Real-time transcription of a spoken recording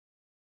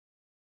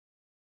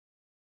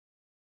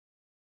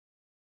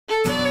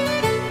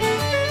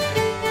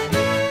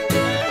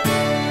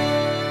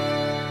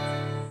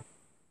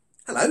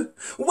Hello,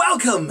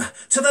 welcome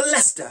to the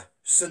Leicester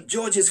St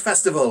George's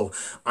Festival.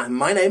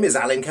 My name is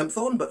Alan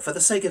Kempthorne, but for the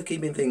sake of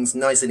keeping things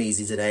nice and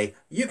easy today,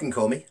 you can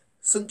call me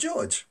St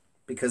George,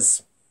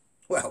 because,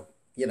 well,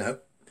 you know.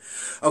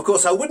 Of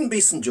course, I wouldn't be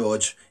St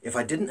George if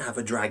I didn't have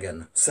a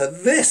dragon. So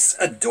this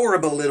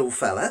adorable little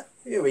fella,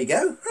 here we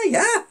go.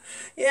 Oh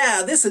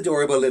yeah, this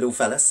adorable little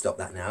fella, stop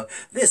that now.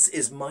 This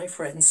is my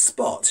friend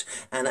Spot,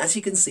 and as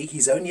you can see,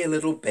 he's only a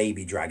little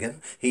baby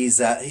dragon. He's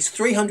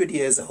 300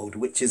 years old,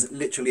 which is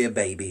literally a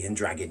baby in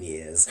dragon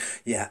years.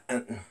 Yeah,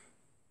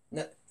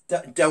 no,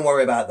 don't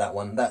worry about that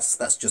one. That's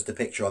just a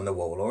picture on the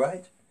wall, all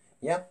right?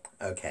 Yeah?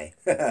 Okay.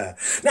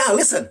 Now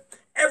listen.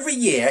 Every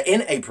year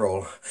in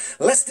April,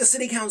 Leicester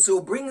City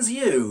Council brings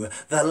you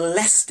the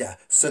Leicester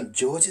St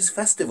George's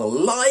Festival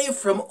live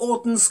from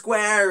Orton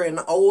Square in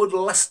Old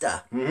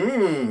Leicester.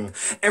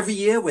 Every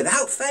year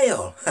without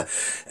fail.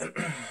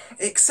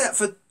 Except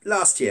for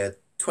last year,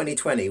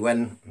 2020,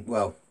 when,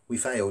 well, we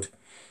failed.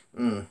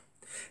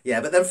 Yeah,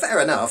 but then fair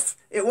enough.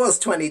 It was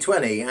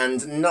 2020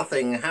 and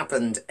nothing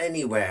happened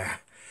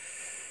anywhere.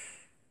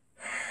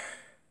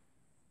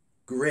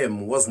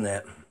 Grim, wasn't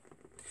it?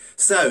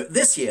 So,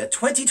 this year,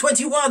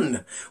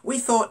 2021, we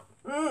thought,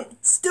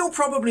 still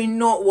probably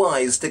not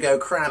wise to go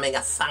cramming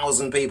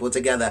 1,000 people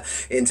together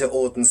into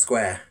Orton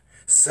Square.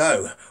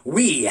 So,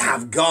 we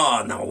have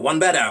gone one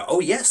better. Oh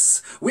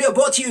yes, we have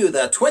brought you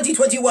the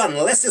 2021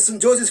 Leicester St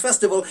George's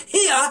Festival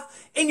here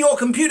in your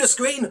computer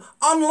screen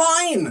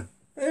online.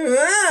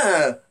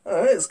 Yeah,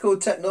 it's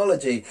called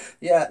technology.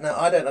 Yeah, no,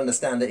 I don't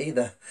understand it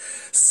either.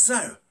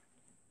 So,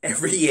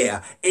 every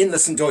year in the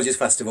St George's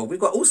Festival, we've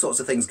got all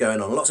sorts of things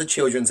going on. Lots of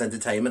children's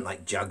entertainment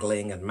like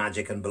juggling and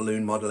magic and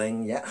balloon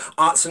modelling. Yeah,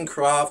 arts and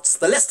crafts.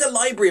 The Leicester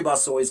Library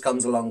bus always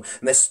comes along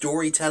and there's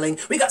storytelling.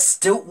 We got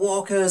stilt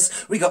walkers.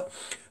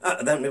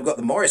 Then we've got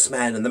the Morris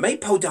Man and the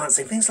maypole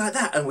dancing, things like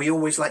that. And we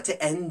always like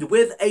to end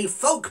with a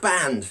folk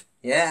band.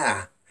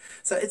 Yeah.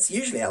 So it's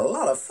usually a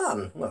lot of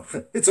fun. Well,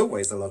 it's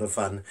always a lot of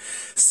fun.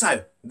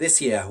 So this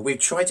year, we've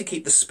tried to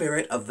keep the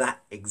spirit of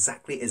that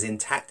exactly as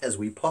intact as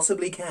we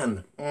possibly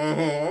can.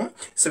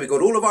 So we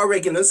got all of our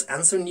regulars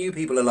and some new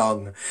people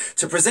along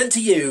to present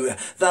to you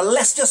the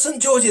Leicester St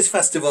George's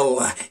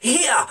Festival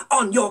here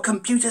on your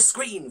computer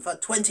screen for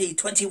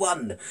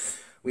 2021.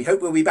 We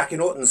hope we'll be back in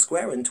Orton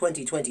Square in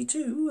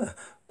 2022.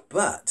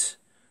 But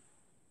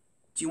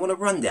do you want a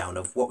rundown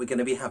of what we're going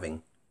to be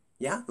having?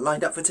 Yeah,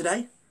 lined up for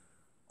today?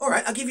 All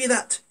right, I'll give you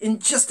that in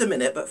just a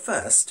minute, but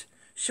first,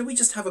 shall we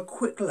just have a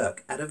quick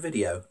look at a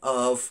video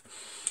of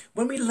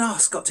when we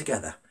last got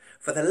together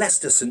for the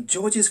Leicester St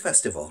George's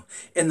Festival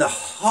in the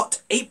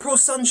hot April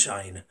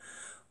sunshine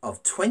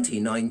of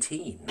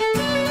 2019.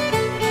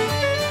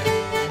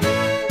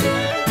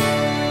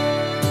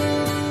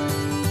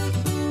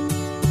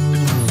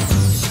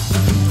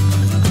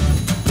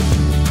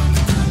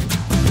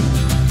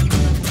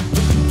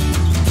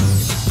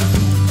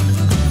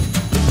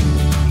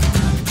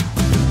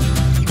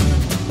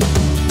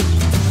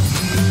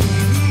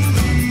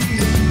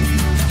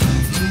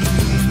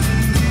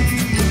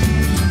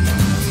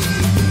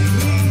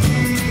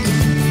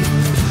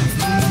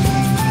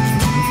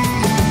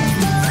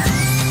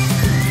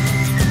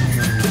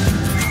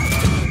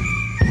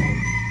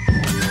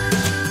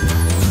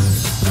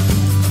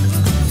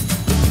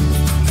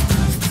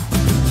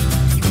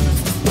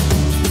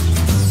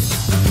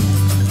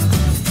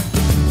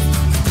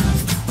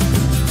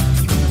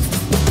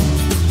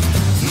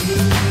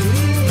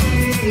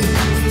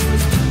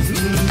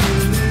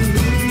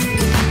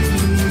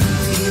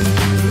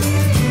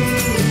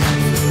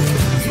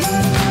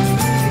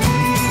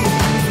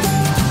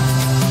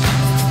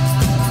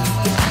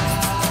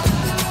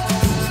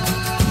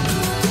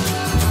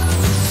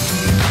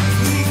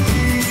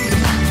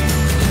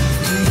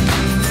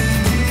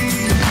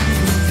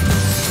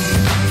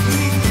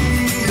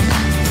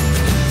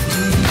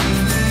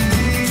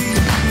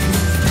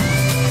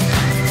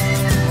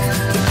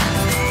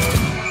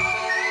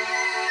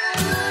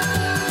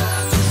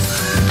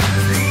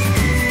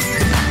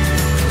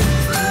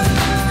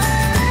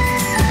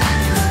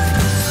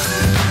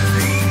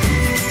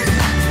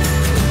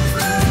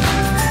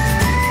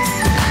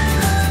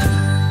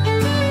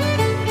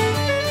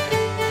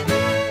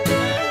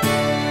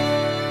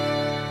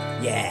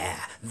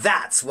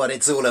 That's what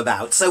it's all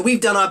about. So we've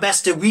done our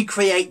best to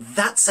recreate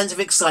that sense of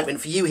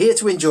excitement for you here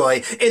to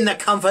enjoy in the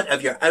comfort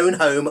of your own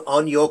home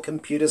on your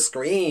computer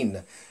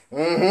screen.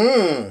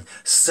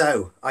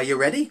 So, are you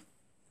ready?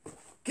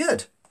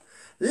 Good.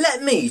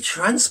 Let me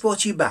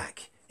transport you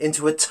back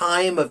into a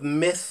time of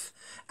myth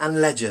and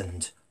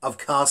legend, of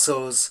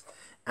castles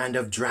and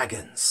of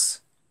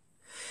dragons.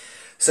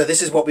 So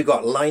this is what we've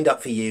got lined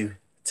up for you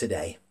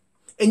today.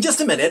 In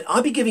just a minute,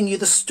 I'll be giving you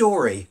the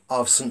story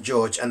of St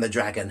George and the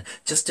Dragon,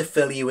 just to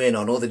fill you in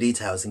on all the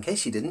details in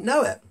case you didn't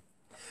know it.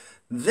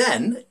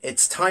 Then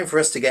it's time for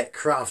us to get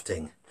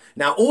crafting.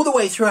 Now, all the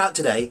way throughout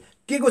today,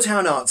 Giggle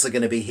Town Arts are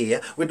going to be here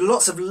with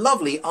lots of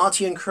lovely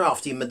arty and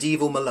crafty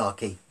medieval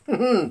malarkey.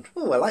 Oh,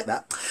 I like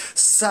that.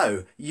 So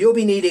So, you'll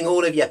be needing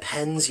all of your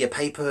pens, your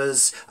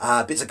papers,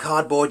 bits of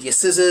cardboard, your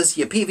scissors,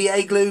 your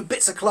PVA glue,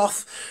 bits of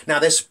cloth. Now,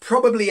 there's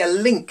probably a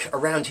link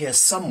around here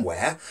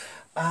somewhere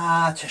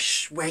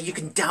where you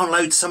can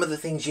download some of the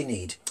things you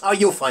need. Oh,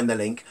 you'll find the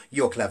link.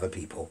 You're clever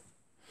people.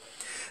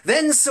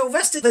 Then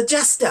Sylvesta the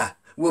Jester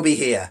will be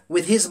here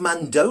with his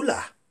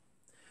mandola.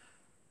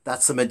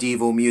 That's a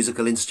medieval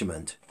musical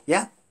instrument.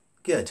 Yeah?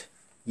 Good.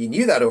 You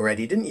knew that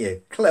already, didn't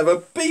you? Clever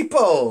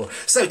people!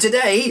 So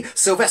today,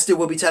 Sylvester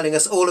will be telling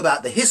us all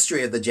about the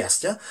history of the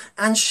Jester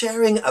and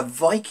sharing a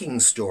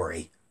Viking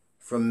story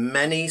from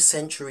many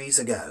centuries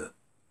ago.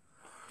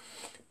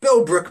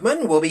 Bill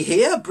Brookman will be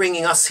here,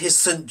 bringing us his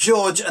St.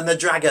 George and the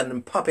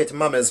Dragon puppet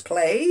mummers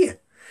play.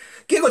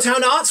 Giggle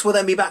Town Arts will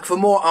then be back for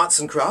more arts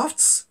and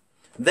crafts.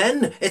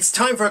 Then it's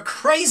time for a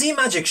crazy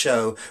magic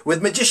show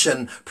with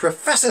magician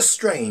Professor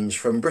Strange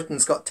from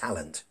Britain's Got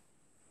Talent.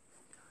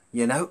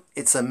 You know,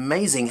 it's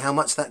amazing how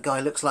much that guy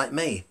looks like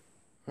me.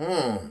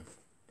 Then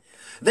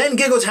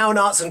Giggle Town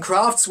Arts and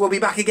Crafts will be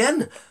back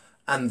again.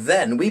 And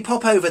then we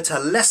pop over to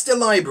Leicester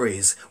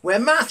Libraries, where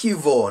Matthew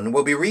Vaughan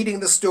will be reading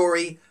the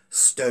story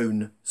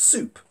Stone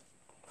Soup.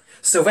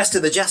 Sylvester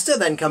the Jester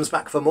then comes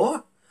back for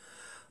more.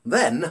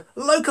 Then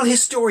local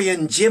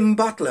historian Jim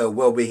Butler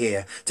will be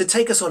here to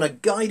take us on a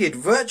guided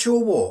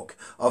virtual walk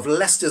of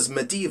Leicester's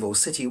medieval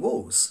city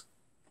walls.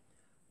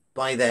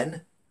 By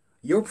then,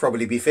 you'll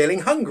probably be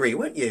feeling hungry,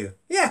 won't you?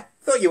 Yeah,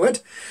 thought you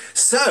would.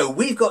 So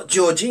we've got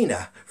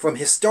Georgina from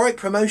Historic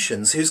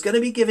Promotions who's going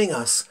to be giving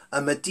us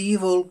a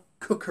medieval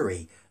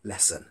cookery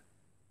lesson.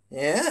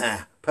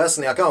 Yeah,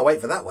 personally I can't wait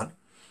for that one.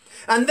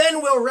 And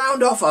then we'll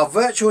round off our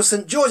virtual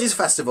St. George's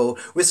Festival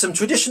with some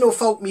traditional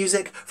folk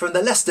music from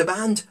the Leicester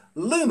band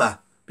Looma.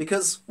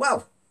 Because,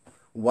 well,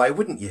 why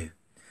wouldn't you?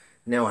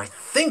 Now, I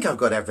think I've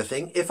got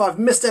everything. If I've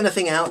missed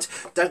anything out,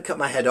 don't cut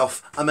my head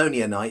off. I'm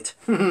only a knight.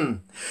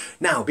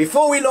 Now,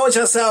 before we launch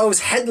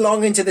ourselves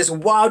headlong into this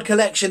wild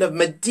collection of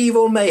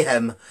medieval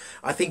mayhem,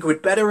 I think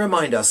we'd better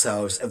remind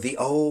ourselves of the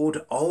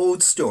old,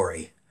 old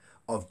story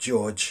of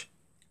George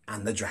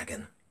and the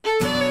Dragon.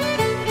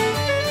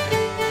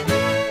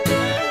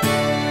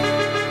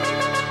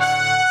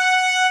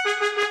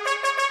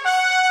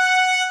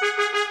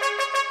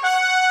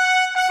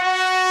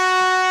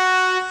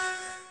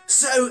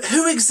 So,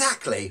 who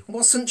exactly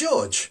was St.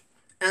 George?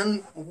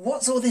 And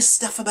what's all this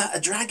stuff about a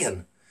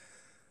dragon?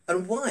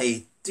 And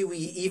why do we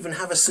even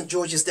have a St.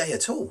 George's Day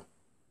at all?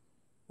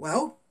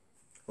 Well,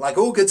 like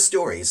all good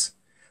stories,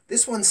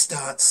 this one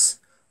starts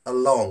a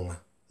long,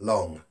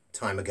 long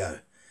time ago,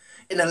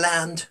 in a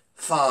land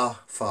far,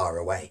 far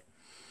away.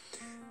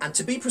 And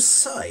to be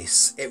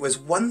precise, it was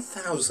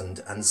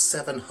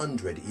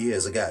 1,700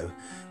 years ago,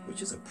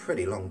 which is a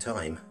pretty long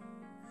time.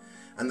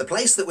 And the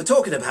place that we're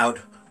talking about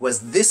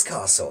was this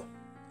castle,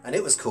 and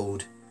it was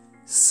called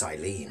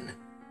Silene.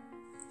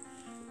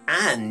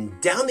 And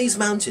down these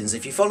mountains,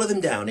 if you follow them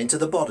down into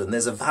the bottom,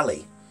 there's a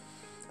valley.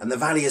 And the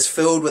valley is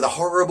filled with a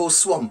horrible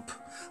swamp.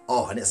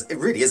 Oh, and it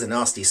really is a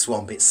nasty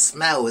swamp. It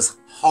smells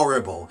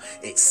horrible.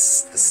 The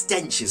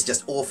stench is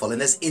just awful, and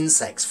there's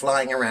insects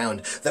flying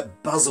around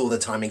that buzz all the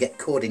time and get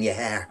caught in your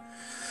hair.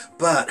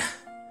 But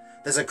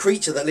there's a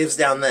creature that lives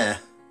down there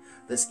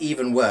that's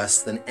even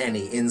worse than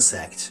any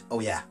insect.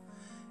 Oh yeah,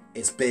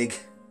 it's big,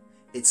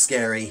 it's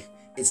scary,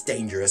 it's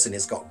dangerous, and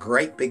it's got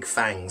great big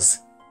fangs.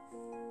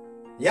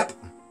 Yep,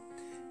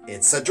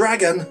 it's a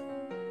dragon.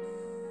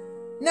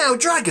 Now,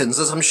 dragons,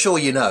 as I'm sure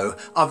you know,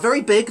 are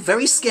very big,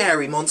 very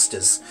scary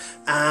monsters,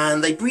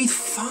 and they breathe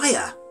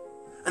fire,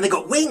 and they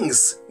got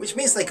wings, which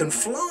means they can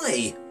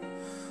fly.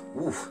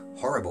 Ooh,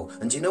 horrible.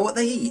 And do you know what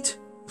they eat?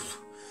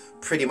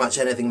 Pretty much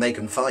anything they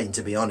can find,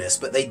 to be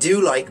honest, but they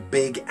do like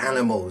big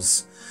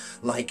animals,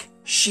 like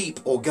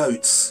sheep or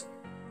goats,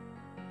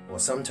 or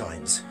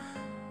sometimes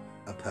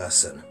a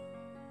person.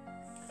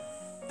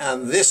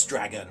 And this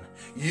dragon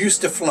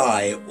used to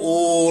fly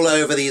all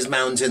over these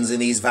mountains and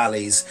these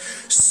valleys,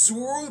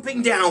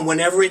 swooping down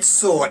whenever it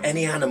saw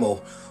any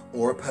animal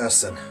or a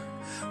person,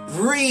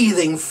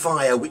 breathing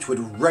fire which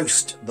would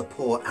roast the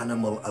poor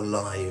animal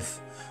alive,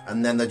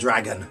 and then the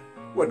dragon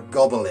would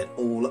gobble it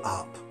all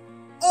up.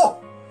 Oh,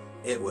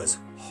 it was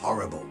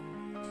horrible.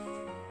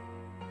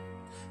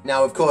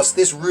 Now, of course,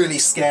 this really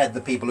scared the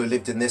people who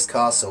lived in this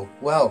castle.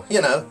 Well,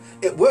 you know,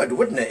 it would,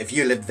 wouldn't it, if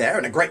you lived there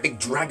and a great big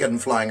dragon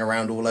flying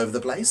around all over the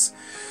place?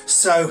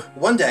 So,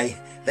 one day,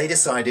 they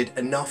decided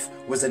enough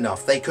was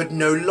enough. They could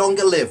no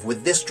longer live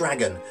with this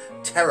dragon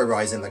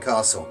terrorising the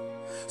castle.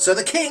 So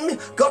the king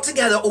got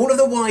together all of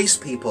the wise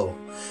people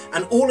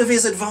and all of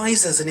his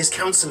advisors and his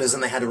councillors,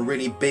 and they had a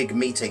really big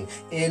meeting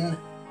in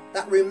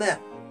that room there.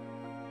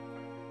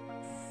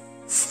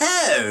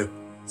 So,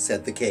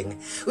 said the king,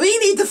 we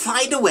need to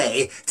find a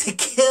way to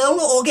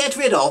kill or get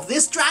rid of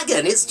this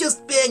dragon. It's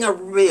just being a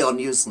real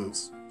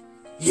nuisance.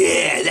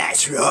 Yeah,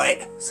 that's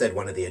right, said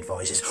one of the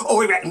advisors.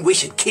 I reckon we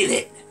should kill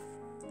it.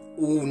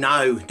 Oh,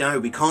 no,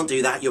 we can't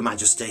do that, your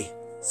majesty,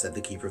 said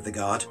the keeper of the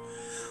guard.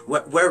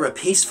 We're a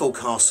peaceful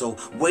castle.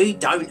 We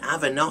don't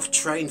have enough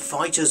trained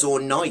fighters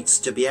or knights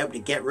to be able to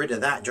get rid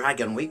of that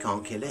dragon. We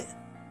can't kill it.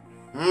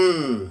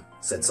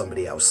 Said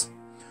somebody else.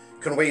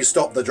 Can we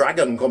stop the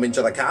dragon coming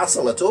to the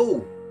castle at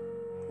all?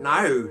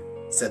 No,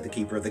 said the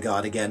keeper of the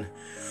guard again.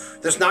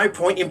 There's no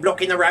point in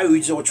blocking the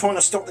roads or trying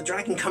to stop the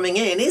dragon coming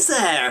in, is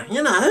there?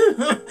 You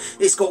know,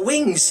 it's got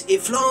wings,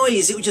 it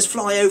flies, it will just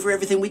fly over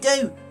everything we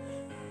do.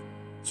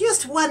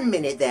 Just 1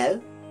 minute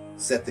though,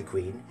 said the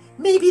Queen.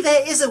 Maybe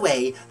there is a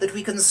way that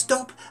we can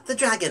stop the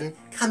dragon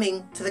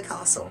coming to the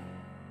castle.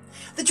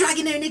 The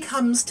dragon only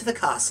comes to the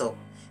castle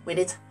when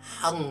it's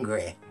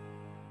hungry.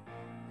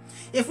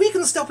 If we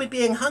can stop it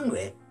being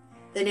hungry,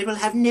 then it will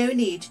have no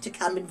need to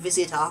come and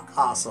visit our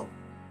castle.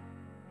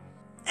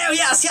 Oh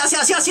yes, yes,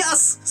 yes, yes,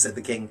 yes, said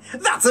the King.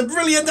 That's a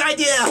brilliant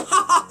idea!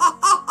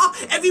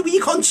 Every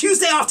week on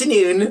Tuesday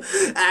afternoon,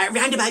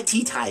 round about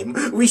tea time,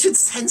 we should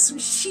send some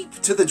sheep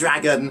to the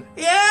dragon.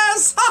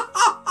 Yes!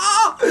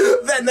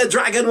 Then the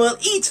dragon will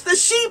eat the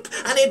sheep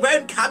and it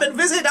won't come and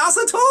visit us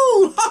at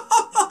all.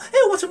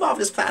 Oh, what a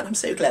marvellous plan, I'm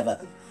so clever.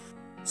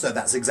 So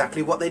that's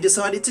exactly what they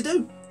decided to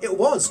do. It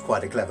was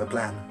quite a clever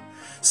plan.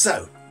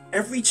 So,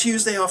 every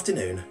Tuesday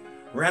afternoon,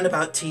 round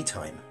about tea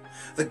time,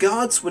 the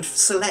guards would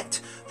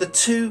select the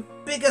 2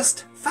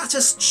 biggest,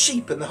 fattest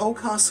sheep in the whole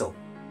castle,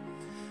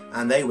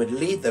 and they would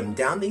lead them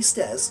down these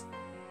stairs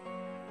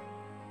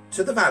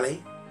to the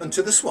valley and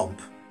to the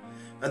swamp,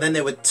 and then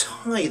they would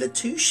tie the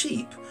 2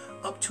 sheep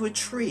up to a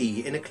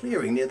tree in a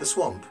clearing near the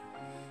swamp,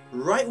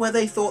 right where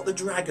they thought the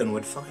dragon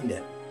would find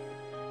it.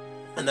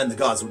 And then the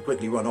guards would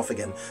quickly run off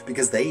again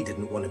because they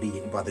didn't want to be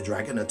eaten by the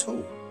dragon at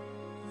all.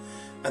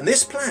 And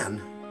this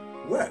plan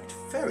worked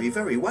very,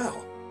 very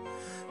well,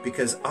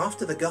 because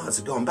after the guards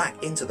had gone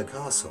back into the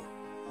castle,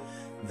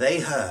 they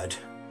heard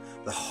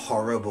the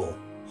horrible,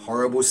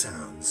 horrible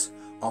sounds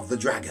of the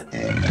dragon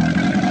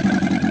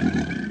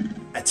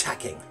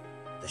attacking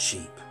the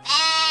sheep.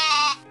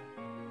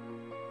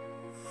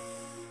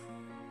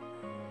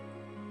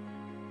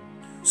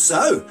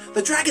 So,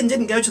 the dragon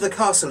didn't go to the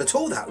castle at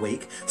all that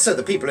week, so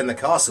the people in the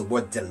castle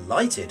were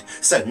delighted.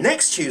 So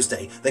next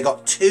Tuesday, they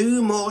got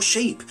 2 more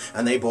sheep,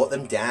 and they brought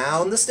them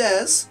down the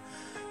stairs,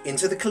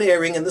 into the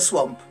clearing in the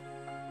swamp,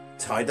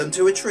 tied them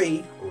to a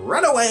tree,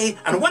 ran away,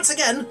 and once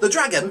again, the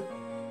dragon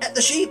ate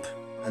the sheep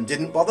and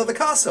didn't bother the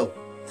castle.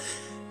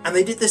 And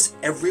they did this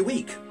every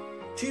week.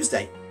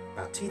 Tuesday,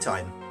 about tea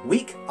time.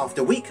 Week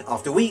after week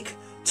after week.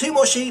 2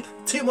 more sheep,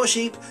 2 more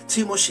sheep,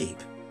 2 more sheep.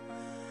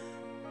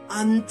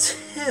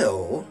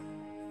 Until,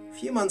 a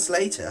few months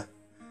later,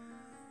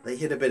 they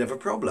hit a bit of a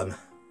problem.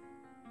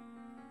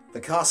 The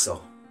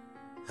castle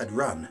had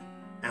run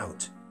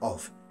out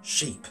of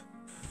sheep.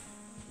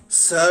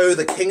 So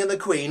the King and the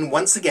Queen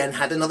once again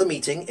had another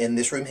meeting in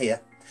this room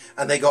here,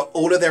 and they got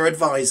all of their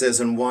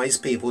advisors and wise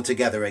people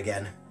together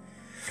again.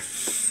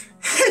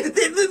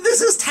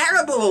 This is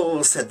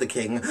terrible, said the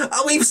King.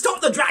 We've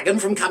stopped the dragon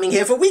from coming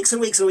here for weeks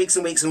and weeks and weeks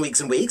and weeks and weeks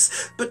and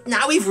weeks, but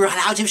now we've run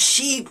out of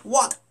sheep.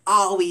 What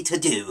are we to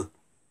do?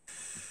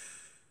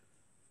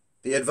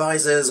 The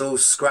advisors all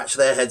scratched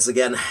their heads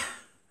again.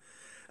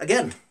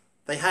 Again,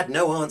 they had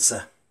no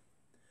answer.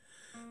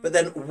 But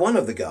then one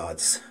of the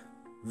guards,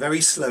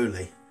 very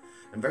slowly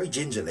and very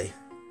gingerly,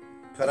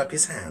 put up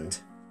his hand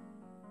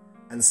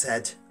and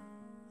said,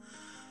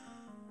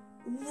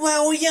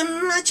 "Well,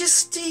 Your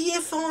Majesty,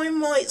 if I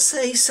might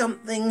say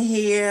something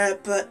here,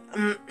 but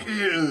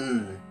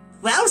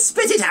Well,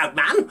 spit it out,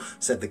 man,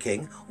 said the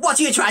King. What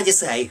are you trying to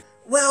say?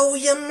 Well,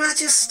 Your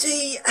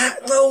Majesty,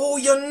 oh,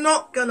 you're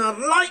not gonna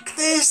like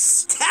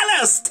this. Tell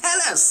us, tell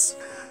us.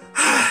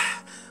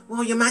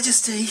 Well, Your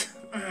Majesty,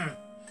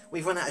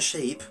 we've run out of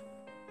sheep.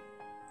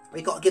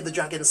 We've got to give the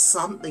dragon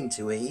something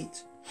to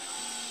eat.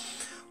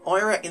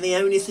 I reckon the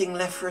only thing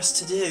left for us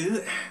to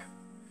do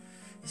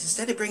is,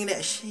 instead of bringing it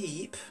a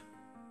sheep,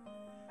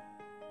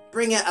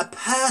 bring it a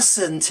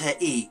person to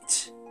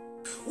eat."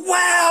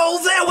 Well,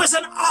 there was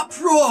an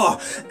uproar,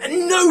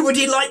 and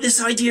nobody liked this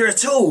idea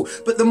at all.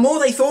 But the more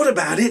they thought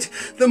about it,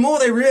 the more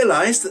they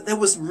realised that there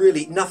was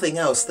really nothing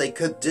else they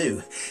could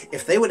do.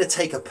 If they were to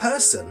take a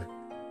person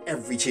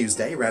every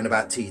Tuesday round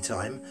about tea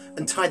time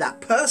and tie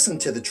that person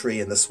to the tree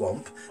in the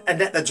swamp and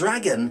let the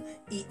dragon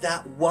eat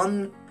that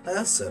one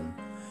person,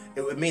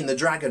 it would mean the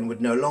dragon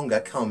would no longer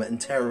come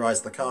and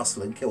terrorise the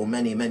castle and kill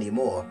many, many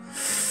more.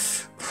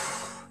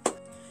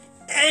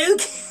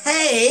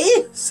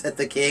 "Okay," said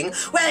the King.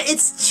 "Well,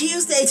 it's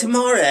Tuesday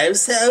tomorrow,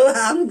 so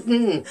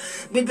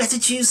we'd better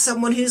choose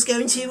someone who's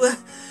going to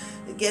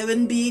go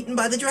and be eaten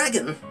by the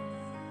dragon."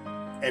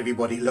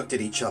 Everybody looked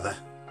at each other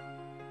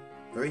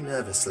very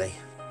nervously.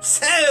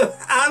 "So,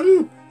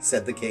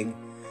 said the King,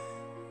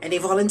 "any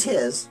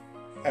volunteers?"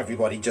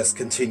 Everybody just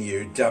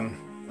continued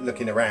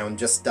looking around,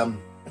 just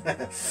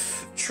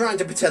trying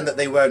to pretend that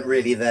they weren't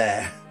really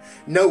there.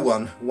 No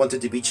one wanted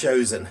to be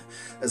chosen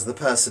as the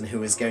person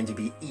who is going to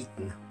be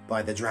eaten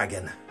by the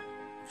dragon.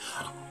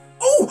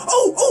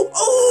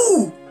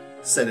 Oh,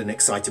 said an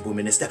excitable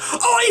minister.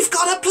 "I've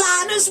got a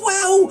plan as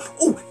well.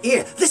 Oh,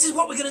 here, this is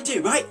what we're going to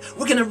do, right?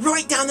 We're going to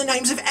write down the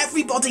names of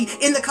everybody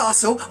in the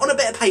castle on a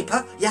bit of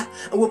paper, yeah?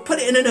 And we'll put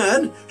it in an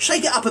urn,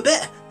 shake it up a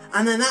bit,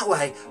 and then that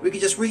way we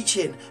can just reach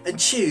in and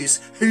choose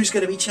who's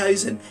going to be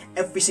chosen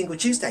every single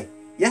Tuesday.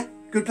 Yeah?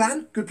 Good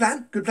plan? Good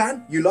plan? Good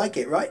plan? You like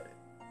it, right?"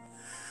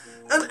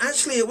 And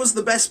actually it was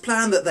the best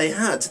plan that they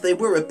had. They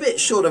were a bit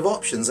short of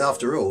options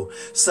after all.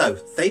 So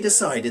they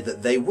decided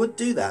that they would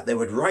do that. They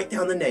would write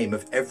down the name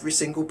of every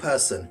single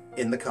person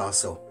in the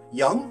castle.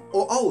 Young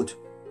or old.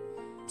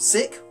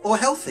 Sick or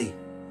healthy.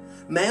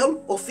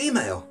 Male or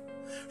female.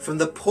 From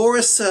the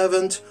poorest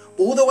servant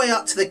all the way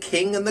up to the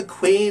king and the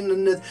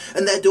queen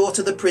and their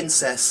daughter the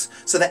princess.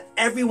 So that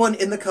everyone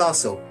in the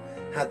castle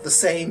had the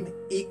same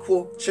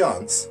equal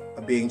chance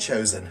of being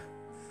chosen.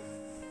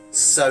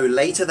 So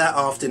later that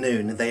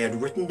afternoon, they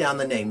had written down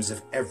the names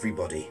of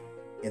everybody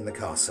in the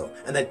castle,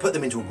 and they'd put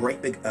them into a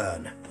great big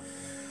urn.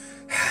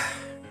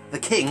 The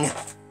king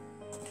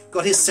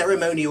got his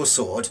ceremonial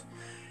sword.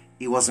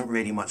 He wasn't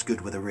really much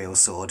good with a real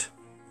sword.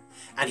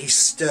 And he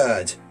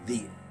stirred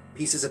the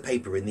pieces of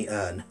paper in the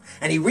urn,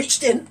 and he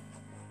reached in,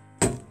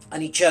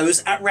 and he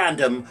chose at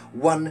random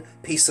one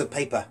piece of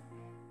paper.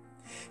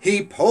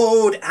 He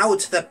pulled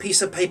out the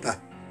piece of paper.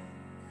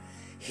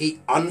 He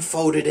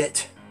unfolded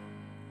it.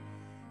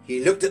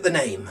 He looked at the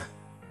name.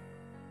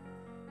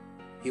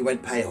 He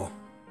went pale.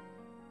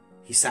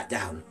 He sat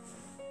down.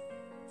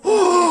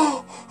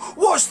 Oh,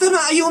 what's the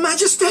matter, Your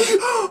Majesty?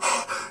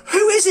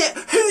 Who is it?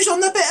 Who's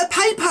on the bit of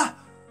paper?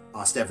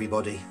 Asked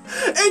everybody.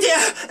 Oh dear,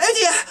 oh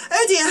dear,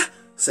 oh dear,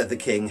 said the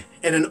king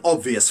in an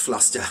obvious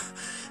fluster.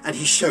 And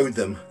he showed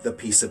them the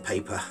piece of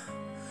paper.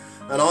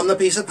 And on the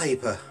piece of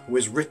paper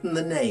was written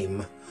the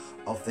name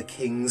of the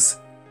king's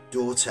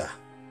daughter,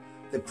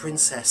 the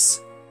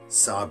Princess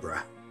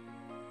Sabra.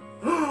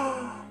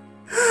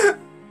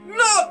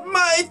 Not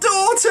my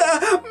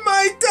daughter!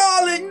 My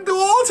darling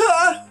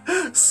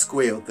daughter!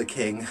 Squealed the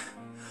king.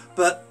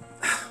 But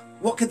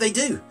what could they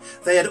do?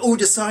 They had all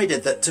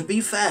decided that, to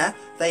be fair,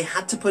 they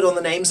had to put on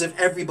the names of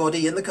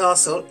everybody in the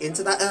castle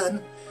into that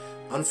urn.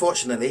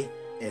 Unfortunately,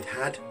 it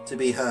had to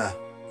be her.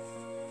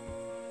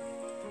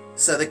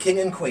 So the king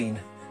and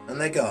queen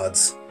and their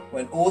guards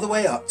went all the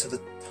way up to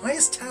the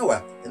highest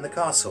tower in the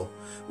castle,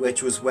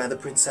 which was where the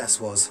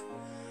princess was.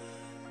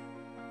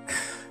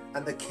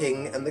 And the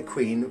king and the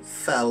queen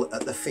fell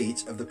at the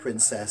feet of the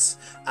princess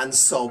and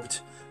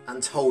sobbed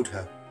and told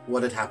her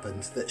what had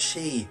happened, that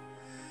she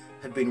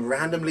had been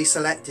randomly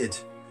selected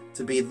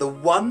to be the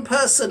one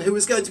person who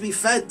was going to be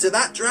fed to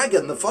that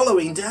dragon the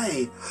following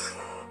day.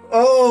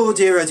 Oh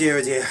dear, oh dear,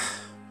 oh dear.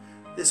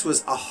 This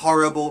was a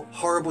horrible,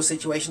 horrible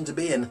situation to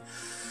be in.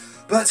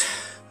 But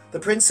the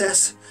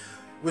princess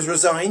was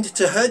resigned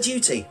to her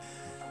duty.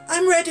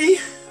 I'm ready.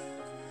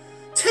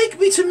 Take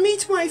me to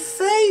meet my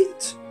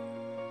fate.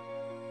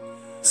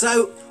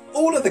 So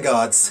all of the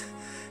guards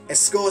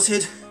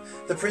escorted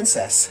the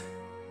princess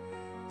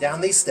down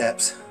these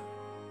steps,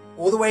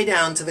 all the way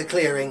down to the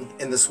clearing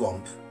in the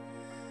swamp,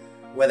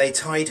 where they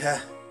tied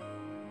her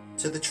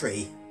to the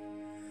tree,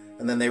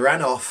 and then they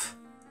ran off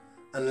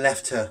and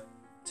left her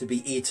to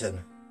be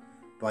eaten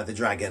by the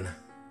dragon.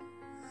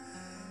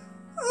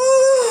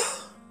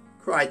 Oh,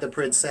 cried the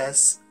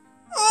princess.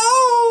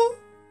 Oh,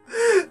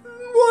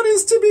 what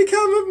is to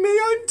become of me?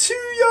 I'm too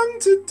young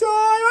to die.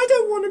 I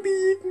don't want to be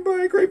eaten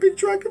by a great big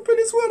dragon, but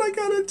it's what I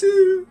gotta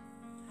do.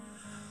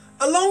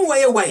 A long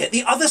way away at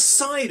the other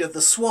side of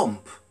the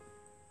swamp,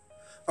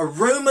 a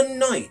Roman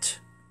knight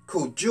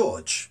called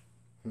George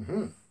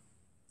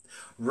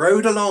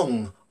rode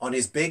along on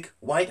his big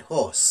white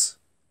horse.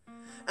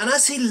 And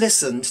as he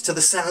listened to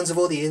the sounds of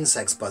all the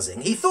insects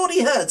buzzing, he thought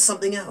he heard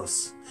something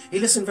else. He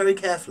listened very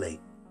carefully.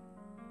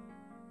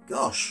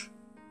 Gosh,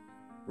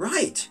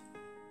 right,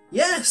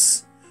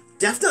 yes,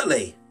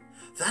 definitely.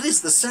 That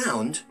is the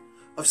sound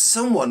of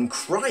someone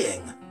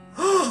crying.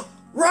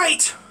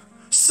 Right,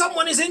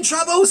 someone is in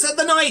trouble, said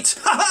the knight.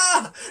 Ha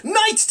ha!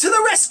 Knight to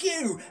the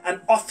rescue!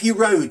 And off he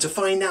rode to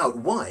find out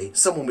why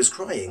someone was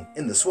crying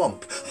in the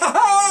swamp. Ha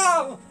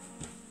ha!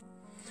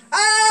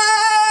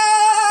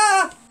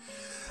 Ah!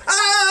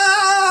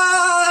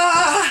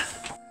 Ah!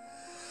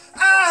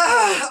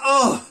 Ah!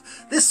 Oh,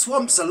 this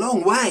swamp's a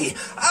long way.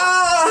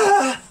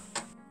 Ah!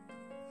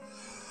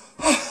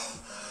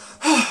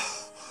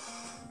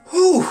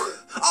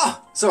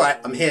 Oh, it's all right,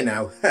 I'm here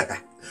now.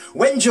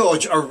 When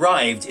George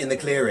arrived in the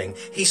clearing,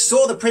 he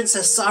saw the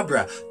Princess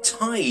Sabra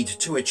tied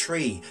to a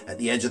tree at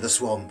the edge of the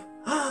swamp.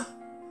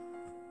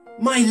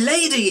 My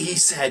lady, he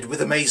said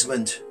with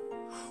amazement.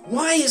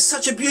 Why is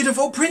such a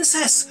beautiful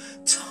princess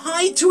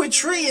tied to a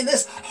tree in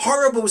this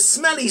horrible,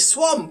 smelly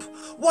swamp?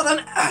 What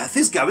on earth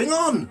is going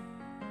on?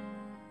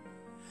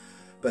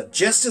 But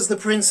just as the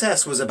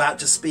princess was about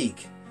to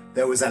speak,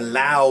 there was a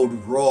loud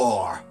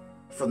roar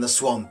from the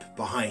swamp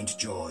behind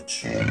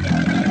George.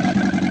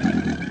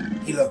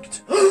 He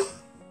looked.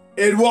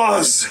 It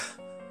was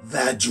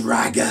the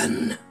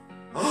dragon.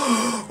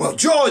 Well,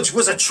 George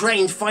was a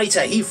trained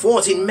fighter. He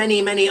fought in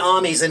many, many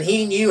armies, and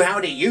he knew how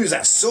to use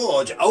a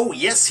sword. Oh,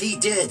 yes, he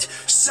did.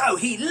 So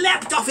he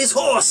leapt off his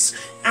horse,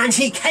 and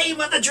he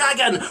came at the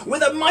dragon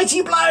with a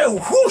mighty blow.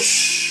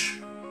 Whoosh!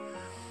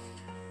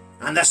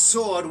 And the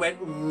sword went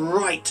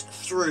right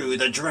through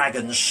the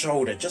dragon's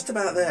shoulder, just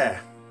about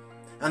there.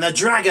 And the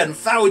dragon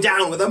fell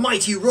down with a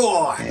mighty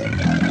roar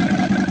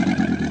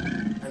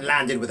and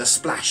landed with a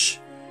splash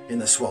in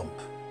the swamp.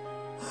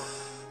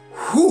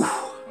 Whew!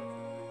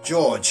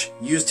 George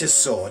used his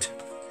sword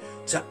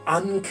to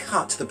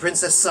uncut the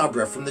Princess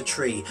Sabra from the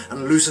tree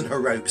and loosen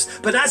her ropes.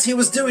 But as he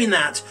was doing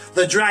that,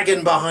 the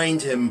dragon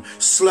behind him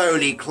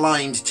slowly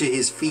climbed to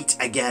his feet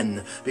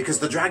again, because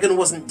the dragon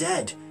wasn't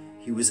dead,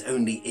 he was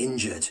only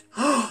injured.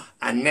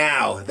 And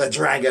now the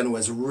dragon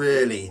was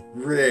really,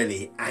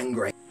 really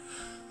angry.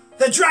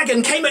 The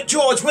dragon came at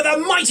George with a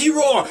mighty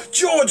roar.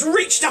 George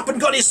reached up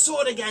and got his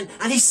sword again,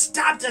 and he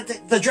stabbed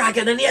at the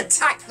dragon, and he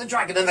attacked the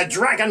dragon, and the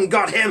dragon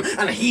got him,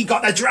 and he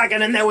got the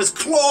dragon, and there was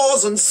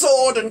claws and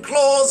sword and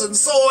claws and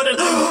sword, and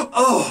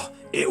oh,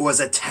 it was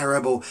a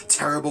terrible,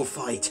 terrible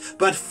fight.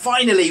 But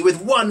finally,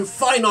 with one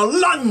final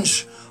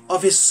lunge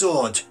of his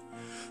sword,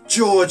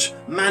 George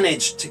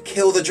managed to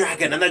kill the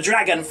dragon, and the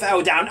dragon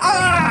fell down.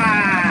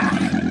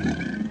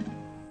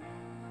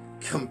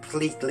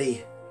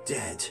 Completely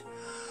dead.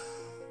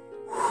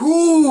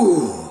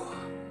 "Whew!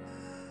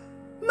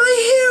 My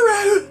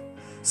hero!"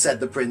 said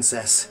the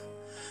princess.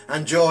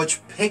 And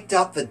George picked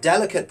up the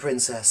delicate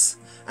princess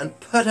and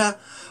put her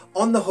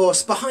on the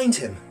horse behind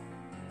him.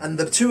 And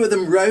the two of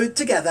them rode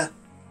together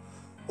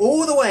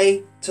all the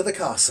way to the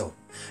castle.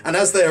 And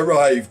as they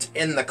arrived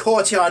in the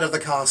courtyard of the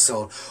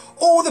castle,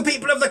 all the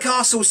people of the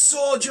castle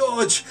saw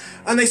George,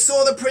 and they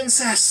saw the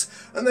princess,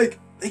 and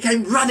they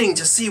came running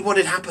to see what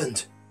had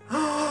happened.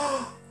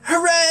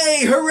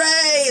 "Hooray!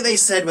 Hooray!" they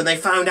said when they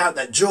found out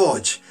that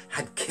George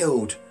had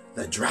killed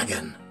the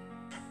dragon.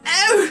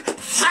 "Oh,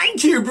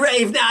 thank you,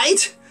 brave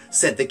knight,"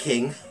 said the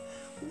king.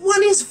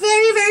 "One is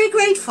very, very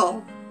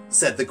grateful,"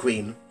 said the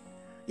queen.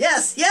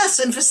 "Yes, yes,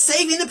 and for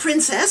saving the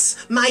princess,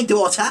 my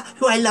daughter,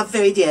 who I love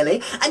very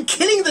dearly, and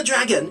killing the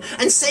dragon,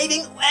 and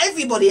saving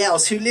everybody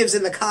else who lives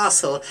in the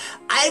castle,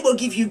 I will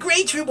give you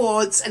great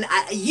rewards, and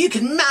you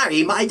can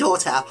marry my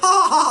daughter. Ha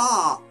ha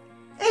ha!"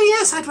 "Oh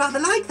yes, I'd rather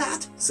like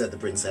that," said the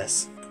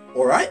princess.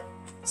 "All right,"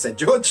 said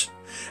George.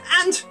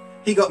 And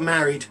he got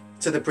married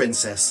to the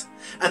princess,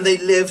 and they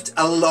lived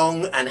a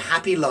long and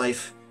happy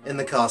life in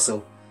the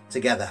castle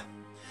together,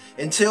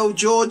 until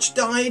George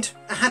died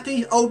a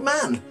happy old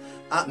man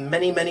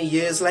many, many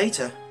years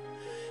later,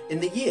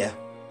 in the year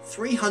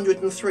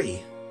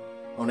 303,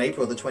 on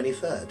April the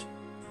 23rd.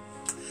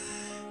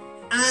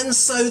 And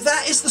so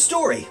that is the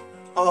story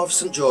of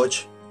St.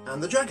 George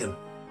and the Dragon.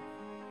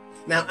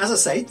 Now, as I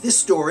say, this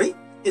story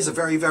is a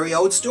very, very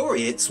old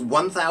story. It's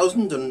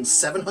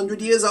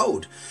 1,700 years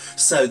old.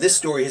 So this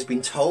story has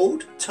been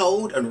told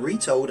and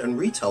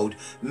retold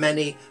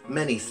many,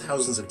 many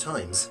thousands of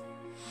times.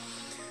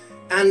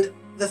 And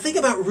the thing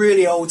about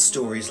really old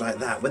stories like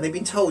that, when they've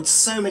been told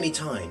so many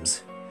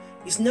times,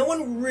 is no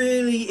one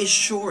really is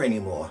sure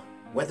anymore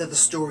whether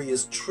the story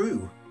is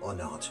true or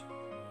not.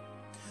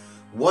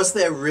 Was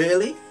there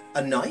really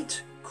a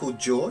knight called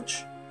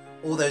George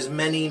all those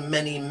many,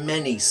 many,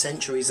 many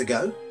centuries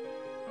ago?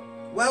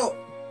 Well,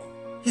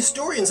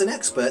 historians and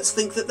experts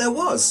think that there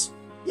was,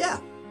 yeah.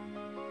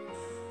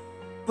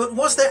 But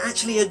was there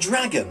actually a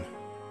dragon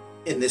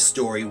in this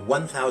story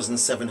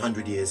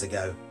 1,700 years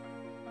ago?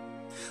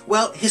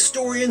 Well,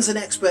 historians and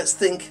experts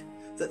think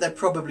that there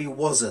probably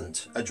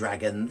wasn't a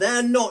dragon.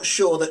 They're not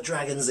sure that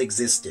dragons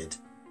existed.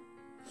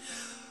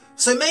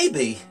 So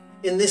maybe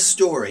in this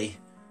story,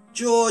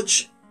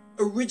 George,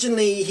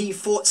 originally he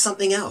fought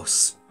something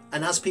else.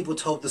 And as people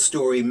told the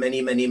story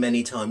many, many,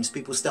 many times,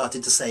 people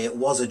started to say it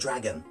was a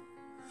dragon.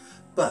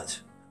 But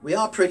we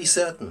are pretty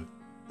certain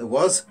there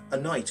was a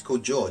knight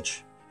called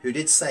George who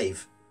did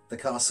save the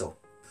castle.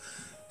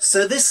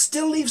 So this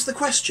still leaves the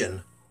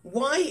question,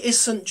 why is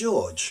St.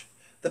 George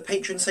the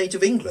patron saint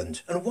of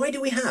England? And why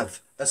do we have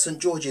a St.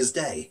 George's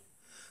Day?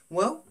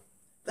 Well,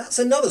 that's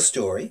another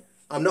story.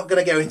 I'm not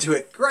going to go into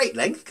it at great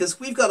length because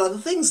we've got other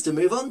things to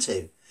move on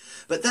to.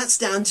 But that's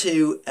down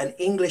to an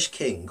English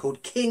king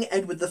called King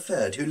Edward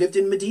III, who lived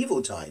in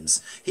medieval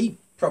times. He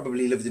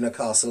probably lived in a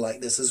castle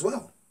like this as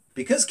well.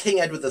 Because King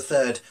Edward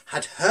III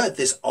had heard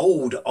this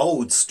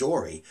old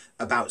story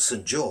about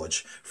St.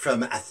 George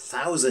from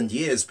 1,000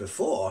 years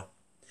before,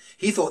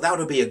 he thought that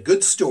would be a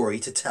good story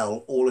to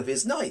tell all of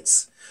his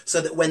knights,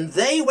 so that when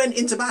they went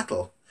into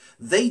battle,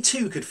 they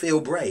too could feel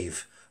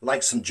brave,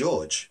 like St.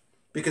 George.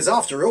 Because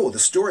after all, the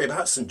story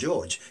about St.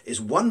 George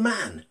is one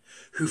man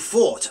who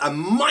fought a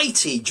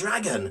mighty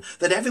dragon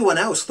that everyone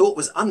else thought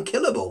was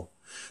unkillable.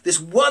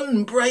 This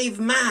one brave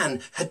man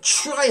had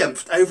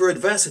triumphed over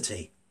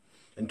adversity.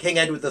 And King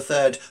Edward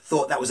III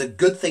thought that was a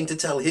good thing to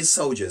tell his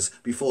soldiers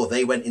before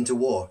they went into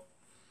war.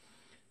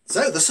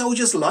 So the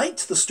soldiers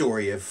liked the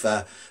story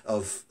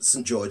of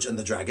St. George and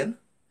the Dragon,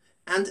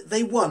 and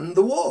they won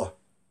the war.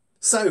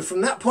 So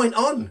from that point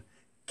on,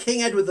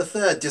 King Edward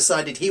III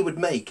decided he would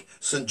make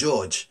St.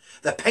 George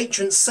the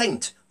patron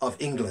saint of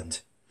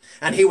England.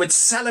 And he would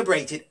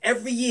celebrate it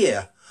every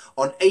year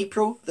on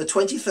April the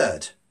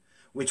 23rd,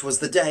 which was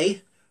the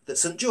day that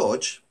St.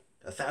 George,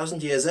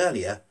 1,000 years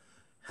earlier,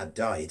 had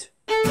died.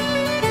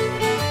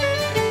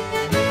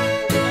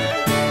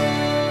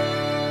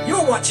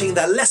 You're watching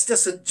the Leicester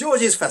St.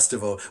 George's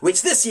Festival,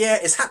 which this year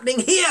is happening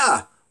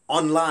here,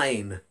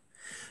 online.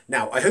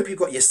 Now, I hope you've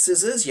got your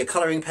scissors, your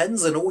colouring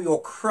pens and all your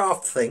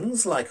craft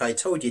things like I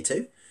told you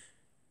to.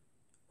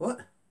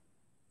 What?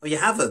 Oh, you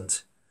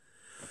haven't?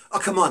 Oh,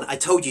 come on, I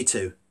told you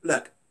to.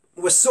 Look,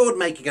 we're sword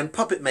making and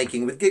puppet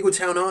making with Giggle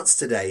Town Arts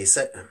today,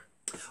 so...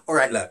 All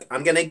right, look,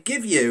 I'm going to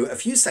give you a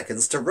few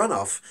seconds to run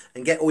off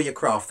and get all your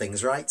craft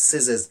things, right?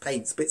 Scissors,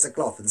 paints, bits of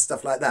cloth and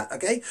stuff like that,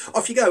 okay?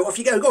 Off you go,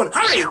 go on,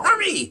 hurry,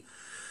 hurry!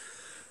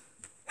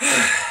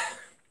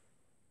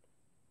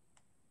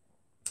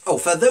 Oh,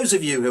 for those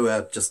of you who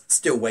are just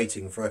still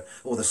waiting for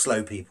all the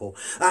slow people,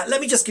 let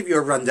me just give you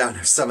a rundown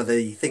of some of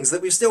the things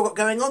that we've still got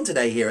going on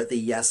today here at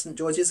the St.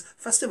 George's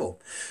Festival.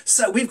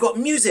 So we've got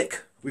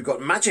music, we've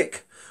got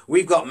magic,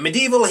 we've got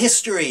medieval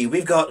history,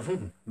 we've got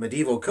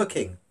medieval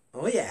cooking.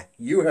 Oh yeah,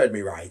 you heard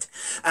me right.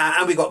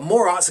 And we've got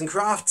more arts and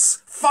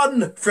crafts,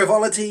 fun,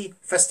 frivolity,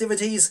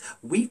 festivities.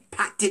 We've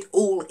packed it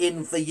all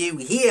in for you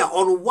here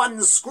on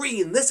one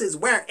screen. This is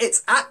where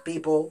it's at,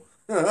 people.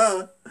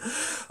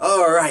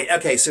 All right,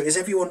 okay, so is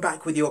everyone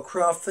back with your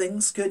craft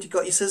things? Good, you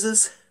got your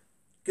scissors?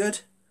 Good?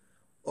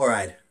 All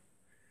right,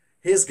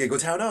 here's Giggle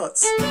Town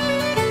Arts.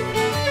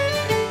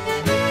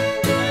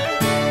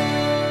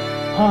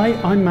 Hi,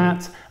 I'm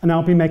Matt, and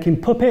I'll be making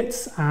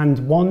puppets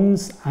and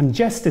wands and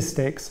jester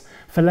sticks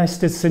for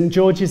Leicester's St.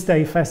 George's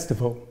Day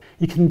Festival.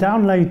 You can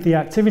download the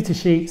activity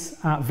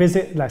sheets at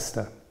Visit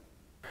Leicester.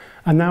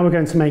 And now we're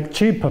going to make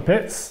tube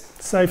puppets.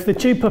 So for the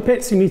tube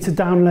puppets, you need to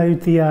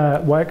download the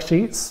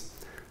worksheets.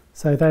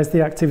 So there's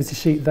the activity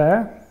sheet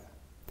there.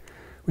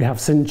 We have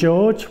St.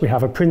 George, we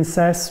have a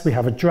princess, we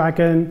have a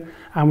dragon,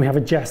 and we have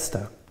a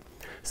jester.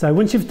 So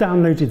once you've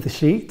downloaded the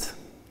sheet,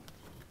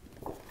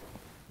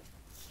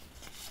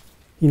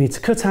 you need to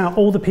cut out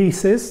all the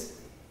pieces.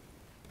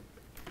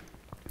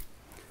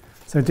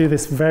 So do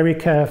this very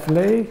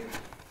carefully.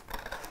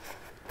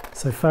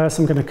 So first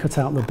I'm going to cut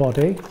out the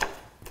body,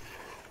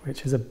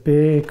 which is a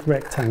big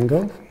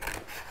rectangle.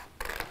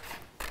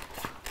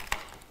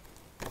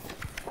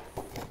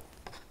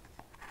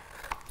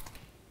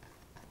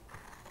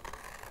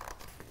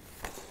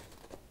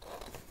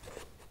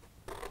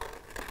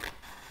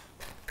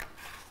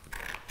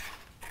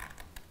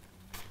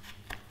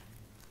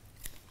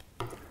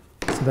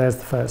 So there's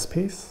the first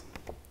piece.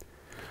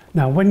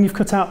 Now, when you've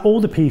cut out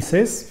all the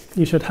pieces,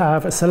 you should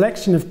have a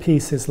selection of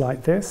pieces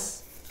like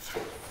this.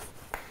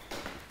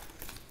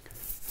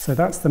 So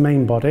that's the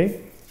main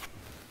body.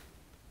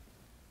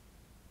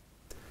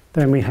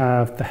 Then we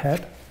have the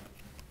head.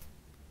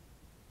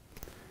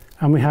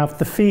 And we have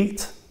the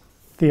feet,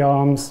 the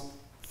arms,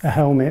 a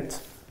helmet,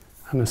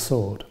 and a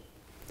sword.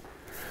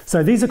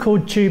 So these are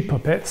called tube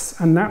puppets,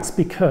 and that's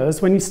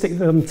because when you stick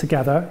them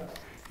together,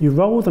 you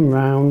roll them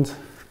round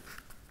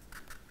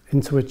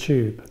into a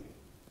tube.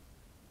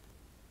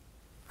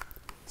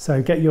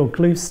 So get your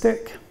glue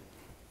stick,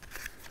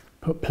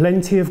 put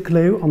plenty of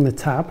glue on the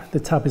tab. The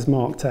tab is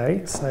marked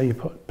A, so you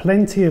put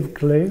plenty of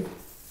glue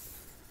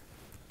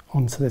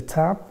onto the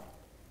tab.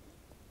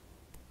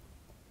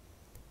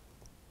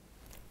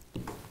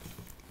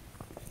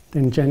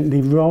 Then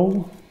gently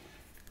roll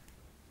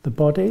the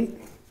body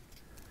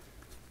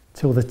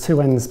till the two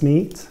ends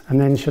meet, and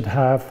then you should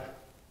have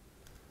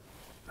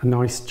a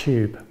nice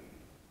tube.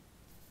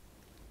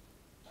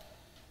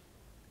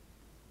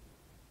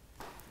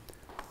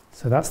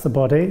 So that's the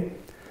body.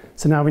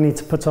 So now we need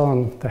to put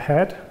on the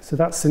head. So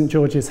that's St.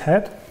 George's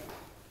head.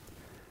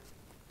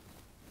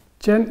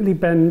 Gently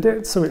bend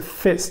it so it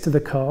fits to the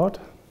card.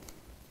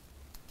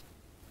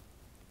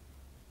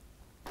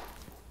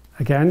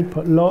 Again,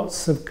 put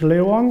lots of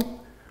glue on,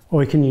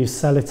 or you can use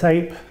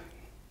sellotape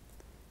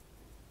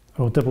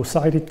or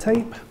double-sided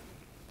tape.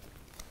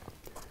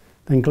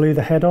 Then glue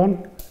the head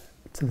on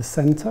to the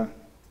centre.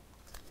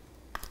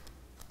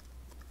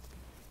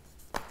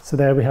 So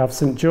there we have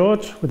St.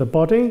 George with a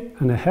body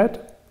and a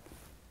head.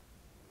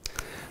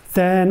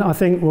 Then I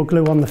think we'll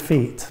glue on the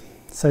feet.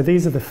 So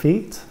these are the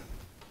feet.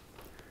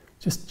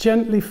 Just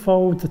gently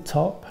fold the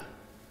top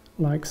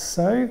like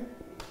so.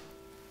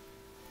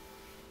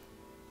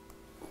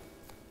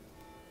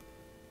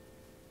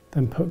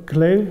 Then put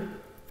glue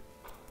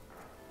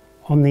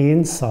on the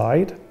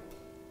inside.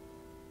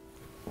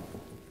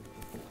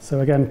 So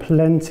again,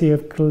 plenty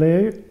of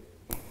glue.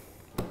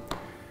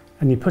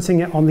 And you're putting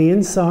it on the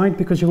inside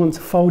because you want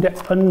to fold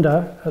it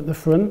under at the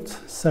front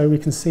so we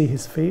can see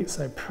his feet.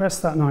 So press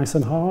that nice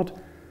and hard.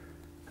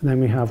 And then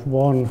we have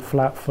one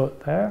flat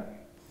foot there.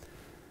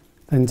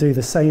 Then do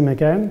the same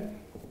again.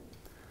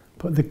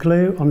 Put the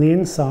glue on the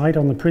inside,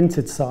 on the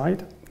printed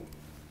side.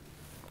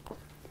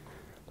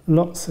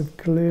 Lots of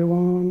glue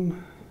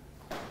on.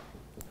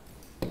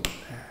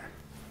 There.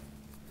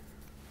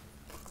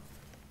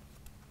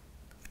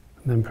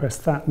 And then press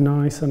that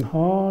nice and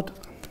hard.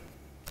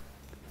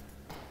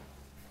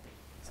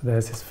 So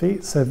there's his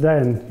feet. So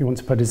then you want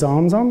to put his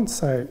arms on.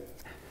 So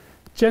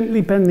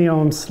gently bend the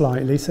arms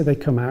slightly so they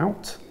come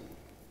out.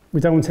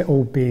 We don't want it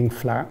all being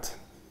flat.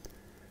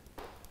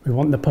 We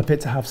want the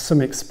puppet to have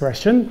some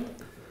expression.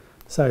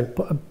 So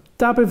put a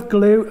dab of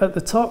glue at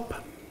the top.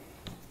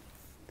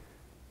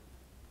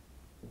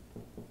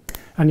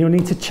 And you'll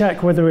need to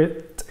check whether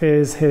it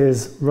is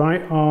his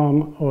right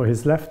arm or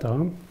his left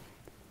arm.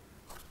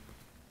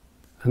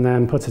 And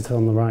then put it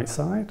on the right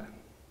side.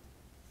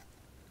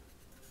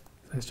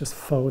 Let's just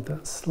fold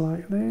that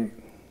slightly.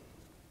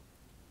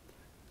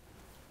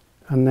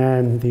 And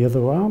then the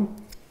other arm.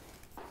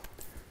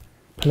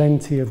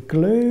 Plenty of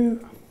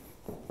glue.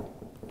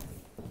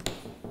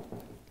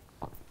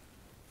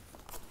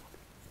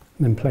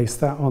 And then place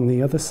that on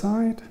the other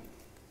side.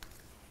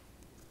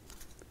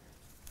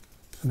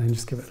 And then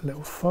just give it a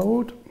little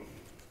fold.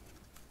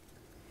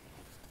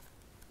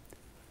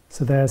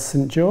 So there's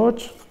St.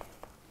 George.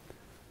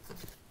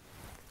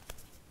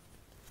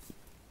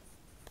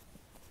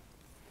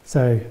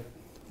 So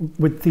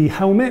with the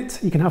helmet,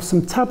 you can have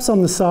some tabs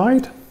on the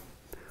side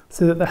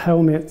so that the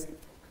helmet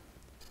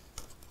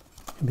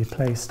can be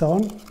placed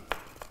on.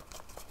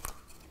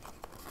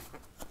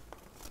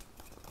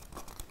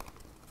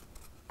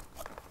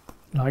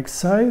 Like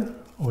so,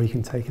 or you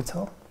can take it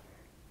off.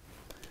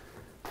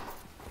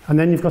 And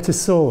then you've got a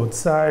sword,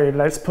 so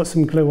let's put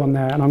some glue on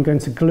there, and I'm going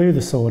to glue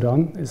the sword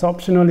on. It's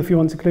optional if you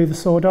want to glue the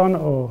sword on,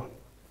 or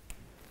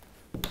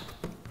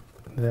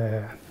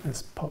there.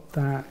 Let's pop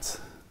that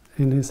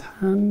in his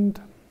hand.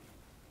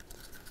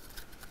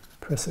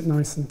 Press it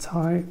nice and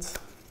tight.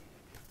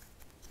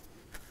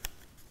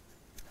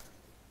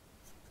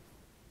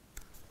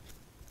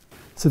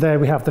 So there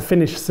we have the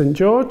finished St.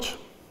 George.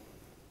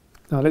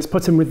 Now let's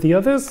put him with the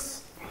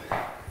others.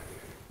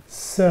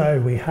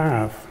 So we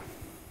have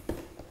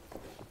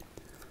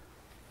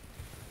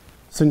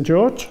St.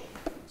 George,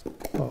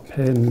 pop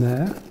in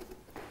there.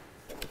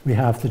 We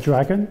have the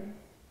dragon,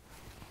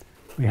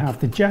 we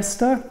have the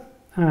jester,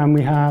 and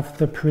we have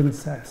the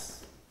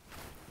princess.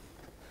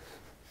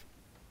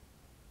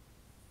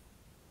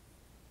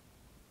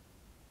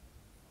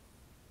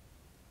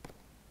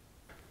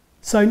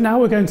 So now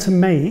we're going to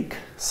make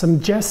some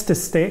jester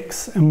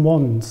sticks and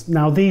wands.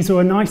 Now these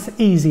are a nice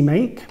easy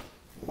make.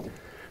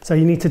 So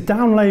you need to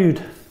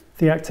download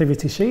the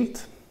activity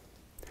sheet.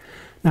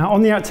 Now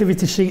on the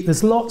activity sheet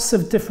there's lots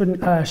of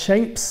different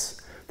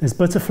shapes. There's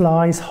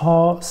butterflies,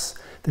 hearts,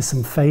 there's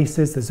some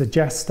faces, there's a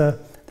jester,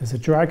 there's a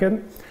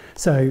dragon.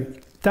 So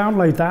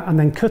download that and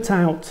then cut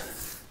out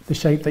the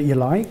shape that you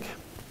like.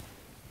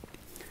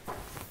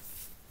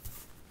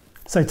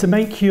 So to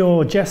make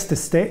your jester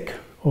stick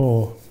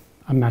or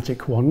a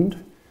magic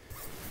wand,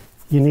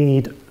 you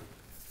need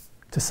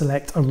to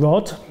select a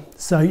rod.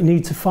 So you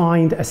need to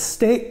find a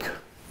stick.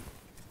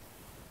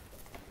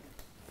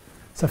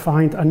 So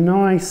find a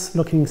nice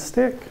looking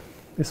stick.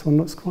 This one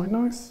looks quite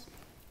nice.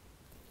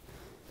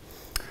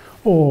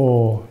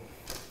 Or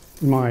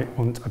you might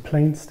want a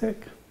plain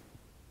stick.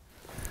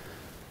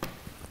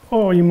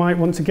 Or you might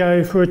want to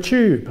go for a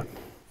tube.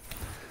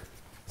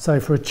 So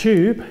for a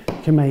tube,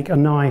 you can make a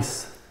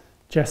nice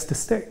jester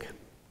stick.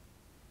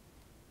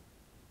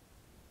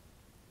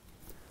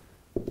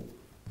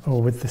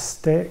 Or with the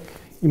stick,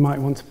 you might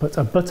want to put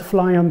a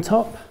butterfly on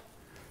top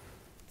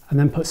and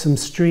then put some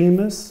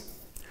streamers.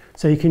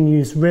 So you can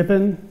use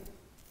ribbon,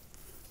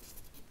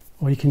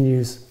 or you can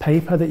use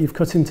paper that you've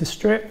cut into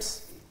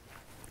strips.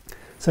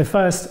 So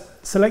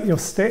first, select your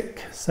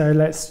stick. So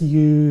let's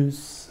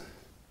use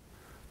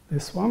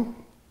this one.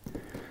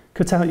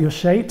 Cut out your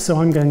shape. So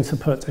I'm going to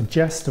put a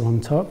jester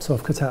on top. So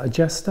I've cut out a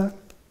jester.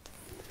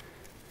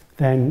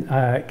 Then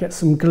get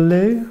some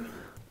glue,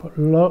 put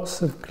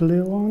lots of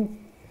glue on.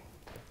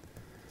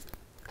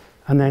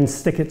 And then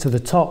stick it to the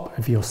top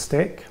of your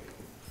stick.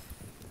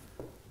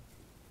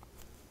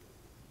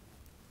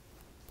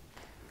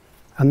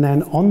 And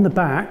then on the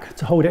back,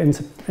 to hold it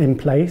in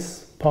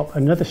place, pop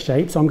another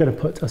shape. So I'm going to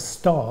put a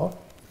star.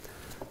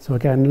 So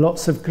again,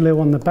 lots of glue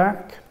on the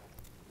back.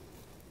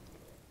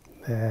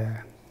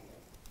 There.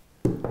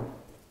 And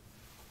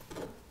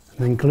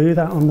then glue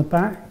that on the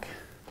back.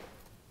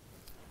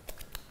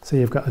 So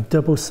you've got a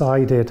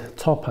double-sided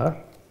topper.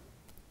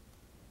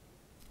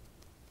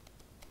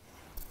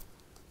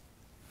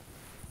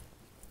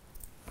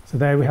 So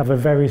there we have a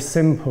very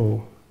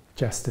simple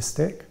jester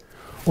stick.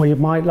 Or you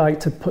might like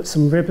to put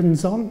some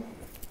ribbons on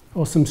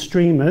or some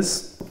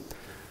streamers.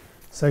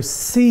 So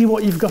see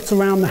what you've got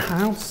around the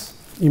house.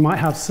 You might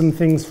have some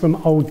things from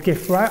old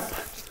gift wrap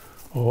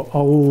or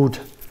old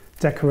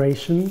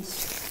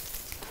decorations.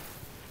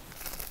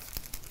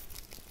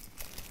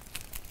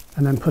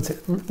 And then put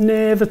it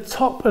near the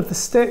top of the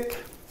stick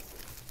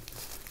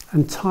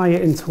and tie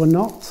it into a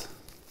knot.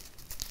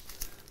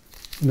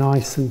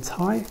 Nice and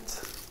tight.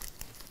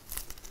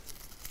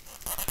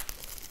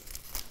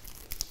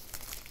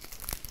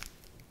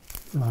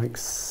 Like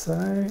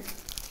so.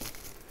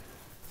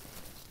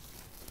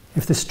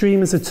 If the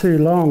streamers are too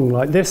long,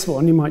 like this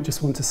one, you might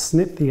just want to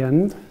snip the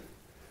end.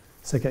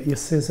 So get your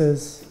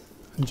scissors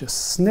and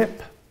just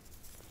snip.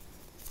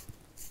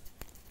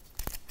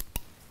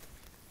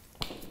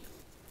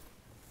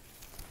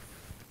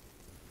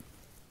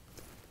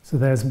 So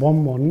there's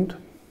one wand.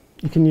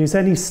 You can use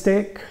any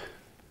stick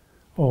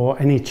or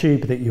any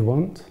tube that you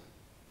want.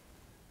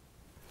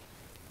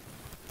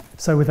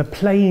 So with a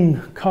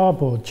plain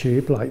cardboard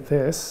tube like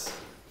this,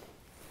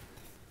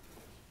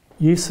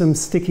 use some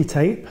sticky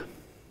tape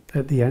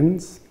at the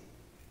ends.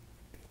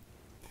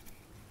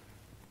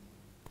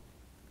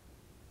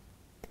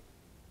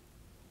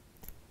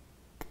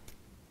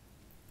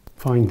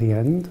 Find the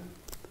end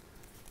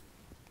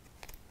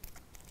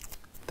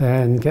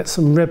Then get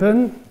some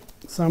ribbon.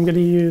 So I'm going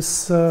to use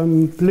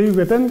some blue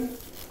ribbon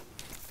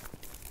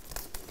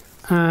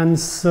and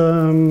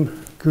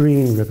some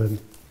green ribbon.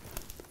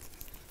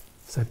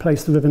 So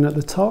place the ribbon at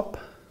the top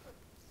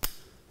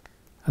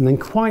and then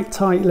quite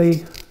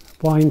tightly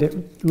wind it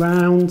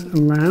round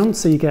and round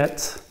so you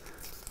get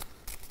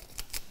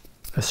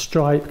a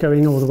stripe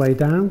going all the way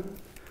down.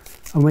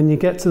 And when you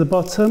get to the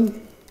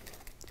bottom,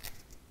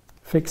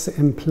 fix it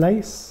in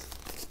place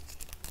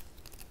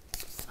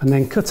and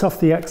then cut off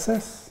the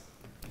excess.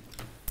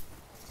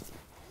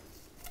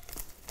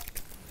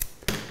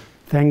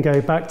 Then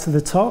go back to the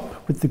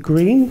top with the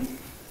green.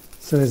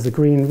 So there's the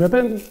green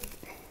ribbon.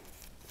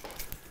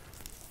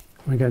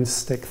 We're going to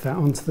stick that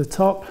onto the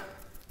top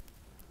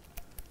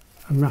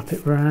and wrap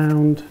it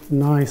round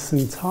nice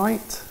and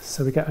tight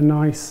so we get a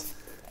nice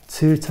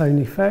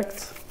two-tone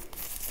effect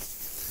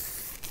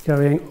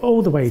going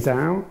all the way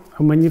down.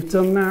 And when you've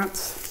done that,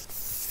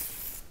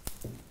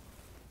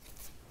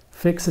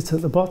 fix it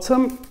at the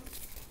bottom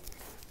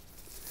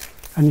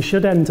and you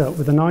should end up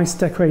with a nice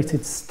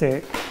decorated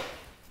stick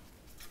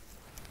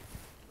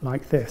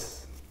like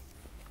this.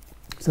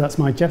 So that's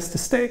my jester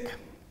stick.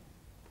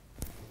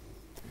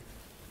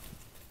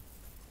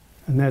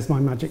 And there's my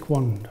magic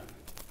wand.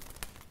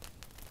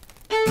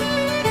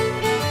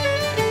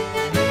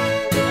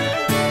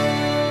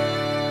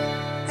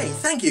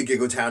 Thank you,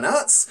 Giggle Town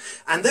Arts.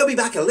 And they'll be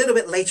back a little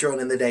bit later on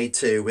in the day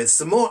too with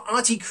some more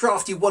arty,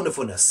 crafty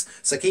wonderfulness.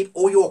 So keep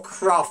all your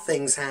craft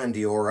things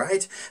handy, all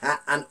right?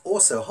 And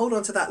also hold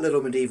on to that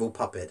little medieval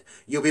puppet.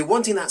 You'll be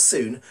wanting that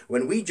soon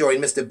when we join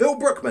Mr. Bill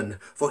Brookman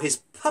for his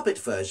puppet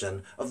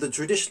version of the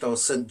traditional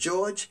St.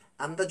 George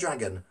and the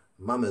Dragon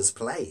Mummers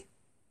play.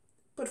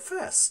 But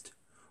first,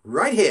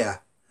 right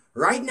here,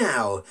 right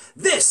now,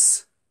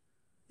 this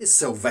is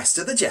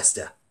Sylvesta the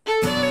Jester.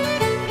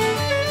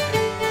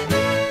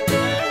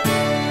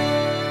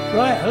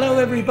 Right, hello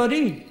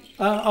everybody.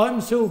 I'm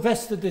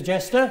Sylvesta the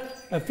Jester,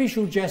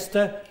 official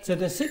jester to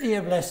the city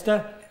of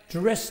Leicester,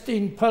 dressed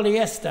in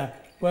polyester,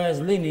 whereas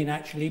linen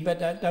actually, but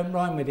that don't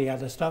rhyme with the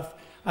other stuff.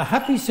 A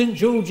happy St.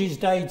 George's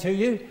Day to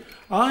you.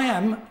 I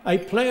am a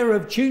player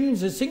of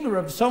tunes, a singer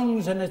of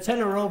songs and a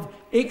teller of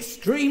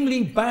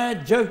extremely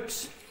bad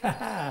jokes.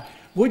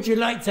 Would you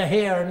like to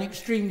hear an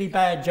extremely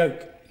bad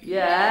joke?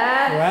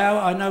 Yeah. Well,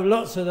 I know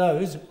lots of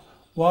those.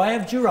 Why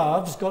have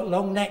giraffes got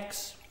long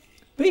necks?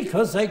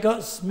 Because they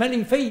got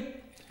smelly feet.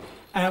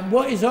 And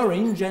what is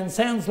orange and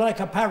sounds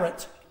like a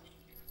parrot?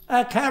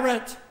 A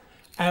carrot.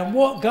 And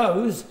what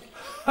goes?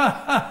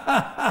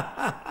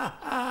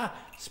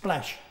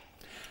 Splash.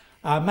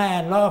 A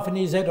man laughing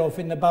his head off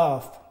in the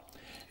bath.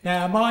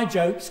 Now my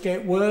jokes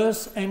get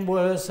worse and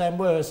worse and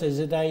worse as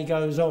the day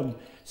goes on.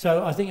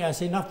 So I think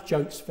that's enough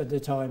jokes for the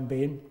time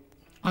being.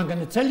 I'm going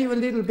to tell you a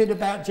little bit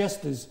about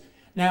jesters.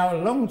 Now a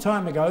long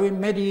time ago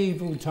in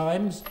medieval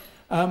times,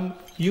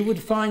 you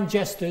would find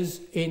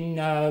jesters in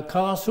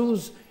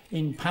castles,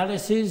 in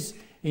palaces,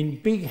 in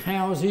big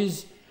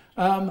houses,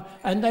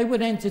 and they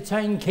would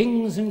entertain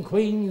kings and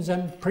queens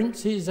and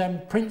princes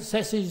and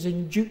princesses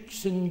and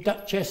dukes and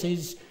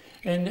duchesses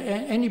and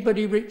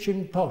anybody rich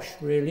and posh,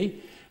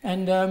 really.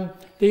 And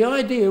the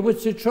idea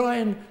was to try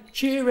and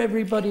cheer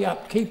everybody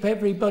up, keep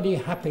everybody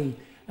happy.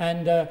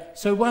 And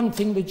so one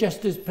thing the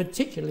jesters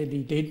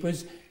particularly did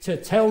was to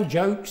tell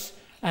jokes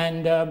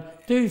and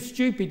do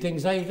stupid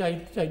things.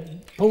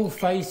 They pull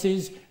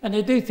faces, and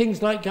they do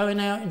things like going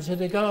out into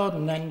the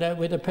garden and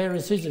with a pair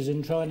of scissors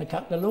and trying to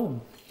cut the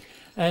lawn.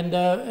 And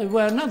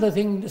well, another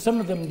thing some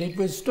of them did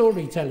was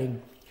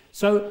storytelling.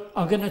 So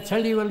I'm going to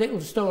tell you a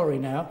little story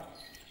now.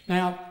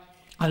 Now,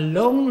 a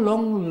long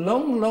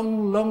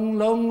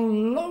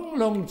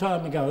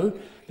time ago,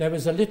 there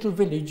was a little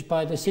village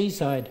by the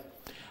seaside.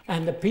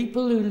 And the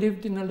people who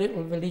lived in the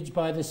little village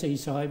by the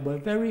seaside were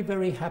very,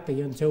 very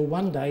happy until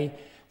one day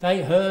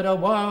they heard a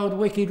wild,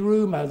 wicked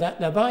rumour that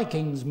the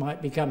Vikings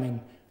might be coming.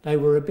 They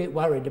were a bit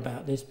worried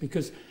about this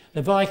because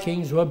the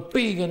Vikings were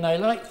big and they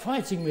liked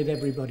fighting with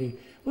everybody.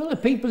 Well, the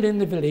people in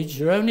the village,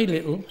 they're only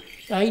little,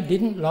 they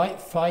didn't like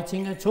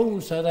fighting at all.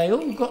 So they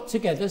all got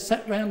together,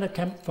 sat round a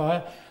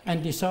campfire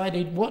and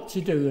decided what to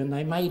do, and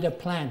they made a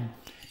plan.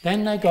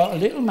 Then they got a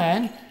little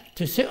man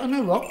to sit on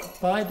a rock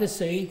by the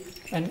sea,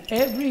 and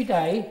every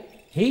day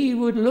he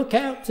would look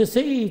out to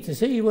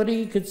see what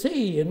he could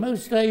see, and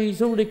most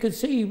days all he could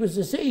see was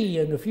the sea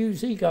and a few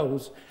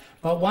seagulls.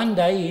 But one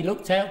day he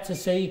looked out to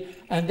sea,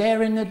 and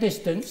there in the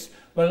distance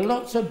were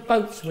lots of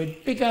boats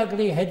with big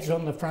ugly heads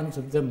on the front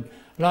of them,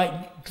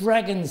 like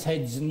dragons'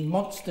 heads and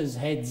monsters'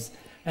 heads.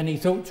 And he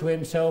thought to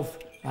himself,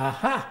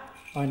 aha,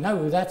 I know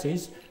who that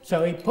is.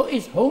 So he put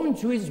his horn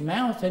to his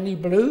mouth and he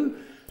blew,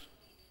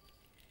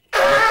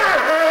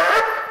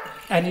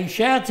 and he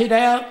shouted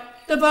out,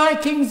 "The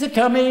Vikings are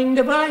coming,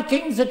 the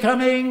Vikings are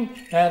coming."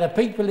 Now the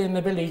people in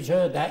the village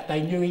heard that.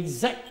 They knew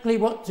exactly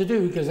what to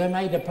do because they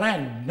made a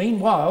plan.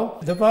 Meanwhile,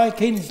 the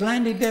Vikings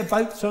landed their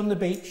boats on the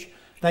beach.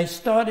 They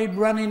started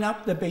running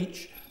up the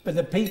beach, but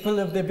the people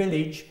of the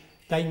village,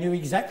 they knew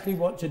exactly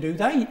what to do.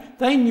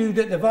 They knew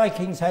that the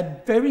Vikings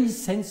had very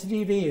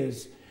sensitive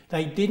ears.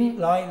 They didn't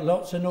like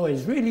lots of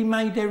noise, really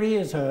made their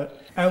ears hurt.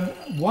 And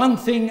one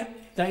thing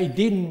they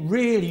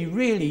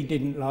really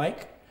didn't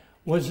like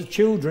was the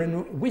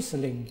children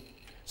whistling.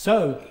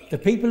 So the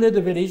people of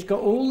the village got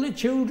all the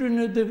children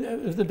of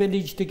the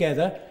village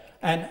together,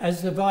 and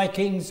as the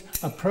Vikings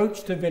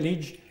approached the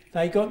village,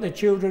 they got the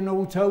children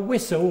all to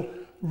whistle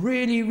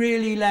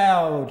really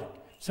loud.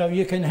 So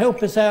you can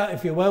help us out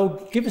if you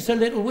will. Give us a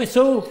little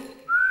whistle.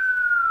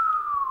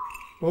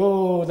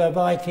 Oh, the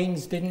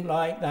Vikings didn't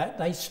like that.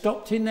 They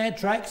stopped in their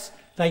tracks,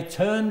 they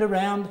turned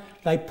around,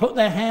 they put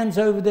their hands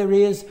over their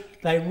ears,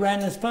 they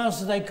ran as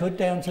fast as they could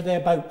down to their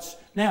boats.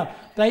 Now,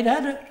 they'd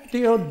had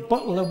the odd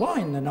bottle of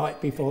wine the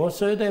night before,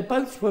 so their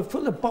boats were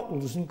full of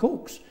bottles and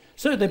corks.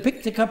 So they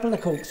picked a couple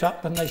of corks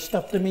up and they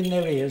stuffed them in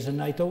their ears, and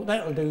they thought,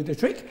 that'll do the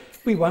trick.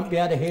 We won't be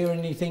able to hear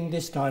anything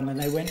this time. And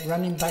they went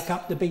running back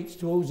up the beach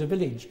towards the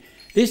village.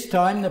 This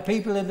time, the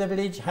people of the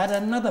village had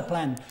another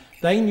plan.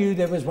 They knew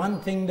there was one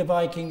thing the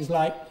Vikings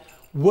liked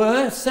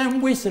worse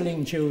than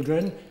whistling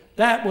children.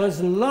 That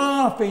was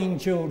laughing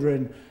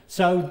children.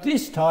 So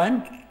this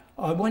time,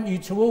 I want you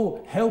to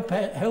all help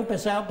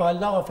us out by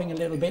laughing a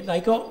little bit. They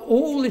got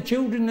all the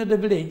children of the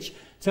village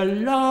to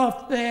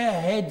laugh their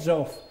heads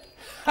off.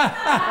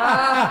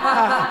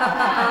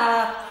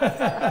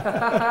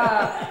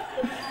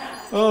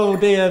 Oh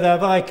dear, the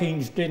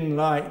Vikings didn't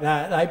like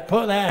that. They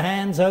put their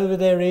hands over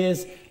their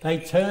ears, they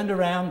turned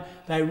around,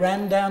 they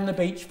ran down the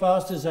beach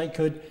fast as they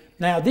could.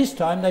 Now this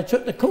time they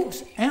took the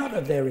corks out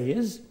of their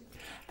ears,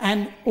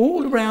 and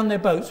all around their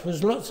boats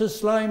was lots of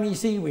slimy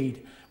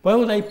seaweed.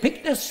 Well, they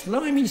picked the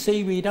slimy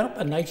seaweed up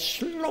and they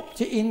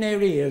slopped it in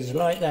their ears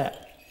like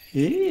that.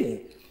 Yeah.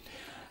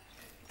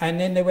 And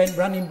then they went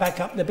running back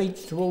up the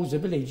beach towards the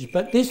village.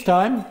 But this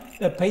time,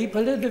 the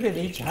people of the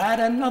village had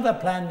another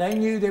plan. They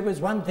knew there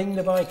was one thing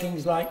the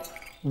Vikings liked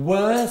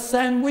worse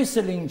than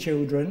whistling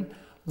children,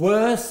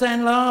 worse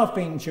than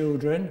laughing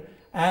children,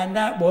 and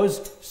that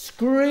was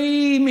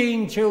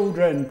screaming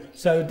children.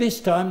 So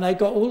this time they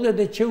got all of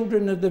the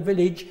children of the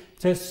village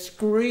to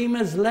scream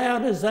as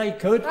loud as they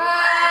could.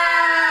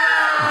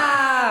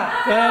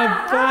 The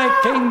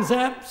Vikings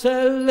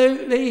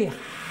absolutely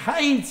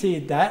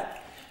hated that.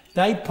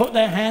 They put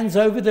their hands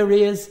over their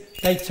ears,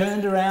 they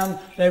turned around,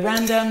 they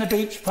ran down the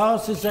beach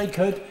fast as they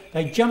could,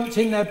 they jumped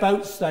in their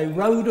boats, they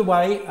rowed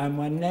away and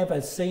were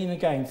never seen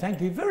again.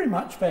 Thank you very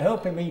much for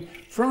helping me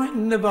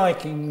frighten the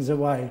Vikings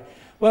away.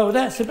 Well,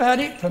 that's about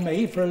it for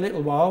me for a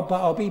little while,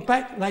 but I'll be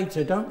back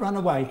later. Don't run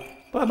away.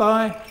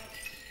 Bye-bye.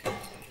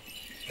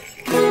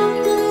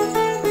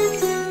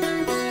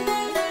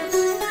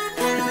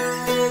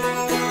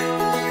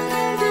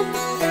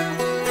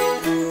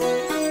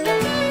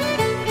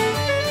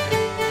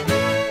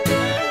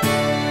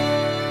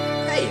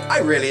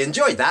 I really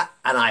enjoyed that,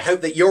 and I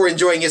hope that you're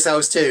enjoying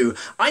yourselves too.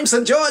 I'm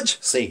St.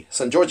 George. See,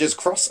 St. George's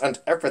cross and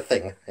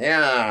everything.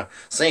 Yeah,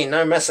 see,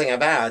 no messing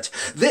about.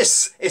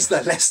 This is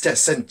the Leicester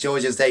St.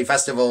 George's Day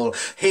Festival,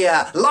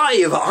 here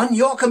live on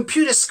your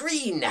computer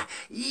screen.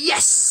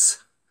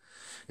 Yes!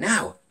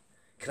 Now,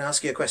 can I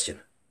ask you a question?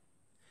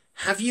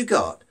 Have you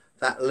got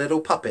that little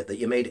puppet that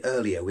you made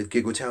earlier with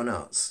Giggle Town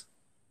Arts?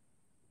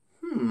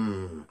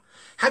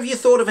 Have you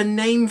thought of a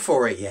name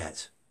for it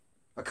yet?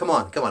 Oh, come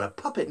on, a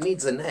puppet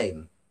needs a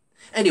name.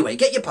 Anyway,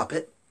 get your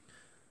puppet,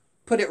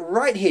 put it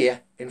right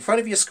here in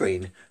front of your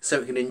screen so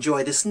it can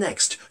enjoy this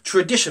next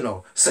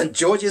traditional St.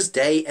 George's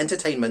Day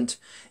entertainment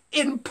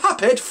in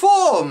puppet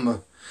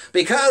form.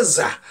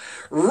 Because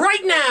right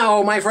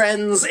now, my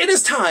friends, it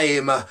is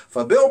time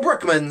for Bill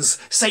Brookman's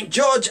St.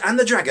 George and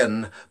the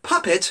Dragon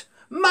Puppet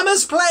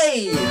Mama's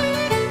Play.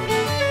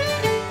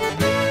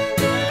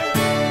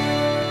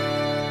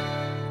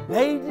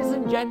 Ladies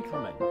and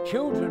gentlemen,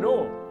 children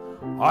all,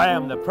 I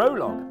am the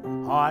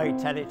prologue, I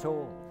tell it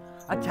all.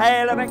 A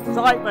tale of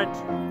excitement,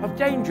 of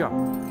danger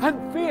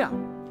and fear.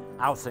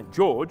 How St.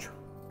 George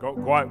got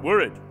quite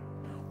worried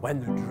when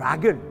the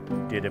dragon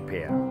did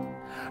appear.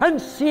 And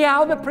see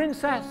how the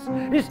princess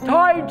is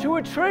tied to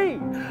a tree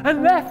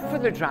and left for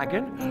the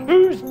dragon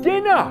whose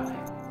dinner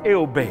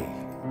it'll be.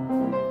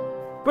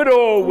 But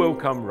all will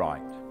come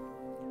right,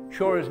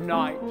 sure as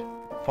night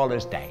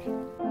follows day.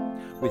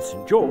 With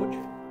St. George,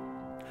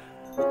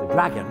 the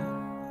dragon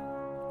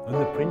and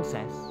the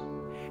princess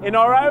in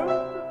our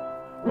own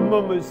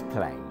Mama's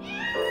Play.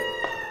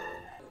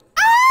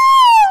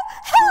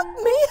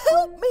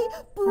 Help me,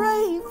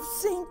 brave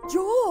St.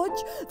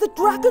 George. The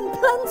dragon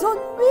plans on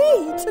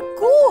me to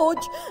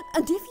gorge.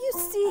 And if you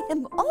see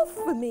him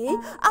offer me,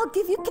 I'll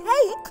give you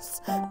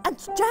cakes and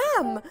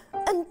jam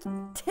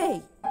and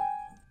tea.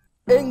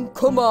 In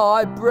come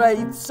I,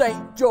 brave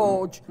St.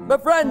 George. My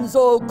friends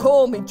all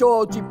call me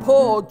Georgie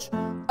Porge.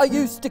 I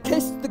used to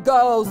kiss the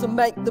girls and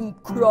make them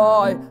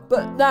cry,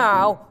 but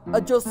now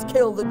I just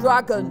kill the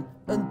dragon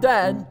and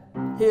then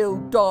he'll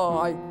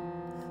die.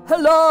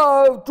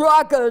 Hello,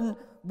 dragon,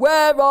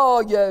 where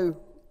are you?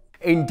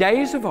 In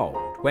days of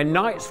old, when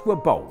knights were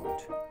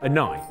bold, a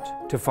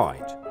knight to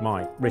fight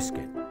might risk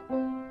it.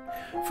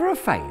 For a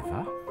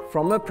favour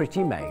from a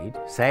pretty maid,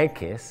 say a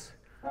kiss,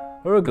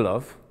 or a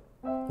glove,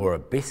 or a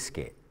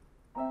biscuit.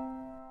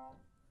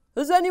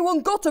 Has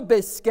anyone got a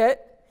biscuit?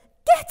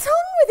 Get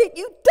on with it,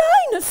 you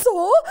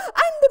dinosaur!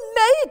 I'm the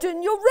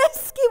maiden you're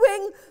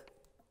rescuing.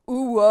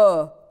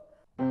 Ooh,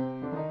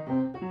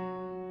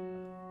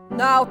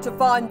 Now to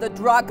find the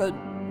dragon.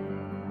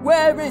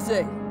 Where is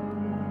he?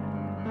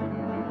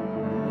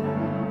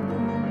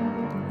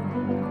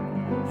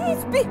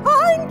 He's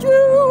behind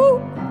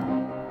you!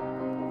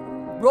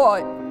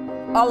 Right,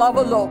 I'll have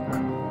a look.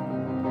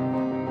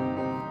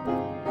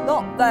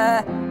 Not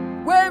there.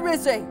 Where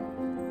is he?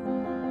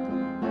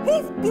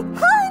 He's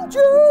behind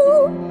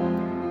you!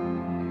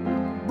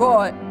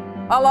 Right,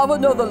 I'll have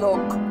another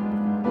look.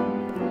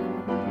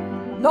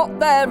 Not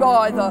there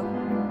either.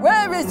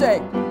 Where is he?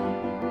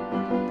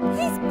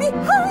 He's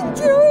behind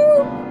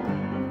you!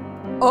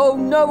 Oh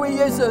no he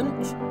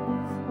isn't.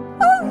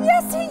 Oh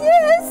yes he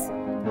is!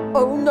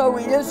 Oh no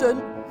he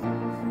isn't.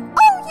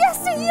 Oh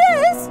yes he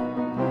is!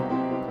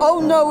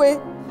 Oh no he...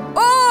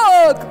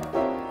 Ugh!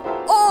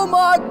 Oh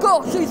my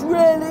gosh, he's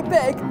really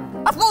big!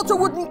 I thought I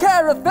wouldn't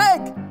care a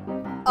fig!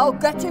 I'll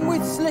get him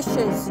with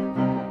slishes.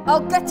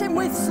 I'll get him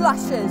with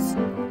slashes.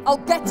 I'll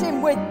get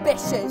him with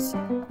bishes.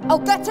 I'll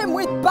get him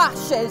with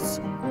bashes.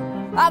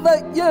 Have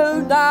at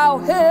you now,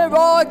 here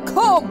I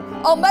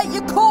come. I'll make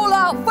you call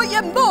out for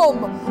your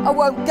mum. I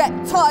won't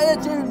get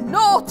tired, you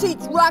naughty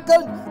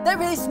dragon.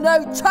 There is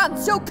no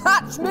chance you'll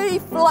catch me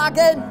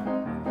flagging.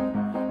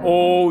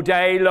 All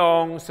day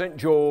long St.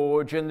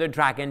 George and the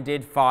dragon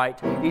did fight.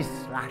 His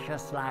slasher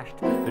slashed,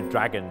 the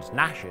dragon's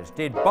gnashers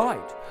did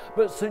bite.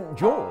 But St.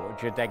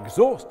 George had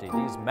exhausted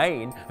his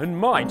mane and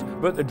might.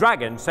 But the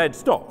dragon said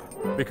stop,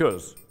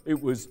 because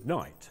it was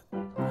night.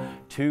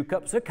 2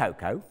 cups of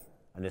cocoa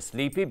and a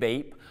sleepy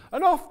beep,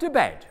 and off to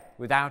bed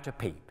without a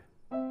peep.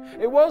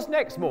 It was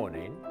next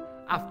morning,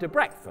 after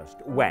breakfast,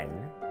 when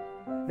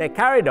they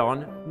carried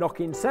on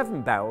knocking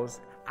 7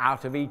 bells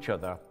out of each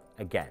other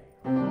again.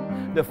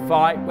 The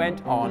fight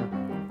went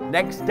on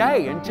next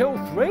day until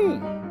 3.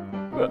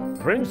 But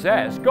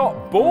Princess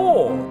got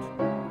bored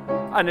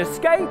and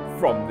escaped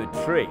from the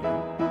tree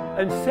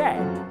and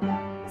said,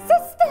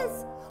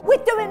 Sisters,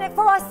 we're doing it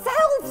for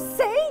ourselves,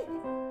 see?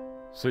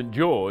 St.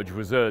 George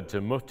was heard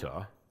to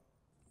mutter,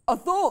 I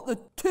thought the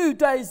 2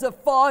 days of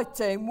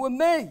fighting were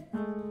me.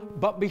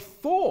 but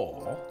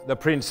before the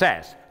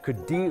princess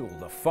could deal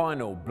the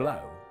final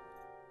blow,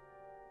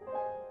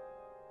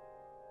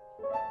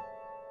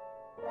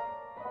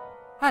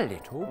 a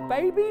little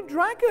baby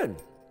dragon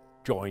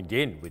joined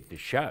in with the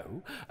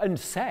show and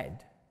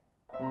said,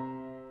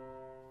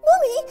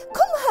 Mummy,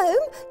 come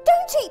home.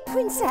 Don't eat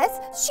Princess.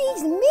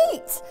 She's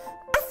meat.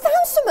 I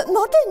found some at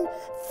Modern.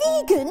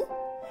 Vegan.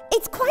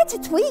 It's quite a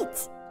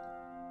tweet.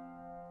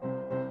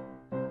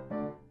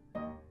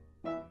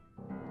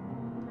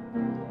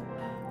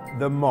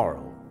 the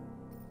moral.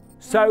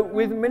 So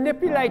with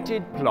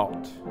manipulated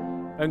plot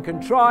and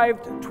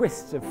contrived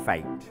twists of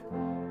fate,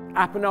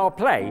 Apennar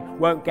Play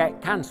won't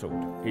get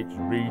cancelled, it's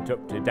read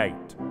up to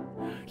date.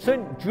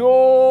 St.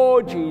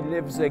 George, he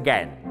lives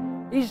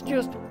again, he's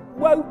just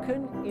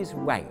woken his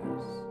ways.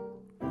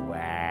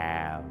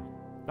 Well,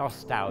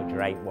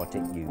 nostalgia ain't what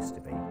it used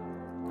to be,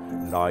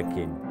 like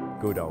in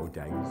good old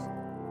days.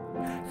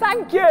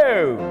 Thank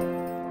you!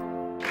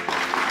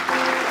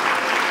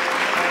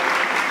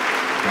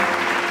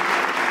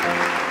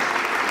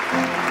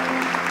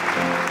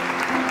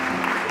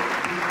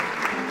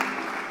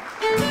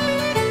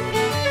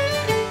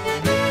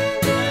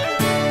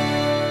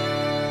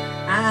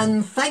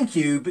 And thank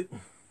you,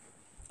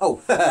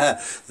 oh,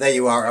 there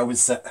you are. I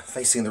was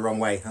facing the wrong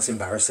way. That's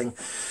embarrassing.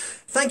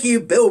 Thank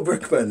you, Bill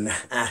Brookman.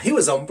 He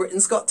was on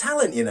Britain's Got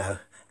Talent, you know.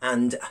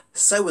 And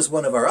so was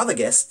one of our other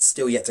guests,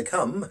 still yet to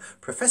come,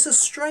 Professor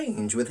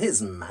Strange with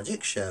his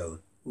magic show.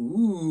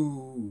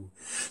 Ooh.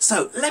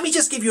 So let me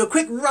just give you a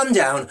quick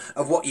rundown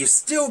of what you've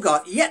still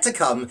got yet to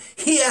come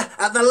here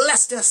at the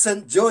Leicester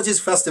St. George's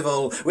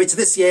Festival, which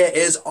this year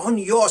is on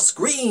your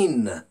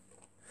screen.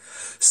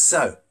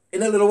 So,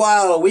 in a little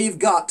while, we've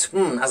got,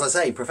 as I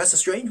say, Professor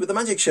Strange with the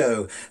magic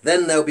show.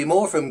 Then there'll be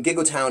more from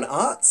Giggle Town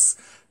Arts.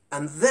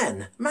 And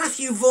then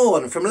Matthew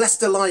Vaughan from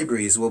Leicester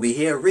Libraries will be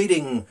here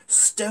reading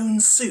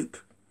Stone Soup.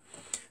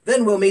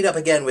 Then we'll meet up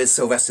again with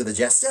Sylvesta the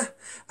Jester.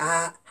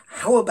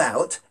 How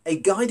about a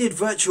guided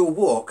virtual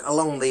walk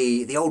along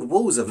the old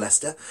walls of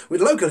Leicester with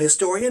local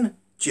historian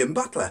Jim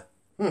Butler?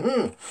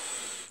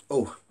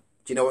 Oh,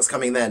 do you know what's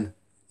coming then?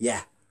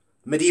 Yeah.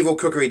 Medieval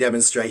cookery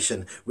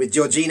demonstration with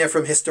Georgina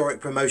from Historic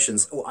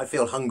Promotions. Oh, I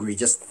feel hungry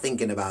just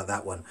thinking about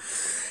that one.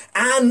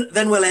 And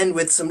then we'll end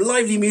with some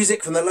lively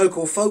music from the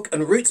local folk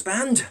and roots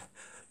band,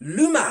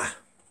 Looma.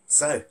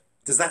 So,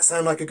 does that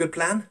sound like a good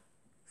plan?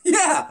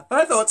 Yeah,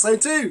 I thought so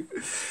too.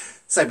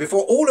 So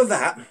before all of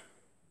that,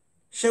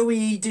 shall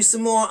we do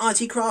some more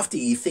arty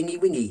crafty thingy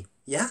wingy?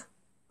 Yeah?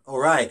 All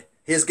right,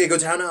 here's Giggle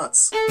Town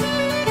Arts.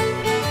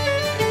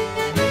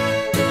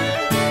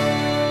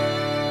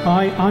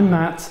 Hi, I'm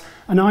Matt.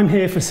 And I'm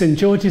here for St.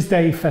 George's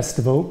Day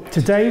Festival.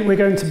 Today we're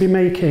going to be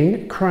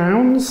making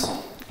crowns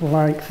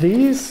like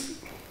these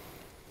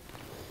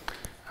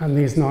and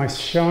these nice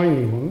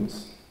shiny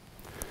ones.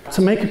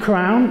 To make a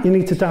crown, you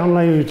need to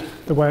download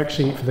the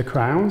worksheet for the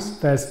crowns.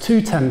 There's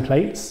 2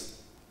 templates.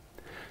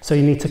 So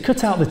you need to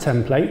cut out the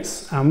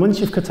templates, and once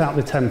you've cut out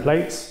the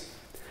templates,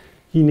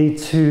 you need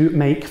to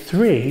make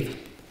 3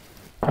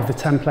 of the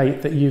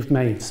template that you've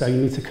made. So you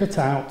need to cut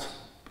out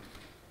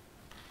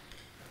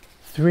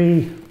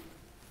 3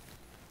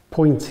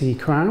 pointy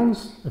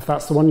crowns, if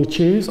that's the one you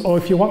choose, or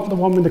if you want the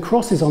one with the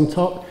crosses on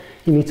top,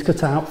 you need to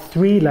cut out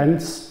 3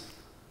 lengths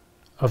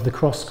of the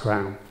cross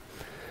crown.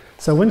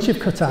 So once you've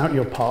cut out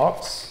your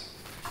parts,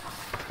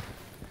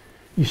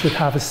 you should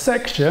have a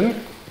section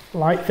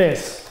like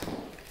this.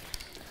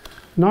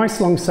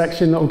 Nice long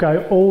section that will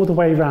go all the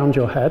way around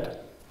your head.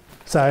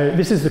 So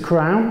this is the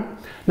crown.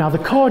 Now the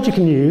card you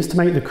can use to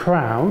make the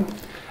crown,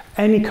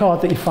 any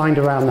card that you find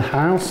around the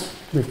house.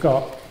 We've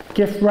got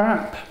gift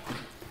wrap,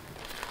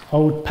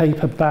 old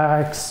paper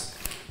bags,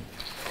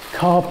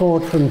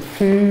 cardboard from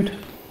food,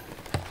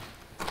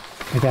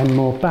 again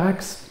more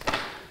bags.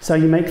 So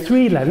you make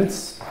 3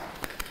 lengths,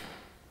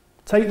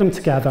 take them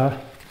together,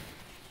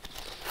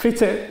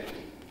 fit it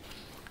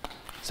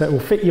so it will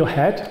fit your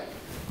head,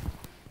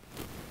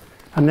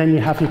 and then you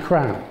have your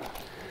crown.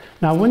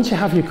 Now once you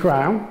have your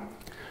crown,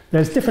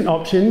 there's different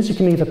options. You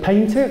can either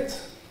paint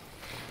it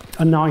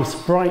a nice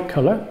bright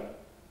colour,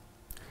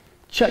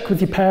 check with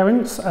your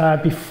parents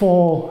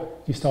before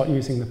you start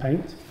using the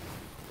paint,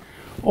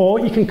 or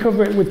you can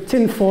cover it with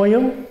tin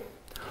foil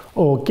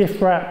or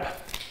gift wrap.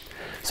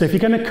 So if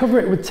you're going to cover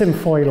it with tin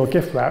foil or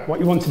gift wrap,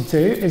 what you want to do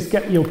is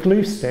get your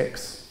glue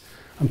sticks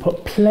and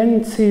put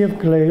plenty of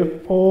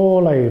glue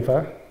all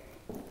over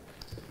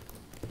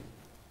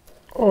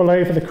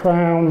the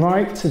crown,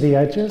 right to the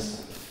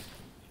edges,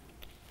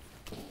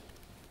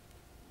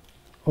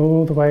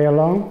 all the way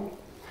along.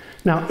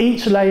 Now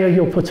each layer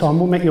you'll put on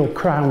will make your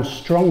crown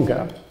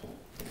stronger.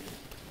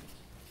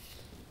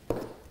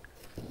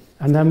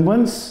 And then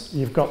once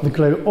you've got the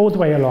glue all the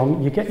way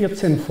along, you get your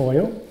tin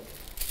foil,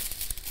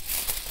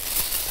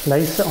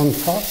 place it on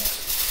top,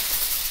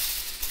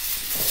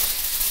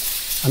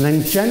 and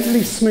then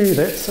gently smooth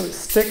it so it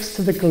sticks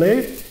to the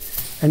glue,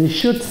 and you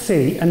should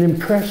see an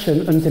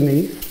impression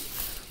underneath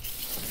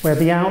where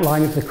the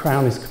outline of the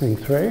crown is coming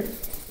through.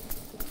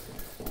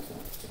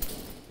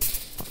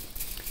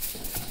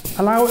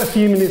 Allow it a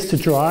few minutes to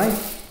dry.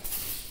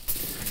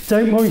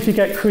 Don't worry if you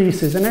get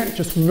creases in it,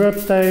 just rub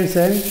those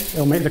in.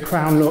 It'll make the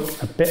crown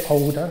look a bit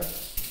older.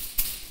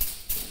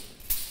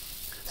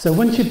 So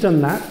once you've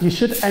done that, you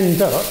should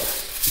end up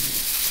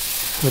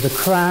with a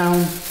crown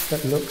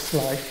that looks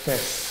like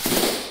this.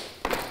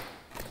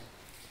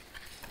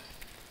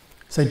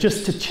 So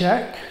just to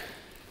check,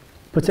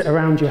 put it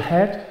around your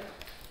head,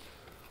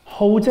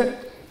 hold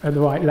it at the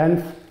right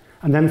length,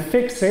 and then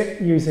fix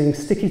it using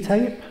sticky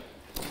tape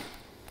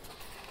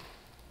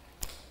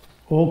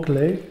or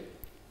glue.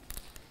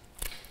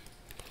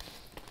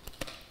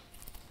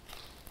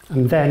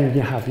 And then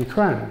you have your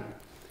crown.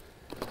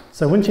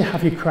 So once you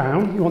have your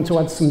crown, you want to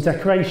add some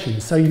decoration.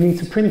 So you need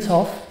to print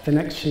off the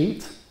next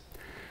sheet.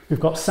 We've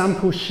got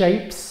sample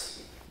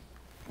shapes.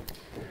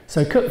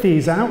 So cut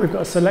these out. We've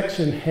got a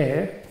selection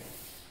here.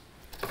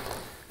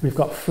 We've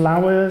got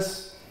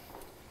flowers,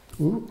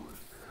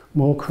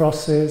 more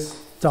crosses,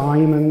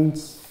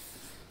 diamonds,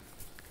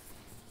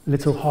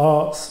 little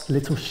hearts,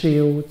 little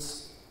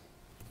shields.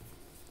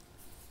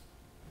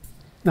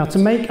 Now to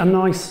make a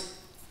nice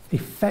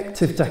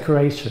effective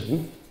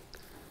decoration,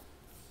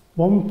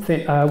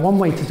 one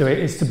way to do it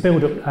is to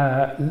build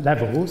up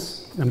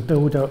levels and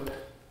build up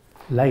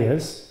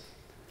layers.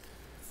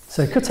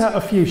 So cut out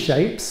a few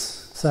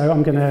shapes. So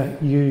I'm going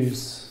to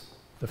use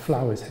the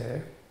flowers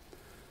here.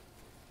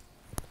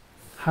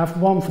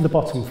 Have one for the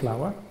bottom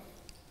flower.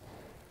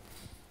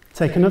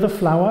 Take another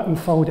flower and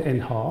fold it in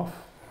half.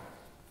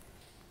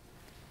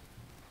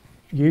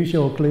 Use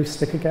your glue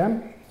stick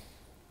again.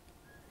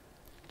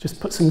 Just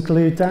put some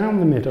glue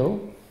down the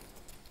middle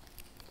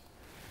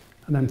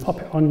and then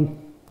pop it on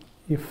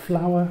your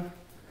flower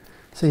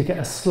so you get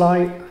a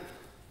slight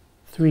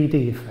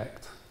 3D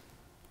effect.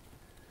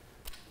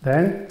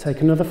 Then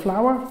take another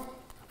flower,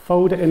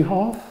 fold it in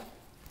half,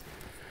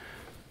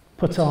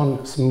 put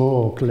on some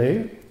more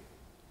glue,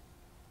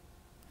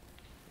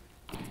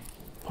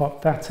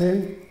 pop that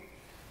in,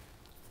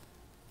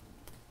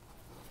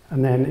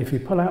 and then if you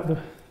pull out the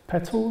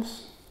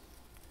petals,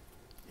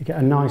 you get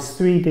a nice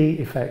 3D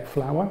effect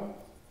flower.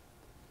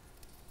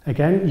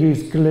 Again,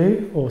 use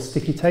glue or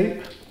sticky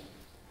tape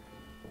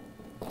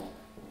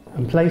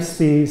and place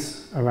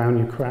these around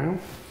your crown.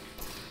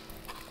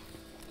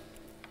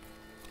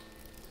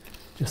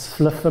 Just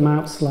fluff them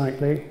out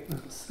slightly,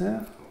 that's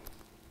it.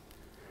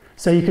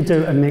 So you could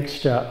do a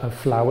mixture of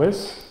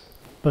flowers,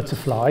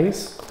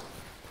 butterflies,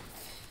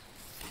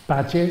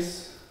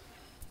 badges,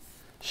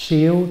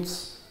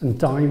 shields and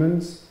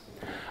diamonds.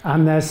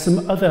 And there's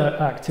some other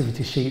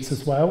activity sheets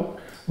as well,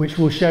 which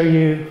we'll show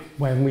you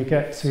when we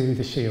get to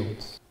the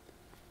shields.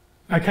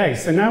 Okay,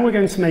 so now we're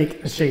going to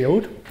make a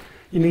shield.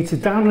 You need to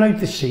download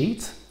the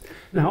sheet.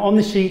 Now on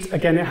the sheet,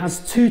 again, it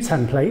has 2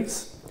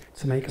 templates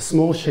to make a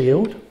small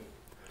shield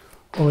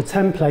or a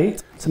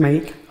template to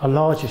make a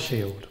larger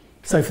shield.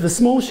 So for the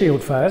small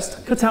shield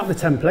first, cut out the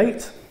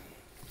template,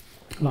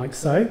 like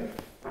so.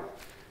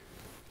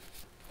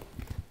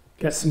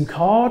 Get some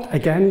card.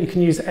 Again, you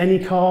can use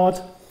any card.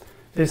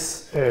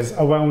 This is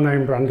a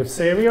well-known brand of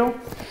cereal.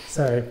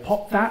 So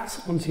pop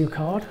that onto your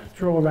card,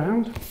 draw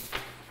around.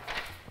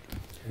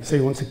 So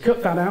you want to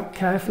cut that out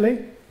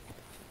carefully.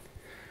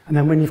 And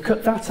then when you've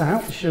cut that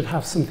out, you should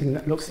have something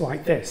that looks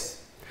like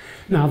this.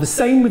 Now the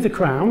same with the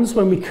crowns.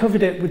 When we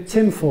covered it with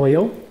tin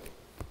foil,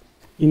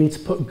 you need to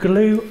put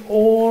glue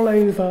all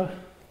over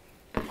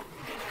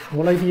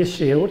your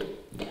shield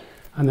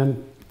and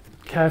then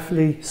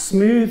carefully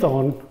smooth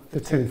on the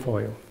tin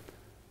foil.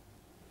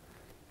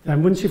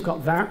 Then once you've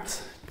got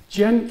that,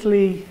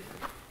 gently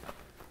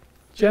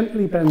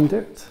bend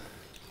it.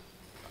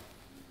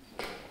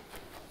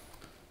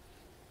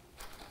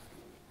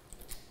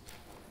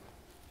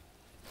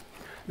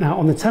 Now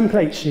on the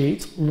template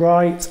sheet,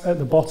 right at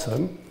the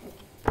bottom,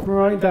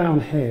 right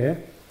down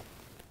here,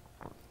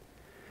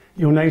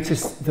 you'll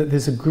notice that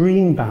there's a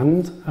green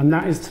band, and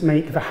that is to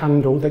make the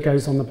handle that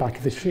goes on the back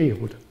of the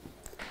shield.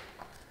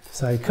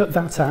 So cut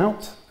that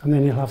out, and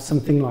then you'll have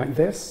something like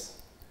this.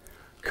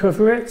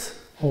 Cover it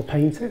or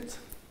paint it.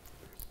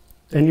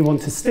 Then you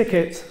want to stick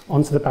it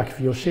onto the back of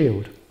your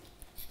shield,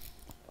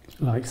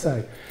 like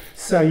so.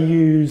 So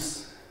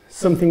use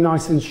something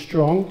nice and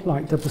strong,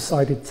 like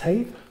double-sided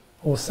tape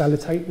or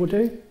sellotape will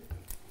do.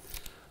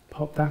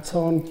 Pop that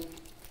on,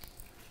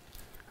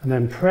 and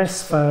then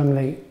press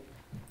firmly,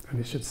 and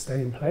it should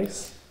stay in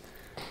place.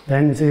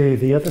 Then do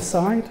the other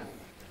side.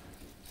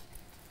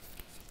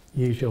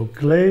 Use your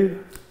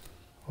glue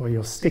or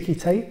your sticky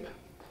tape.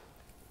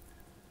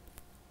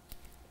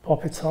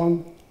 Pop it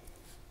on.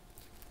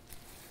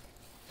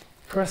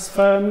 Press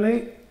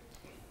firmly,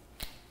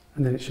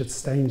 and then it should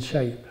stay in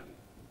shape.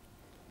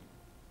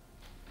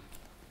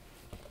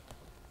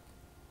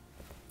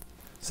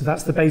 So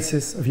that's the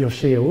basis of your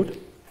shield.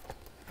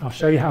 I'll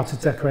show you how to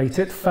decorate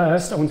it.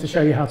 First, I want to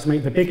show you how to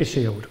make the bigger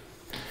shield.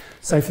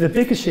 So for the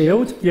bigger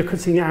shield, you're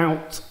cutting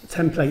out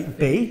template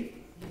B.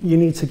 You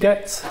need to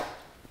get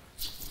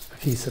a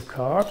piece of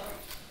card,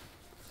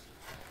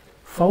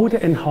 fold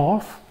it in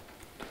half,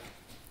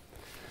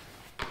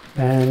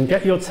 then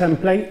get your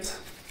template,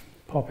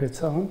 pop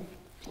it on,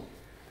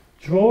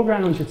 draw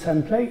around your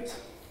template,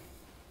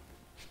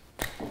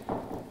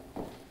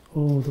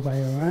 all the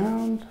way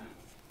around.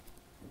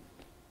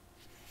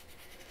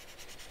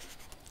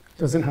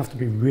 Doesn't have to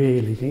be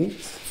really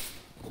neat.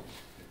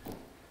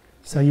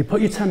 So you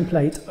put your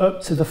template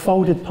up to the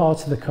folded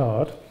part of the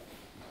card.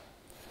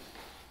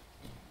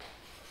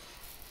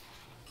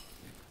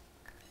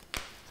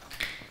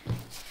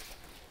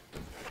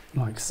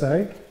 Like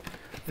so.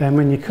 Then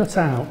when you cut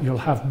out, you'll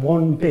have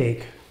one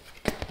big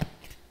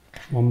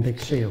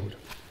shield.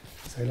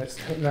 So let's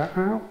cut that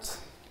out.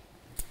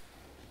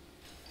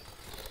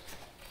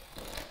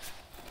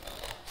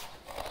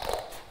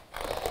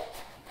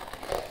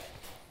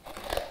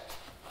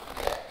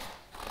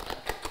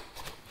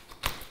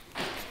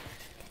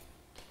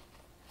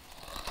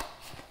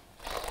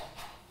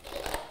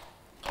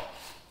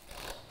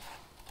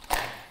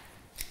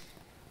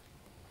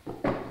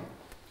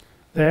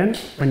 Then,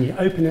 when you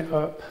open it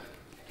up,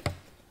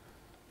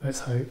 let's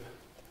hope,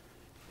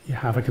 you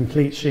have a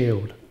complete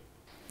shield.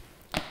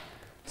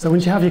 So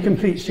once you have your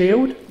complete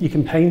shield, you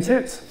can paint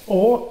it,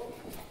 or,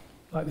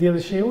 like the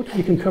other shield,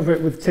 you can cover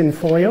it with tin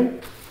foil.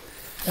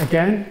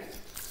 Again,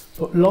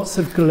 put lots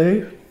of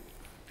glue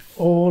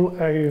all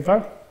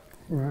over,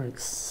 like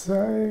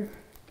so.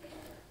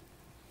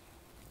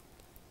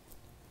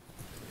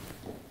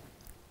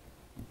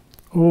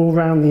 All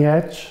around the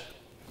edge.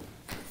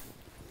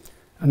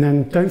 And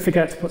then don't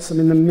forget to put some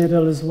in the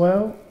middle as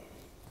well.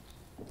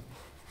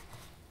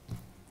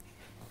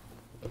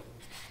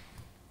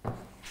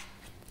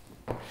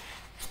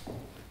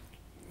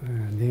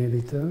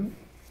 Nearly done.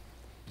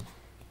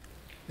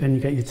 Then you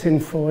get your tin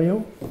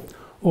foil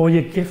or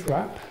your gift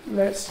wrap.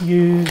 Let's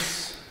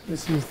use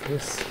this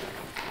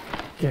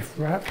gift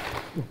wrap.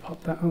 We'll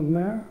pop that on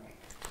there.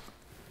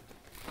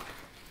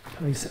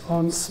 Place it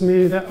on,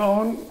 smooth it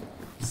on.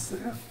 So.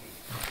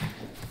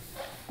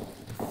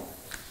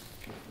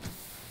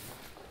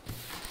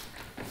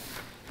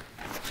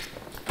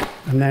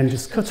 And then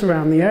just cut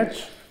around the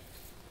edge,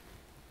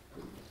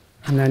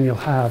 and then you'll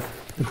have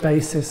the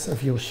basis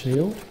of your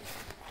shield.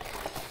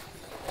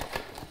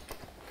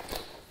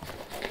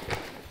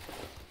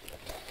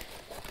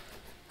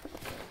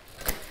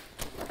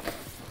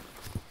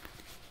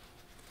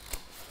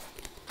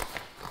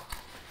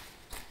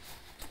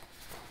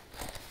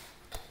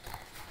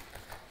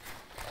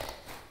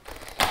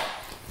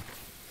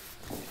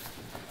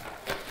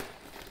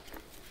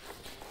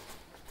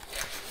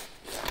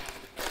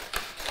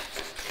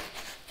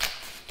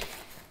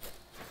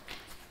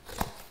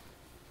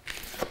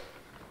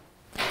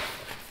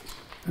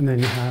 And then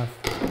you have,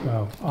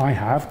 well, I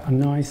have a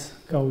nice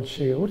gold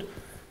shield.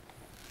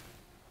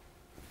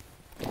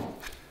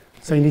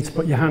 So you need to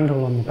put your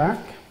handle on the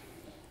back.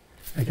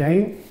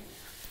 Again,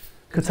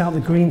 cut out the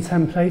green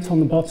template on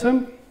the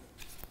bottom.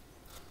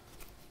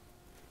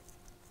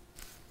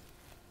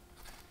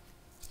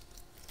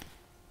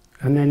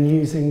 and then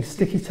using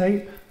sticky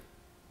tape,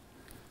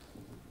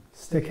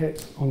 stick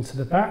it onto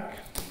the back.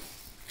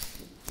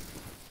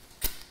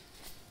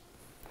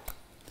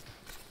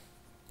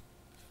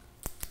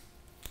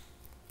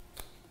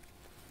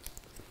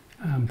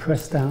 And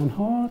press down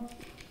hard.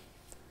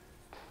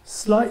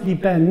 Slightly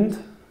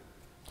bend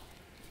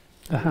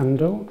the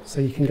handle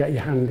so you can get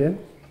your hand in.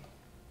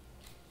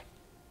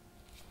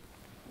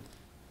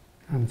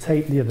 And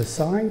tape the other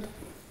side.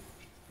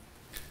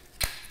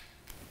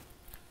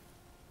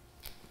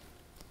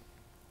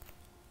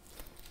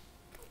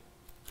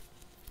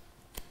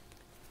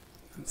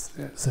 That's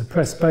it. So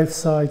press both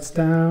sides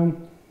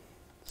down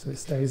so it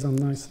stays on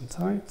nice and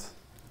tight.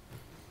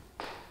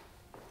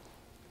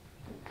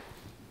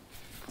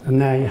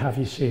 And there you have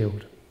your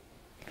shield.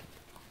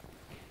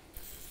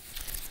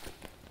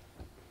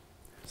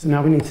 So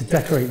now we need to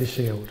decorate the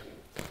shield.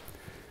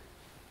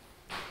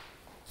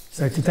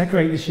 So to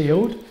decorate the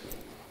shield,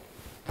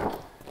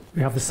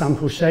 we have the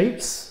sample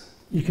shapes.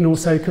 You can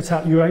also cut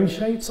out your own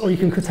shapes, or you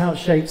can cut out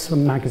shapes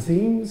from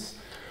magazines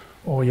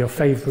or your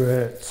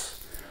favourite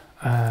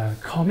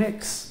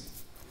comics.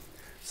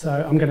 So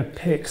I'm going to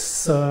pick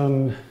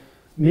some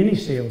mini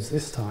shields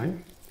this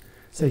time,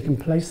 so you can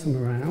place them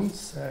around.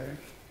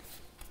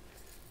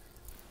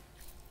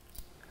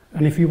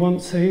 And if you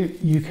want to,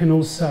 you can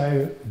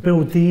also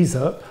build these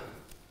up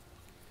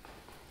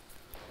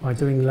by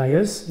doing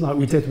layers, like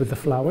we did with the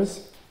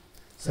flowers.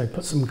 So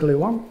put some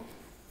glue on,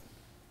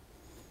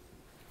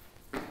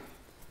 and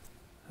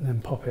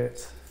then pop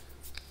it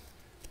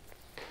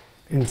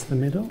into the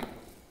middle,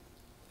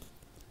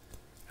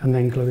 and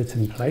then glue it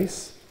in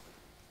place.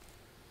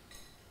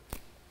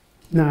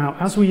 Now,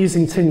 as we're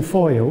using tin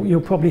foil, you'll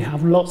probably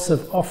have lots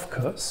of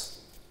offcuts.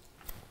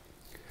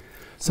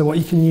 So what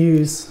you can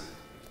use,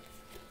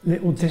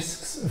 little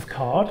discs of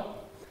card,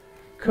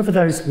 cover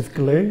those with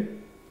glue,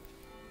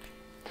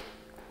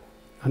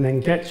 and then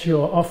get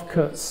your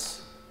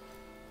offcuts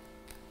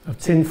of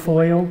tin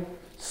foil,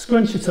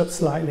 scrunch it up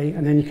slightly,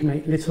 and then you can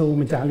make little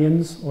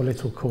medallions or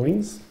little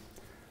coins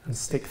and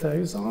stick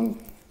those on.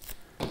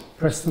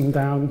 Press them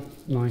down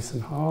nice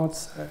and hard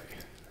so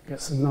get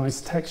some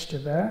nice texture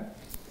there.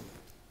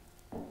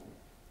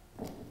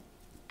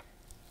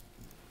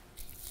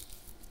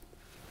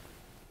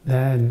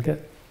 Then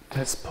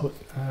let's put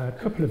a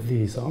couple of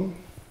these on.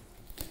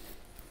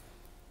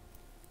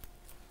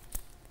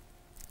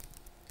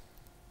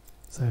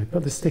 So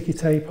put the sticky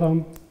tape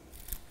on,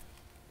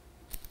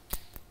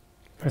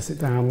 press it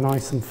down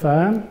nice and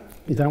firm.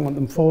 You don't want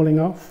them falling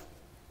off.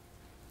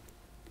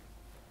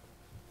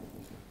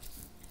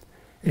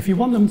 If you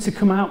want them to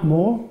come out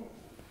more,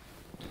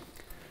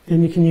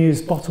 then you can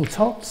use bottle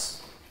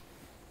tops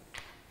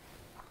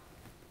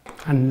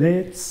and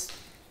lids.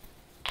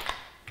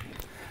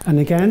 And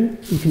again,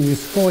 you can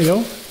use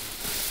foil.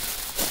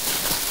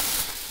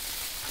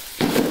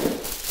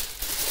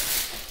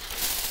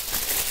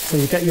 So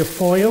you get your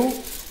foil,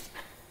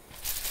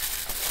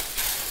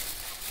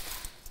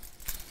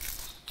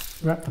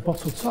 wrap the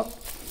bottle top,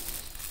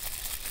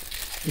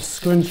 just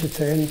scrunch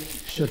it in,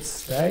 it should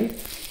stay.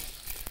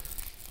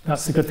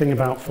 That's the good thing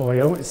about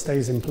foil, it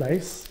stays in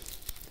place.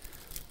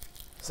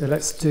 So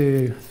let's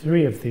do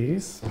 3 of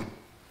these.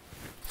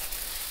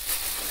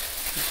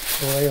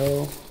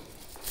 Foil,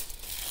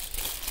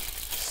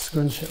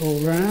 scrunch it all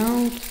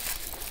round.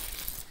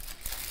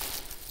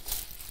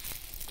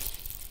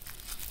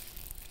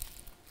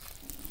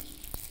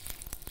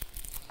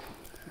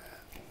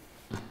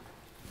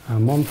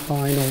 And one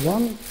final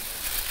one.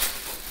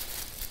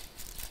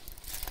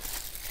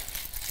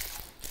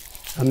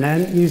 And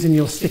then using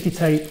your sticky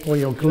tape or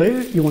your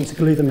glue, you want to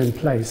glue them in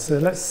place. So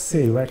let's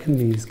see, where can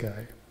these go?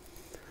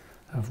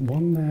 I have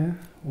one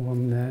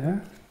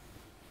there.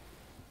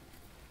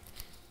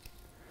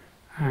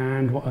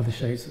 And what other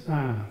shapes?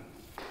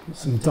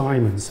 Some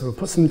diamonds. So we'll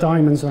put some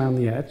diamonds around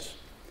the edge.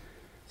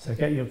 So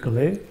get your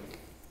glue.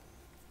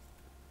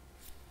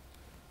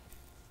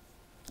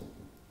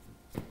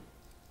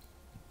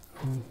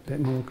 A bit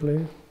more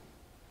glue.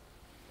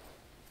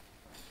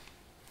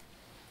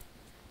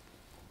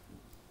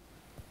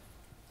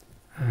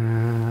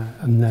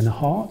 And then a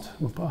heart.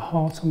 We'll put a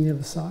heart on the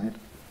other side.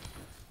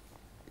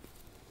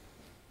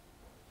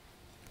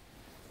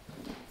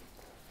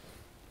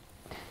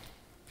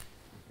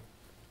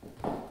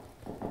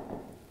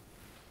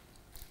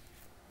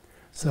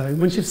 So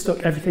once you've stuck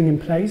everything in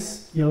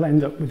place, you'll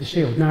end up with the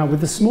shield. Now with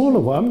the smaller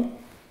one,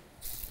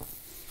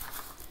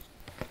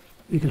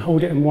 you can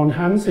hold it in one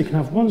hand, so you can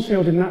have one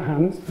shield in that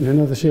hand and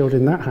another shield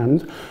in that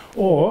hand.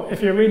 Or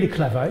if you're really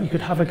clever, you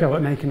could have a go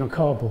at making a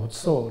cardboard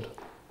sword.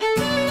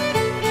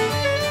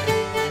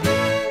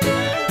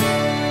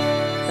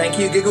 Thank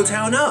you, Giggle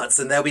Town Arts,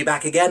 and they'll be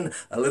back again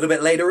a little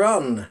bit later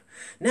on.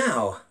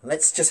 Now,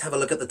 let's just have a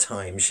look at the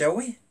time, shall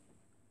we?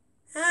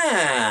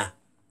 I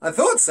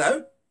thought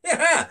so.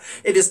 Yeah,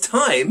 it is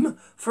time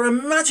for a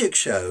magic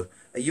show.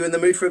 Are you in the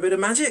mood for a bit of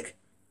magic?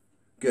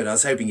 Good, I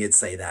was hoping you'd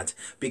say that,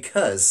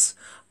 because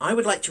I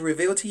would like to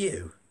reveal to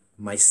you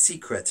my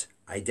secret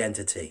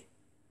identity.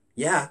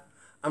 Yeah,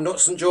 I'm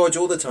not St. George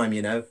all the time,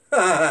 you know.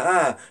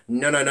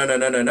 No, no, no, no,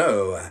 no, no,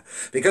 no.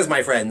 Because,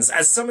 my friends,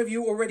 as some of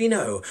you already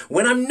know,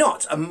 when I'm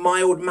not a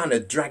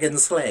mild-mannered,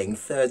 dragon-slaying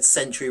 3rd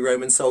century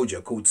Roman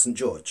soldier called St.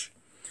 George,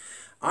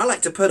 I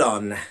like to put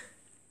on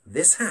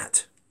this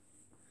hat.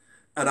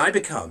 And I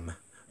become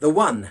the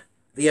one,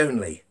 the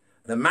only,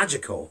 the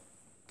magical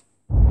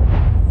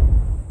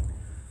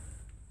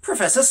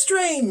Professor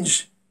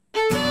Strange!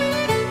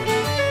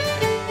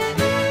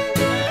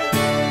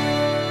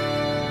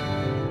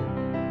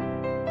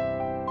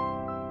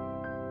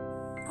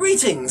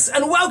 Greetings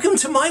and welcome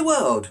to my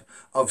world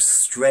of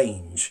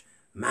strange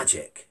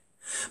magic.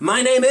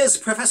 My name is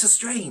Professor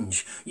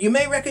Strange. You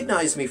may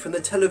recognise me from the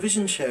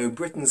television show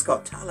Britain's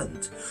Got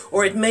Talent,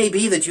 or it may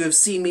be that you have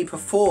seen me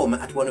perform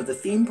at one of the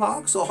theme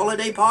parks or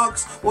holiday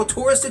parks or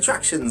tourist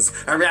attractions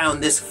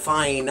around this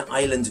fine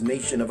island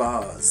nation of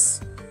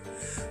ours.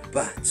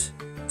 But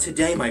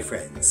today, my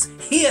friends,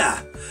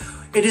 here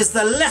it is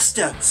the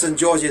Leicester St.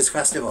 George's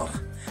Festival,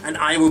 and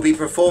I will be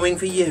performing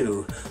for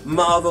you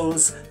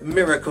marvels,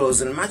 miracles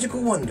and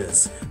magical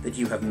wonders that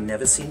you have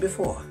never seen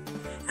before,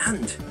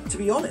 and, to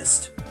be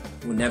honest,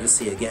 will never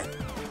see again.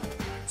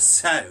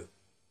 So,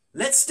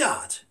 let's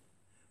start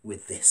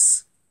with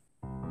this.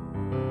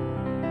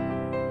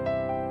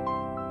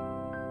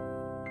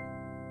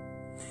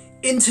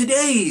 In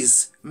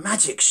today's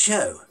magic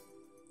show,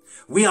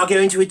 we are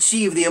going to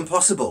achieve the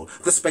impossible,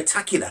 the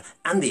spectacular,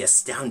 and the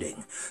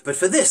astounding. But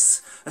for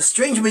this, a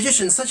strange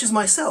magician such as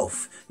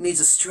myself needs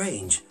a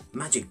strange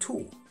magic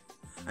tool.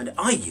 And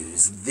I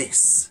use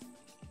this.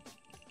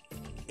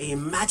 A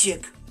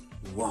magic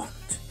wand.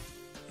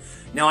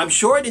 Now, I'm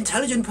sure an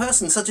intelligent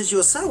person such as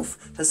yourself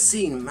has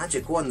seen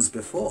magic wands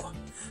before,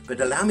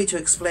 but allow me to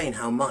explain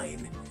how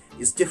mine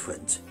is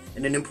different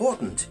in an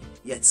important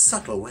yet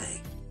subtle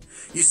way.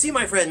 You see,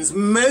 my friends,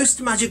 most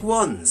magic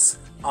wands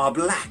are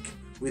black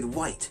with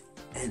white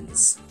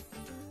ends.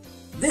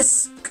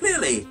 This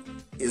clearly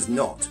is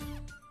not.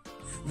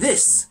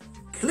 This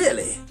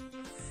clearly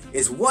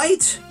is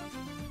white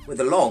with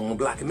a long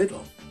black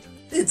middle.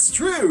 It's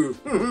true.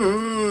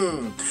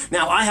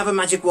 Now, I have a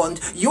magic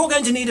wand. You're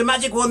going to need a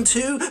magic wand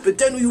too, but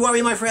don't you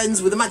worry, my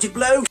friends, with a magic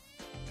blow,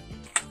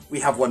 we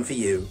have one for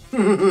you.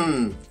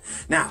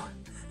 Now,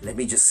 let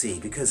me just see,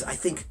 because I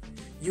think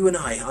you and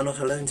I are not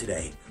alone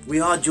today. We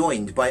are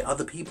joined by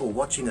other people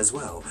watching as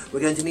well.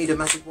 We're going to need a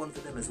magic wand for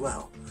them as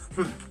well.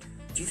 Do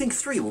you think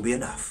 3 will be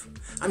enough?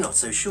 I'm not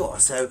so sure,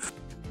 so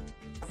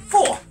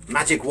 4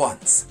 magic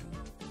wands.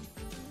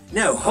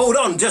 No, hold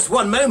on just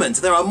one moment.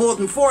 There are more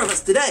than 4 of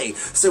us today,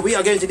 so we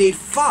are going to need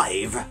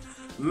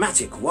 5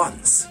 magic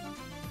wands.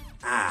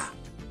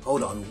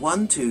 Hold on.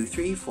 1, 2,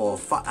 3, 4,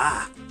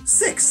 5.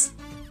 6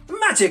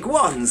 magic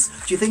wands.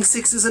 Do you think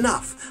 6 is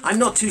enough? I'm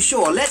not too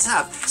sure. Let's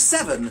have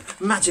 7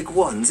 magic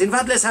wands. In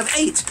fact, let's have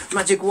 8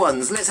 magic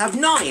wands. Let's have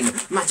 9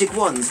 magic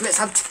wands. Let's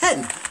have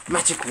 10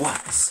 magic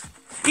wands.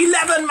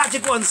 11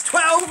 magic wands,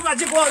 12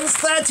 magic wands,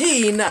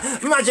 13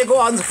 magic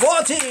wands,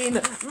 14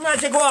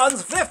 magic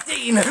wands,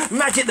 15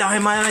 magic... Oh,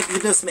 my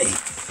goodness me.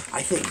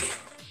 I think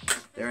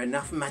there are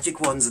enough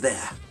magic wands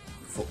there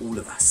for all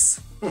of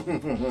us.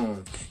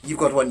 You've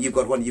got one, you've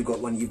got one, you've got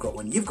one, you've got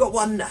one, you've got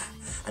one.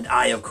 And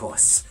I, of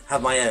course,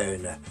 have my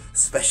own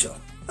special,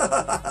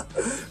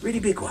 really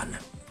big one.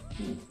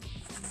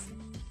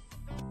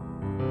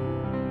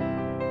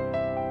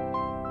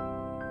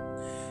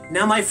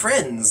 Now, my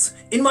friends,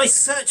 in my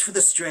search for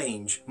the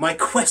strange, my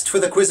quest for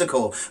the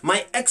quizzical,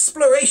 my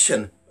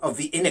exploration of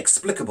the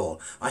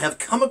inexplicable, I have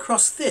come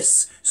across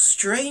this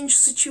strange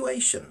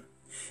situation.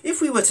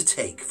 If we were to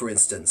take, for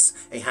instance,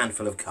 a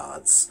handful of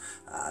cards,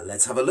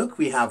 let's have a look.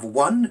 We have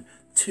 1,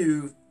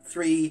 2,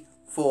 3,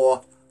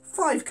 4,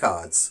 5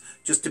 cards.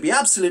 Just to be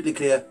absolutely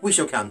clear, we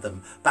shall count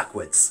them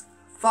backwards.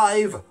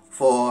 5,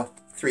 4,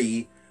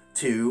 3,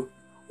 2,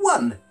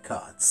 1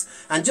 cards.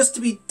 And just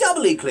to be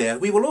doubly clear,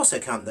 we will also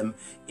count them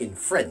in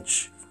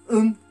French.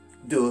 1,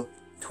 2,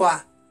 3,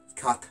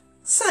 4,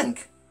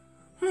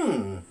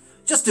 5.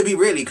 Just to be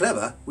really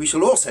clever, we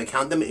shall also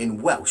count them in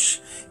Welsh.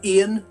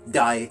 1,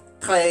 2,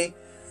 3,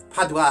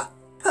 4,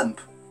 5.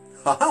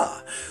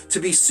 Haha! To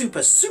be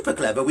super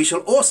clever, we shall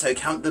also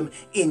count them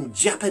in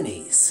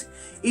Japanese.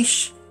 1,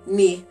 2,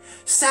 3.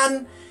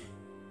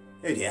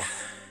 Oh dear.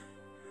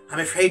 I'm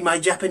afraid my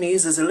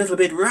Japanese is a little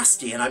bit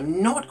rusty and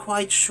I'm not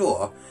quite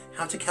sure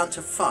how to count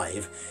to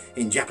 5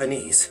 in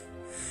Japanese.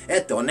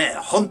 Eto ne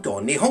honto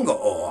nihongo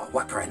o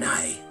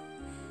wakaranai.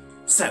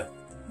 So,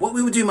 what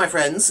we will do, my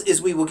friends,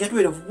 is we will get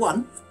rid of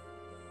 1,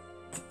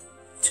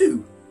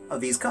 2 of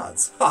these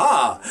cards.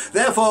 Haha!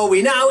 Therefore,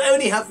 we now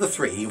only have the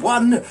 3.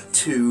 1,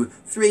 2,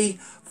 3,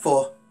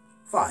 4,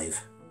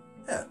 5.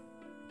 Oh,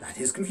 that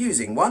is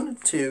confusing. 1,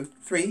 2,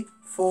 3,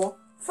 4,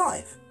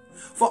 5.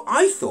 For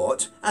I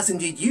thought, as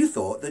indeed you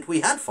thought, that we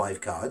had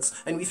 5 cards,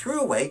 and we threw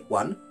away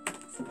 1,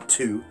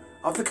 2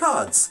 of the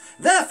cards,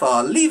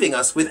 therefore leaving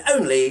us with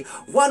only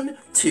 1,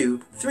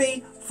 2,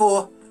 3,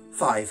 4,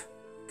 5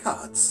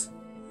 cards.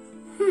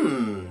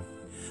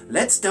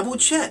 Let's double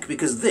check,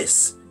 because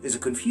this is a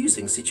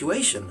confusing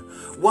situation.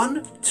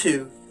 1,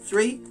 2,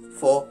 3,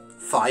 4,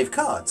 5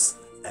 cards.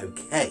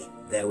 Okay,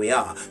 there we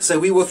are. So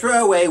we will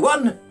throw away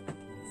 1,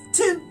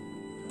 2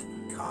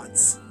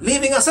 cards,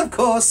 leaving us, of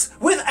course,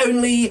 with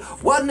only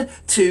 1,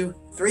 2,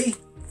 3,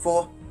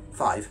 4,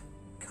 5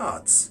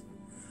 cards.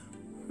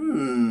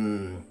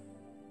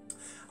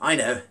 I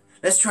know.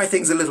 Let's try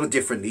things a little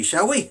differently,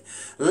 shall we?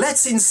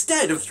 Let's,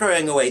 instead of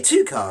throwing away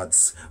 2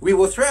 cards, we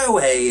will throw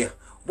away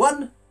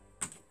 1,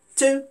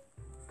 2,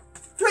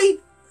 3,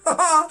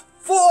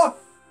 4,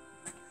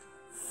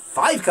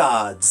 5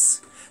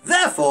 cards.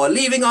 Therefore,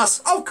 leaving us,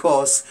 of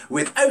course,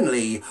 with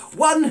only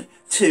 1,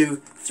 2,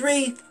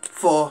 3,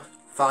 4,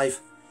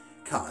 5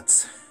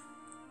 cards.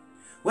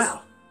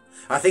 Well,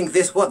 I think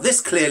what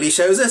this clearly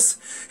shows us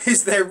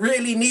is there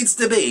really needs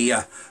to be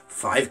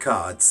 5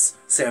 cards.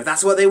 So if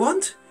that's what they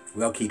want,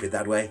 we'll keep it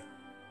that way.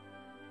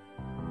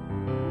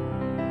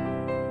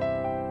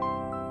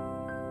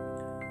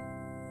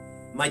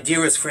 My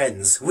dearest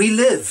friends, we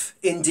live,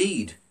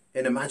 indeed,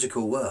 in a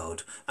magical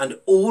world, and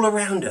all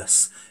around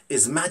us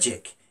is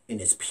magic in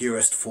its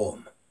purest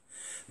form.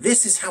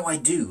 This is how I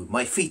do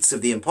my feats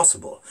of the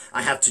impossible.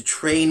 I have to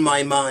train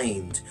my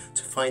mind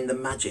to find the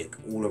magic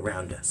all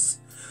around us.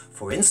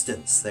 For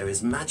instance, there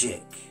is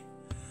magic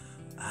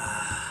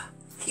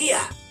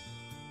here,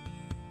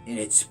 in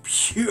its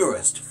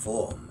purest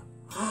form.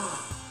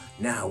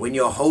 Now, when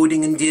you're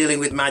holding and dealing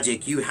with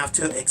magic, you have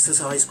to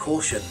exercise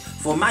caution,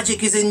 for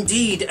magic is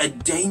indeed a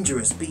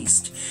dangerous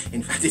beast.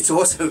 In fact, it's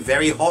also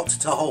very hot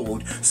to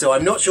hold, so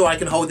I'm not sure I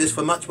can hold this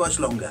for much, much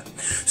longer.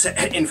 So,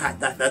 in fact,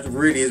 that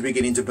really is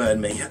beginning to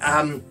burn me.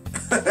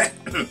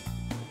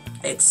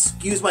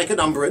 Excuse my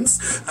conumbrance,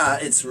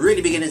 it's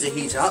really beginning to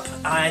heat up,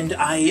 and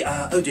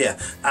oh dear,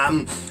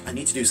 I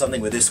need to do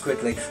something with this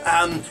quickly.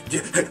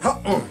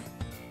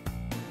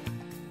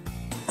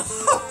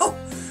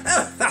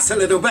 That's a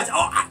little better.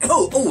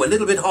 Oh, a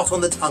little bit hot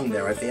on the tongue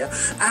there, I fear.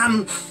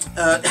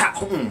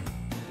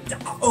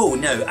 Oh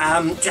no.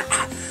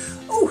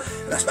 Oh,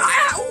 that's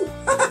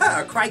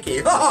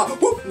crikey.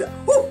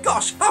 Oh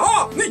gosh. Hey.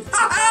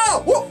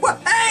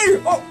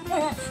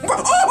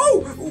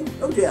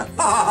 Oh dear.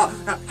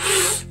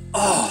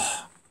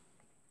 Oh,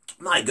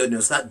 my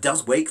goodness, that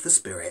does wake the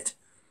spirit.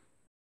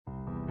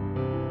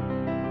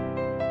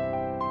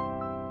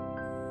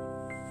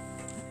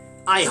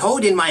 I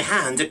hold in my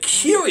hand a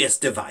curious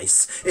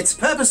device, its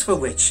purpose for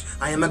which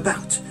I am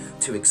about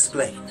to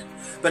explain.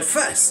 But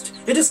first,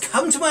 it has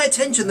come to my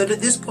attention that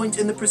at this point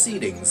in the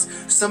proceedings,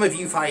 some of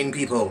you fine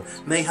people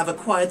may have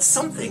acquired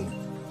something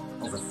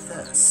of a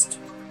thirst.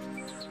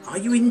 Are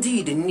you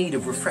indeed in need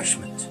of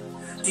refreshment?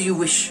 Do you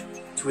wish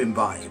to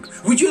imbibe?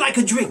 Would you like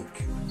a drink?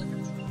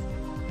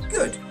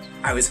 Good.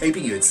 I was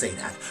hoping you would say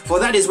that, for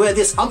that is where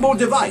this humble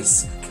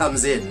device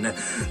comes in.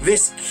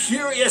 This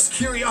curious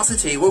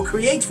curiosity will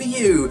create for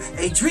you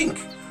a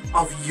drink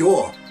of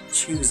your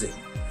choosing.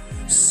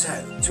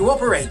 So, to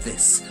operate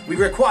this, we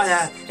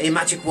require a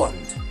magic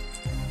wand,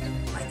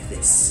 like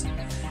this.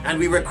 And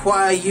we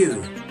require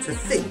you to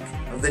think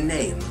of the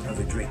name of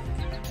a drink.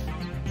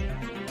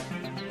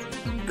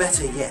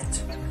 Better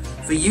yet,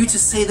 for you to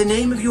say the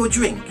name of your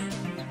drink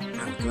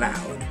out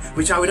loud,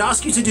 which I would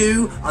ask you to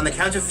do on the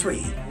count of 3.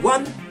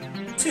 1,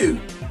 2,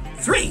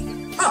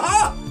 3.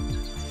 Ha-ha!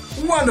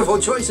 Wonderful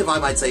choice, if I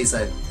might say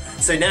so.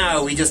 So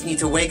now we just need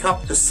to wake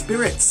up the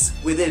spirits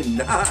within.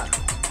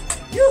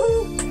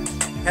 Yoo-hoo!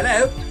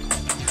 Hello?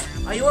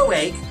 Are you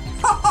awake?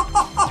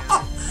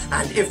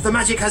 And if the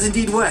magic has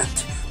indeed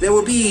worked, there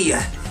will be,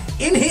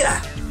 in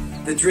here,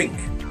 the drink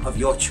of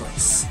your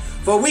choice.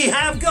 For we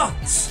have got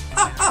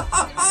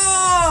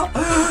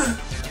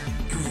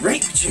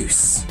grape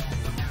juice.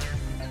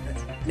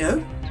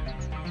 No?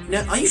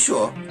 No, are you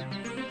sure?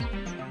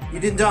 You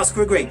didn't ask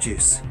for a grape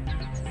juice?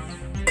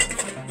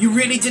 You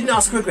really didn't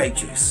ask for a grape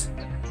juice?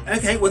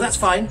 Okay, well that's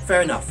fine,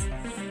 fair enough.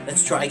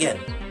 Let's try again.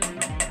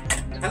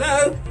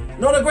 Hello?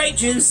 Not a grape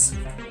juice.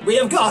 We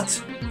have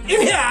got,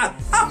 in here,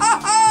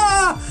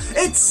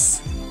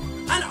 it's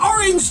an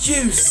orange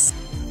juice.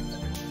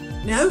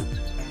 No?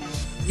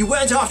 You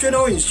weren't after an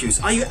orange juice,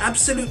 are you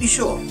absolutely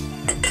sure?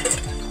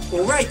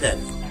 All right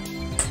then.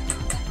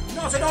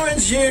 Not an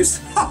orange juice.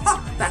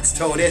 That's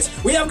told it.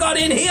 We have got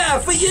in here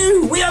for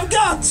you. We have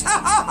got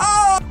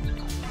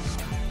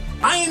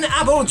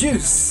pineapple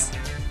juice.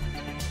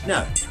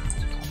 No,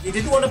 you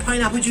didn't want a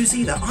pineapple juice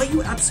either. Are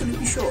you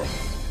absolutely sure?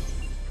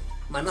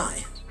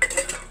 My.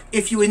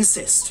 If you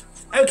insist.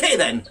 Okay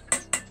then.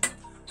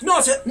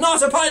 Not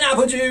a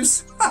pineapple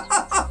juice.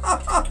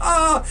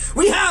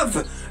 We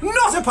have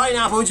not a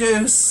pineapple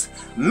juice.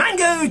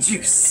 Mango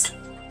juice.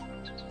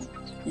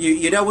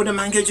 You don't want a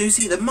mango juice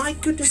either? My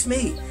goodness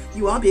me,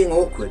 you are being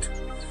awkward.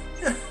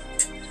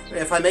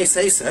 If I may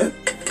say so.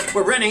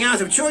 We're running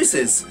out of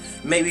choices.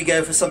 Maybe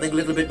go for something a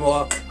little bit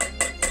more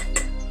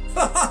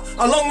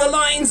along the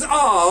lines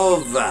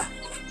of a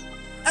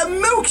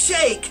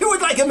milkshake. Who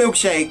would like a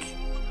milkshake?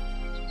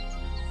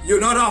 You're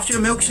not after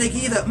a milkshake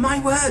either. My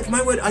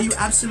word, are you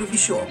absolutely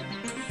sure?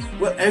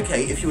 Well,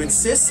 okay, if you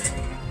insist.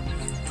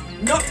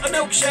 Not a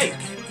milkshake.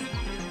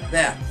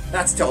 There,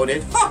 that's told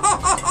it.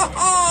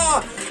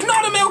 Not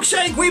a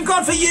milkshake, we've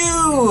got for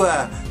you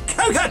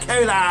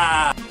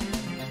Coca-Cola.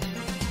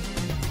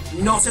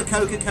 Not a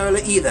Coca-Cola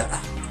either.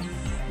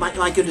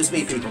 My goodness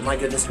me, people, my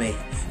goodness me.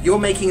 You're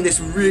making this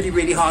really,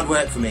 really hard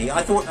work for me.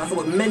 I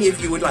thought many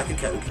of you would like a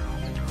Coke.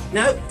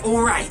 No?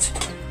 All right.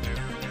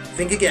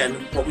 Think again.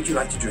 What would you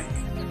like to drink?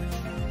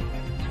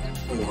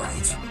 All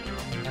right.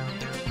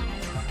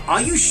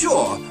 Are you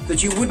sure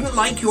that you wouldn't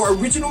like your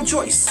original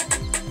choice?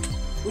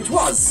 Which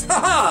was,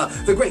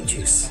 the grape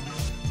juice.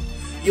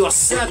 You're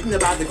certain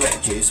about the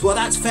grape juice? Well,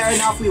 that's fair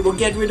enough. We will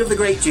get rid of the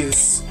grape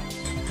juice.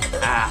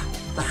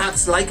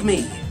 Perhaps like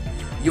me,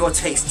 your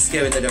tastes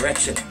go in the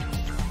direction.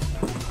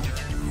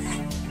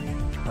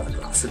 Have a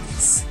glass of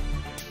this.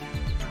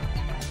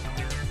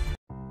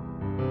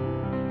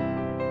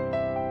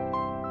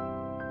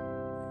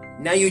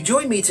 Now you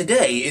join me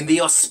today in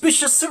the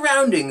auspicious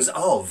surroundings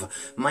of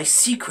my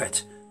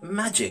secret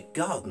magic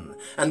garden.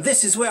 And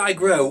this is where I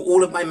grow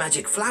all of my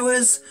magic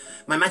flowers,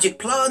 my magic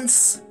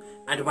plants,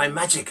 and my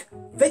magic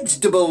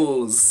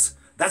vegetables.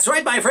 That's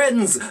right, my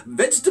friends,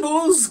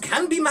 vegetables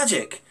can be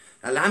magic.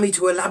 Allow me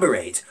to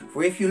elaborate,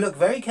 for if you look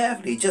very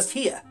carefully just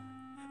here,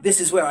 this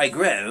is where I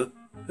grow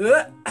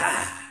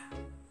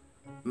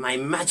my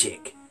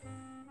magic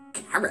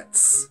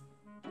carrots.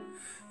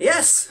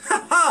 Yes,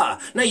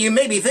 Now you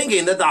may be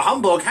thinking that the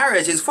humble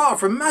carrot is far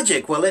from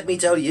magic. Well, let me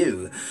tell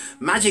you,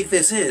 magic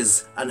this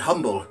is, and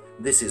humble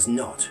this is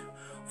not.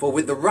 For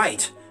with the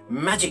right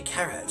magic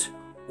carrot,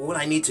 all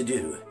I need to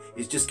do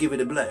is just give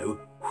it a blow,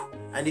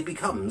 and it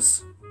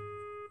becomes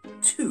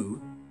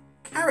 2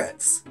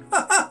 carrots.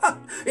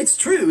 It's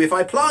true, if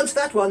I plant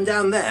that one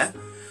down there,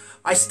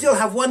 I still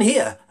have one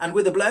here, and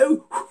with a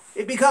blow,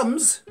 it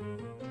becomes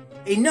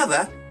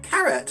another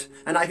carrot.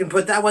 And I can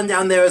put that one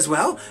down there as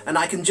well, and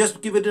I can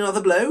just give it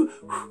another blow,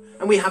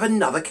 and we have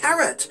another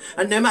carrot.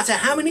 And no matter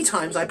how many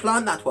times I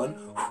plant that one,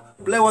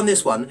 blow on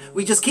this one,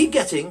 we just keep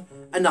getting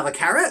another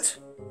carrot,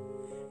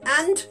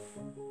 and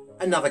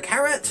another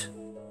carrot,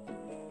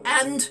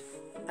 and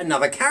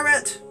another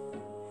carrot,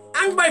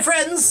 and my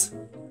friends,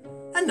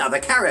 another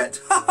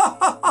carrot,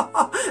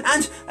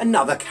 and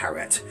another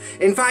carrot.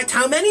 In fact,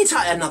 how many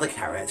times? Another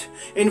carrot.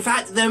 In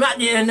fact, there might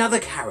be another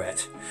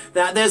carrot.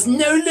 There's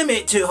no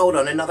limit to, hold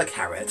on, another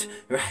carrot,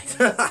 right?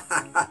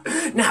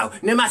 Now,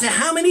 no matter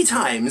how many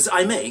times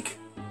I make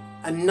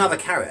another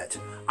carrot,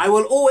 I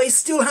will always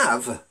still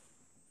have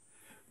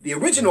the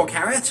original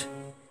carrot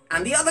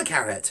and the other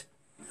carrot.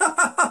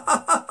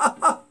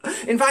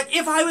 In fact,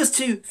 if I was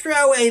to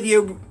throw away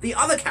the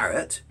other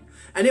carrot,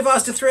 and if I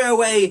was to throw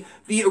away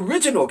the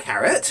original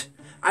carrot,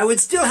 I would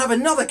still have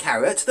another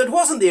carrot that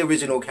wasn't the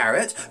original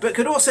carrot, but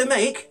could also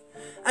make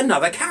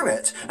another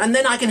carrot. And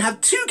then I can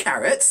have 2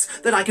 carrots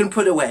that I can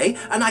put away,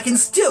 and I can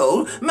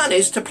still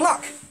manage to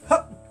pluck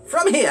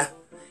from here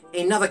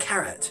another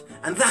carrot.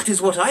 And that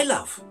is what I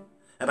love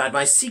about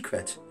my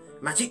secret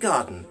magic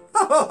garden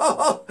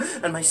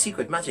and my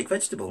secret magic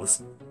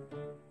vegetables.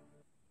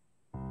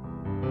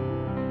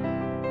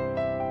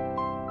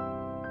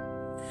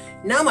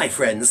 Now, my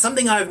friends,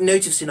 something I've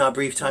noticed in our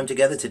brief time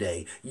together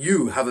today.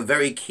 You have a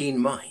very keen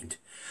mind.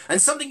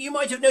 And something you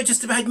might have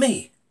noticed about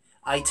me.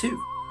 I,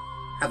 too,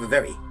 have a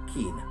very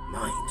keen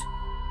mind.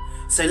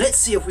 So let's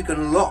see if we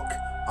can lock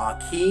our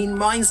keen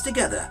minds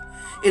together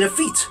in a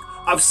feat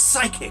of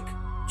psychic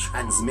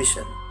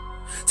transmission.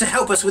 To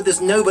help us with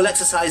this noble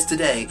exercise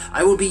today,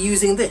 I will be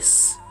using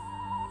this.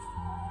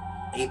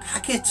 A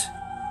packet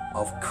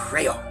of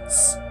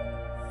crayons.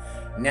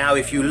 Now,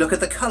 if you look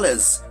at the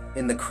colours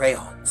in the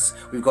crayons,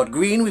 we've got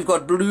green, we've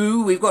got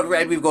blue, we've got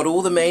red, we've got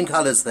all the main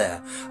colours there.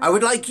 I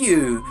would like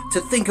you to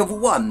think of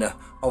one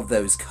of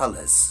those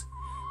colours.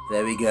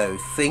 There we go.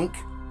 Think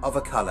of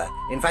a colour.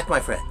 In fact, my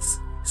friends,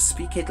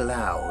 speak it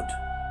loud.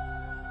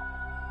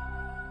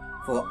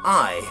 For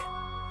I,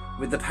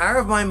 with the power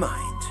of my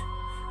mind,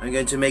 I'm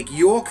going to make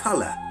your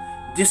colour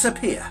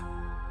disappear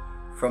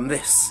from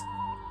this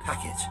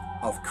packet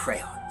of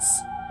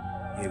crayons.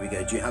 Here we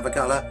go. Do you have a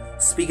colour?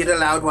 Speak it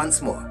aloud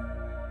once more.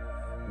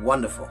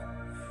 Wonderful.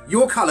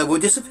 Your colour will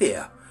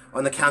disappear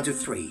on the count of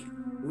 3.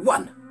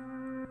 1,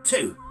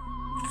 2,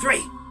 3.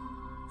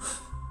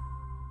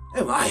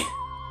 Oh my.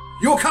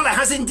 Your colour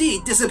has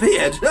indeed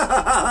disappeared.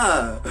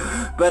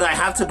 But I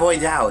have to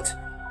point out,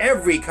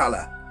 every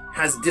colour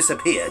has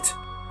disappeared.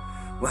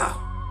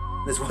 Well,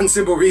 there's one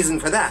simple reason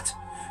for that.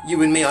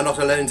 You and me are not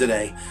alone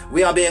today.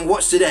 We are being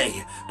watched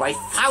today by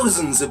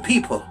thousands of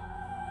people.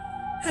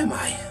 Oh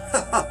my.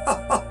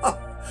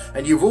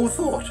 And you've all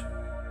thought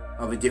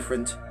of a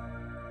different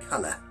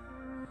colour,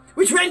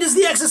 which renders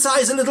the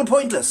exercise a little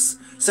pointless.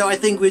 So I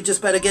think we'd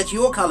just better get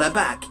your colour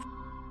back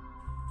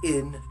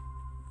in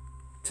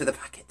to the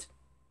packet.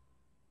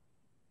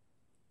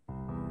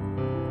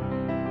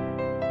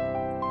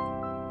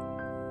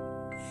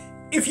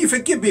 If you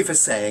forgive me for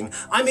saying,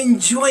 I'm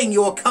enjoying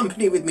your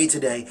company with me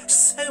today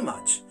so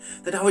much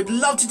that I would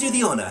love to do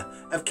the honour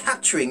of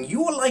capturing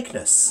your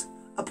likeness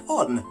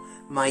upon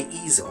my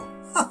easel.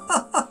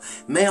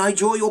 May I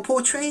draw your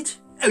portrait?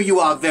 Oh, you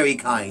are very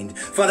kind,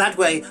 for that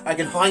way I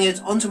can hang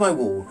it onto my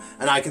wall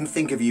and I can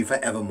think of you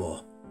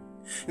forevermore.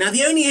 Now,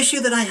 the only issue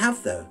that I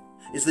have, though,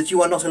 is that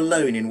you are not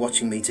alone in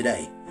watching me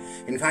today.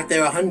 In fact,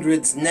 there are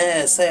hundreds,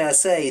 nay,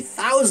 say,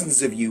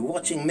 thousands of you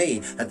watching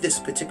me at this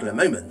particular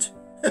moment.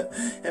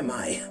 Oh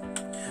my.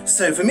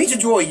 So for me to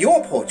draw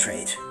your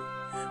portrait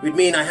would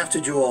mean I have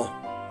to draw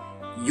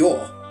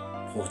your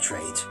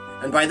portrait.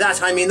 And by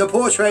that I mean the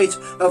portrait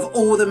of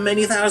all the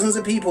many thousands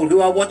of people who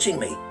are watching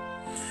me.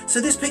 So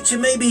this picture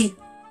may be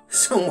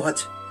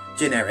somewhat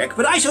generic,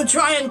 but I shall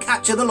try and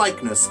capture the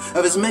likeness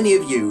of as many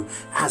of you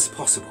as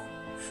possible.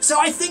 So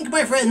I think,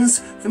 my friends,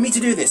 for me to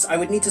do this, I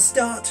would need to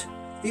start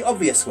the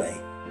obvious way,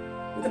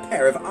 with a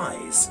pair of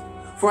eyes.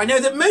 For I know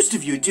that most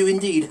of you do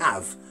indeed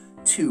have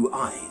 2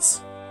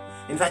 eyes.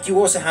 In fact, you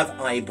also have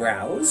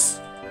eyebrows.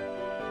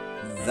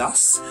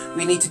 Thus,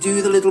 we need to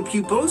do the little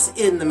pupils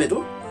in the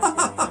middle.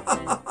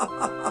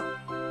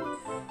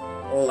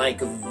 Like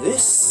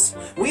this.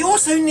 We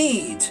also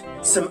need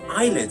some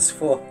eyelids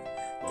for,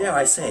 dare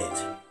I say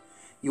it,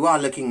 you are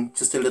looking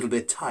just a little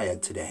bit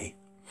tired today.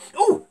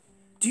 Oh,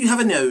 do you have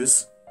a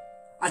nose?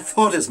 I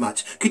thought as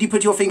much. Could you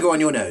put your finger on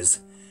your nose?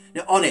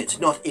 No, on it,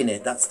 not in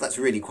it. That's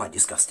really quite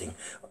disgusting.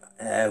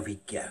 There we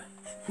go.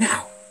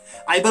 Now,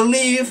 I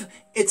believe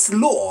it's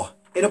law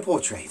in a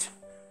portrait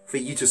for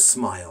you to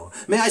smile.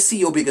 May I see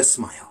your biggest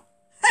smile?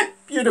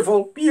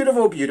 Beautiful,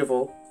 beautiful,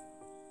 beautiful.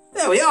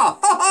 There we are.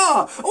 Ha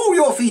ha! All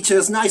your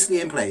features nicely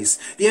in place.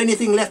 The only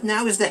thing left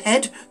now is the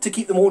head to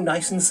keep them all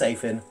nice and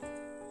safe in.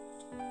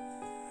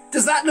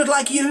 Does that look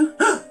like you?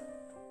 Oh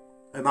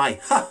my.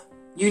 Ha!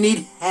 You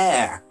need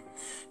hair.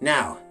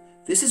 Now,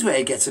 this is where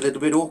it gets a little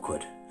bit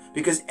awkward,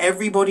 because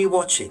everybody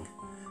watching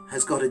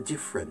has got a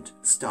different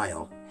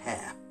style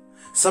hair.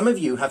 Some of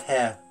you have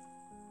hair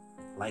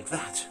like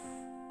that.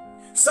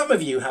 Some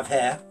of you have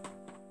hair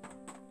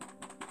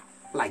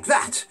like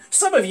that.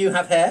 Some of you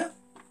have hair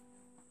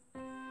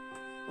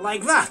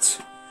like that.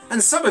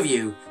 And some of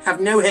you have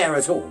no hair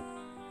at all.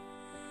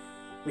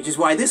 Which is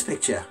why this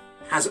picture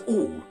has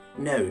all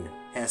known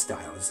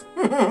hairstyles.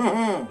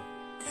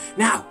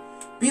 Now,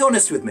 be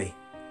honest with me.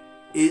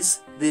 Is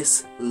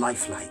this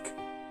lifelike?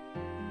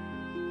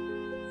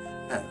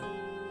 Oh.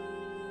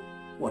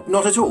 What,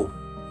 not at all?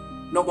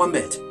 Not one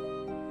bit?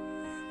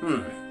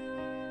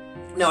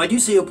 Now, I do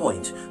see your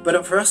point,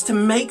 but for us to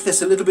make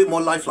this a little bit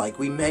more lifelike,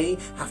 we may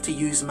have to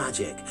use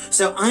magic.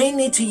 So I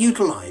need to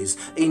utilize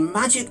a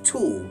magic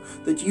tool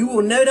that you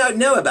will no doubt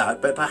know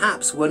about, but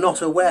perhaps were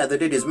not aware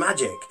that it is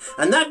magic.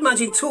 And that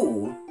magic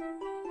tool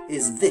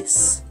is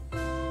this.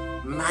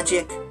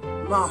 Magic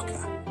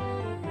marker.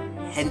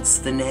 Hence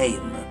the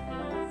name.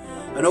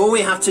 And all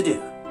we have to do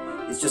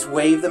is just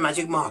wave the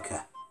magic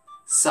marker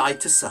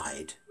side to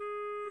side,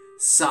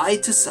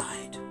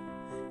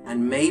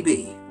 and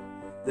maybe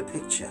the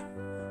picture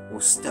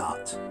will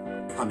start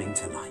coming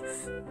to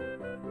life.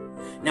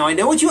 Now I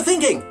know what you're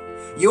thinking.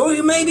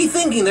 You may be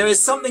thinking there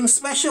is something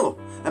special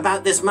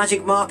about this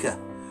magic marker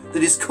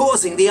that is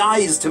causing the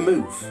eyes to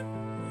move.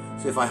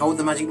 So if I hold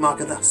the magic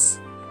marker thus,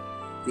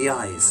 the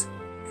eyes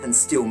can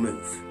still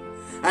move.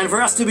 And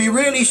for us to be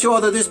really sure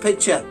that this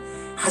picture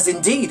has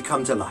indeed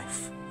come to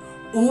life,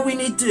 all we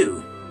need to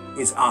do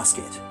is ask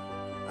it.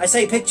 I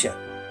say, picture,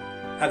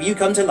 have you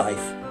come to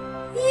life?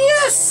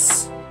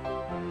 Yes!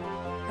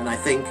 And I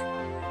think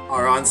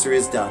our answer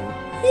is done.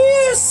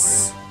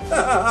 Yes!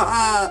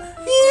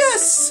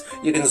 Yes!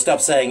 You can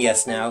stop saying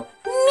yes now.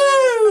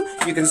 No!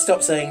 You can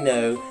stop saying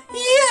no.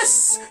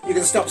 Yes! You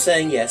can stop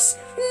saying yes.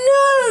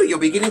 No! You're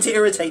beginning to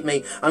irritate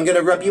me. I'm going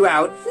to rub you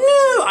out.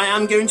 No! I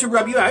am going to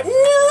rub you out.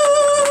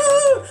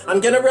 No!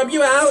 I'm going to rub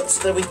you out.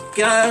 There we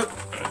go.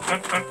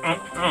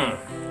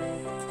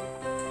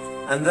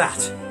 And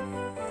that,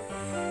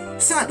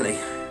 sadly,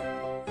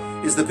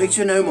 is the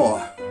picture no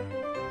more.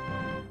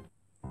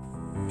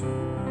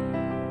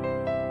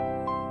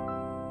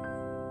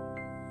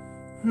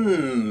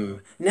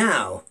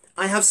 Now,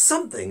 I have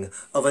something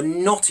of a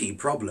knotty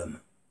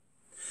problem.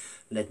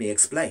 Let me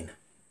explain.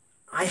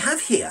 I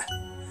have here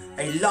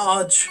a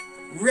large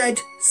red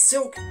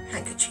silk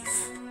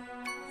handkerchief.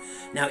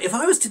 Now, if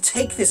I was to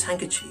take this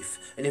handkerchief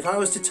and if I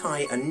was to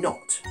tie a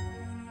knot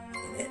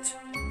in it,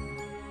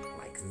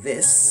 like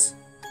this,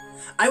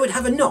 I would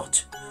have a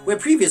knot where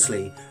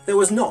previously there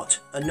was not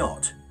a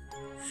knot.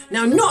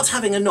 Now, not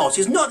having a knot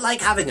is not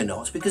like having a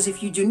knot, because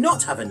if you do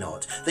not have a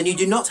knot, then you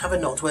do not have a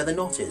knot where the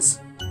knot is.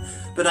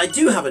 But I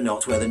do have a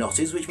knot where the knot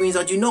is, which means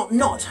I do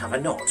not have a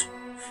knot.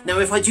 Now,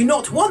 if I do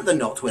not want the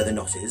knot where the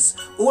knot is,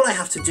 all I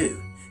have to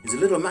do is a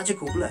little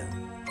magical blow.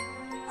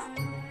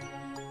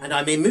 And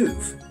I may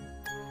move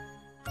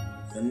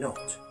the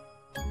knot,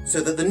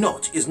 so that the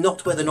knot is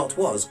not where the knot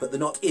was, but the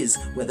knot is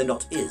where the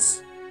knot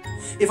is.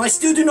 If I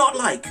still do not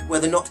like where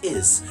the knot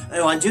is,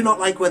 oh, I do not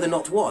like where the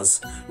knot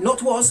was,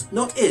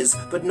 not is,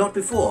 but not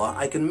before,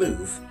 I can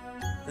move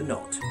the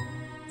knot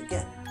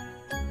again.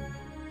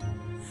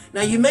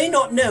 Now, you may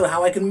not know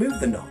how I can move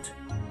the knot,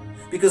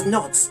 because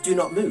knots do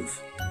not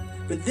move.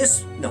 But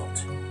this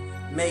knot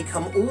may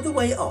come all the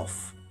way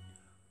off,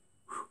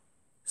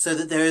 so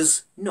that there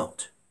is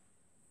not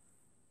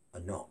a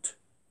knot.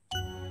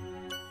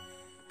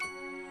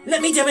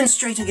 Let me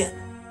demonstrate again.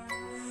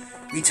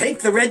 We take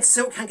the red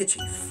silk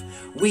handkerchief,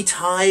 we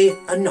tie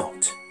a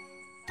knot.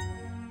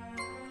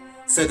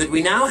 so that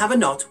we now have a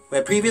knot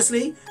where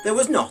previously there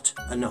was not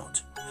a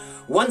knot.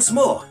 Once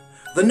more,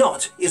 the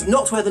knot is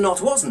not where the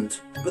knot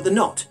wasn't, but the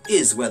knot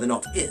is where the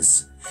knot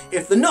is.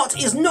 If the knot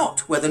is not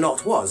where the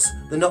knot was,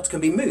 the knot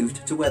can be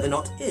moved to where the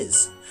knot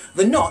is.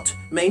 The knot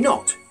may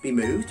not be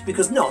moved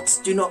because knots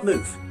do not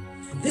move.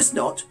 This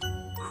knot,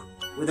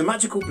 with a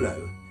magical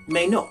blow,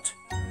 may not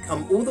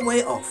come all the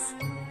way off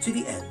to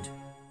the end.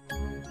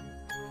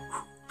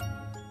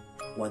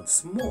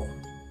 Once more.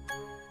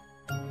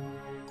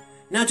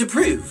 Now to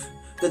prove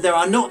that there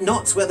are not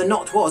knots where the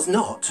knot was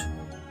not,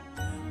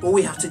 all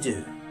we have to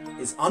do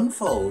is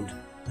unfold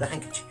the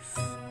handkerchief,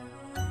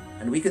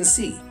 and we can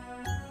see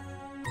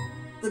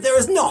that there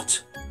is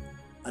not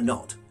a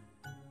knot.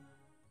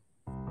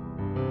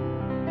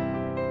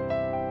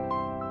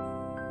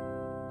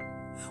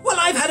 Well,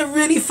 I've had a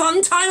really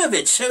fun time of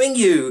it showing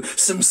you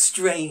some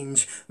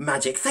strange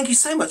magic. Thank you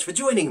so much for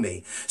joining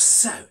me.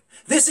 So,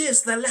 this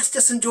is the Leicester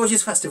St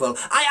George's Festival.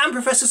 I am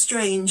Professor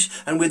Strange,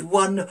 and with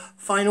one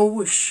final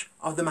whoosh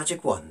of the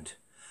magic wand,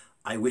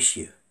 I wish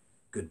you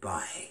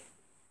goodbye.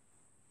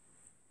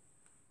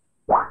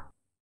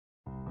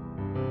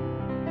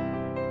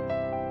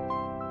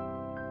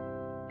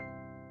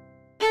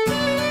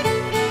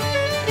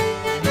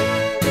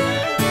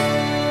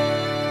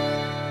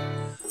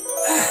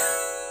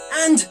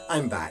 And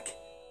I'm back.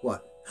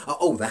 What?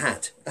 Oh, the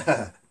hat.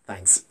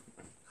 Thanks.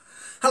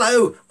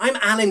 Hello, I'm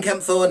Alan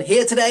Kempthorne,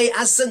 here today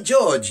as St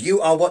George. You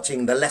are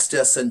watching the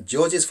Leicester St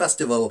George's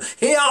Festival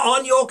here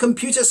on your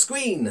computer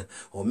screen.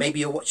 Or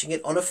maybe you're watching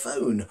it on a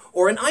phone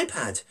or an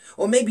iPad.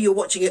 Or maybe you're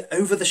watching it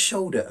over the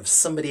shoulder of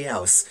somebody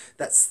else.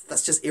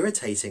 That's just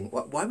irritating.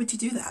 Why would you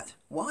do that?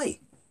 Why?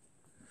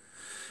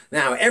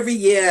 Now, every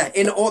year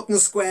in Orton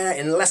Square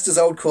in Leicester's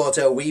Old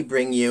Quarter, we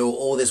bring you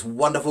all this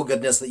wonderful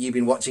goodness that you've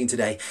been watching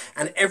today.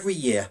 And every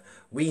year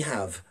we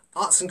have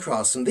arts and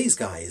crafts from these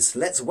guys.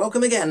 Let's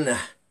welcome again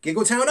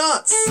Giggle Town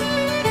Arts.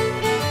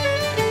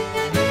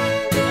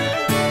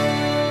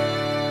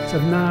 So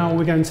now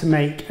we're going to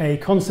make a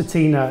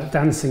concertina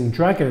dancing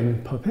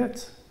dragon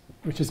puppet,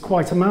 which is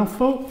quite a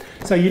mouthful.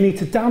 So you need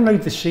to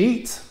download the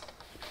sheet,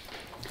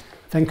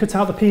 then cut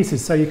out the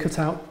pieces. So you cut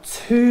out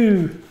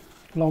 2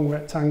 long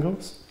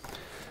rectangles,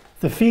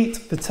 the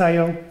feet, the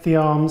tail, the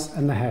arms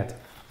and the head.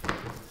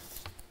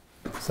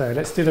 So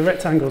let's do the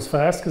rectangles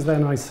first because they're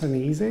nice and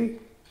easy.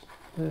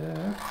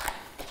 There.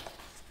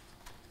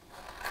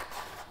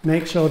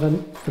 Make sure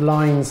that the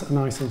lines are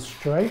nice and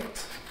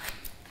straight.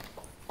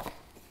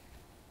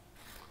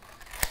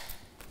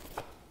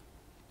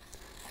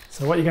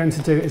 So what you're going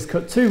to do is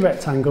cut 2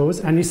 rectangles,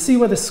 and you see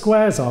where the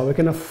squares are. We're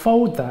going to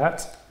fold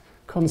that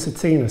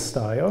concertina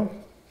style.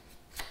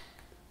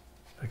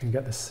 I can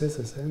get the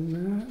scissors in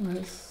there.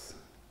 Let's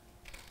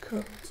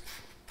cut.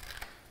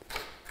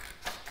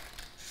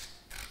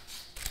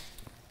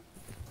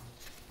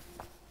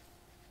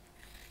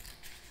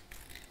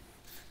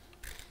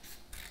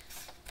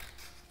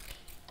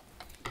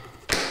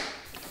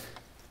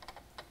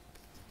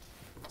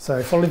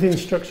 So follow the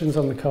instructions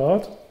on the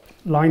card,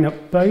 line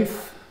up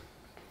both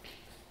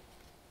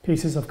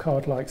pieces of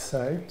card like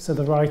so, so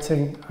the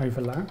writing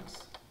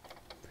overlaps.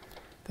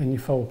 Then you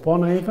fold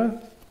one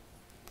over,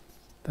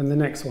 then the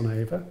next one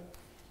over,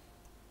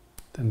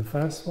 then the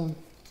first one,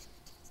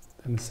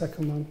 then the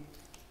second one,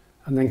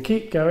 and then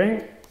keep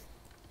going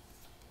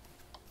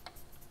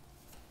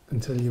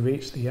until you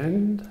reach the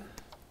end.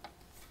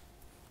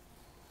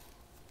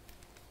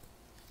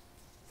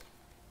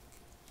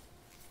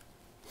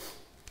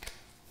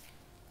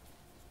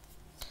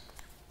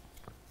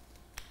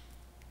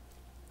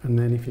 And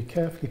then if you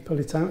carefully pull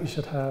it out, you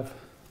should have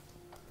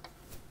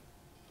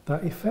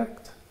that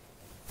effect.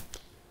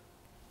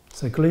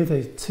 So glue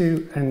the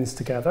 2 ends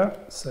together.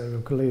 So we'll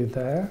glue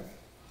there.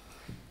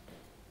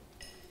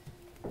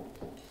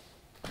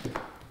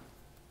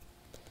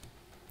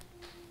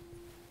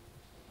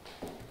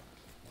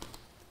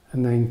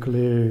 And then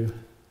glue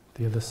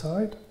the other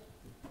side.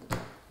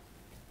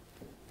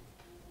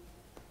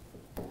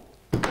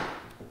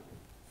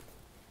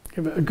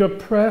 Give it a good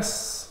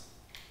press,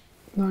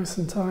 nice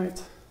and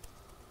tight.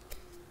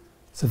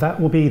 So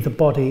that will be the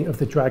body of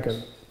the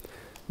dragon.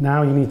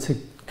 Now you need to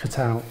cut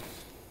out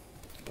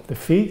the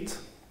feet,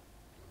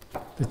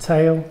 the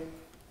tail,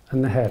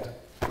 and the head.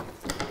 So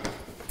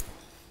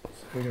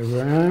we go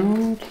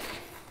round.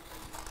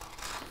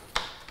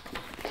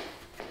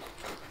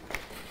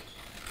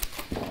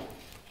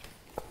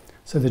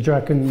 So the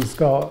dragon's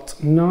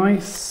got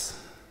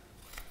nice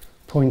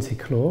pointy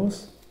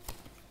claws.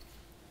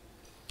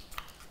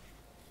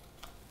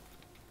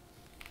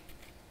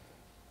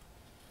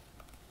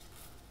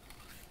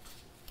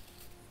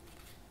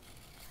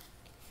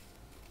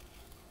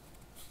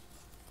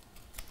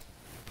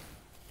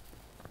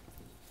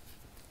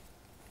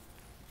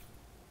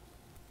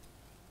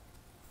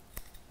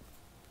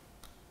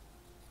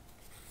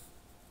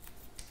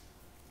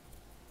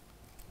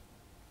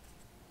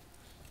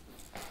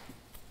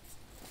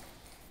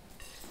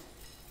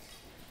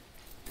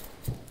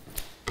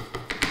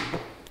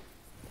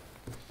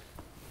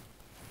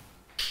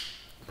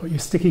 Put your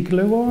sticky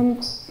glue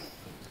on,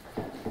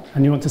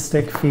 And you want to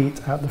stick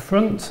feet at the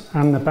front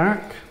and the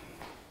back.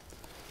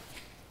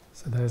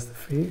 So there's the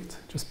feet.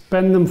 Just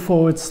bend them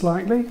forward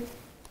slightly.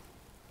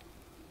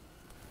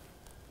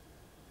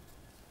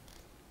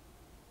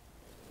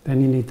 Then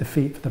you need the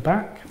feet for the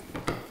back.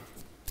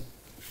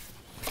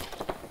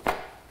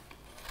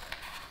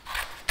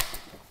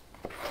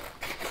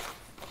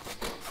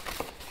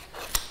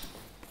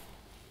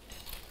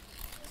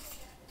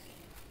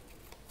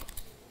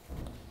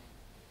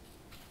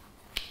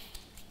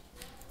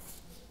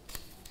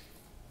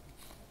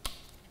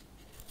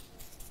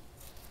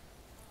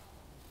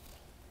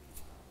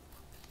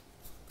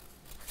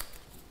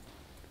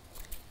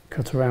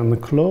 Cut around the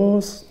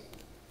claws.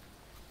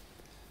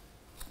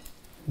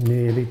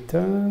 Nearly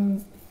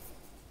done.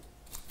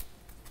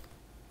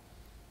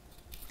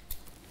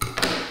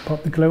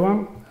 Pop the glue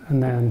on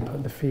and then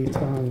put the feet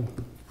on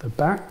the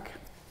back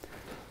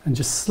and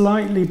just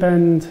slightly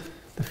bend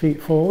the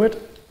feet forward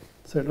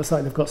so it looks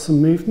like they've got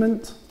some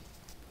movement,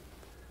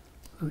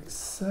 like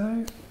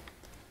so.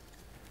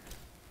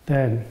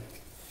 Then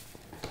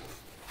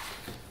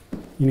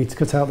you need to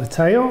cut out the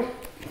tail.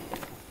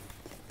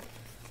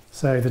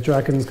 So the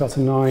dragon's got a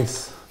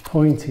nice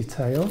pointy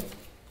tail.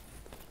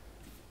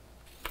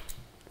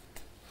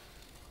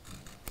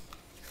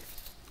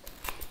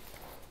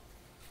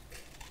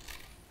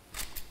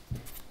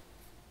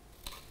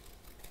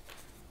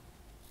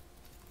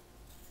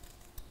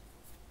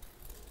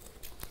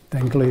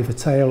 Then glue the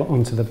tail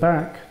onto the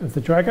back of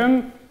the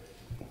dragon.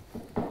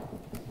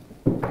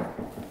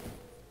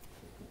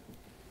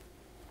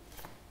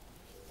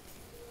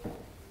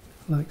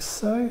 Like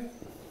so.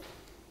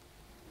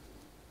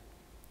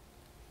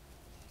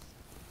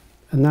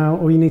 And now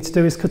all you need to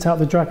do is cut out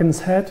the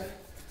dragon's head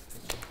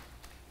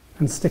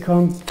and stick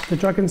on the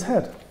dragon's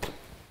head.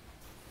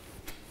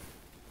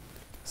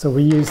 So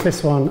we use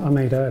this one I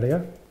made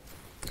earlier.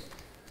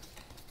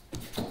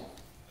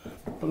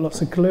 Put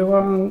lots of glue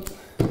on.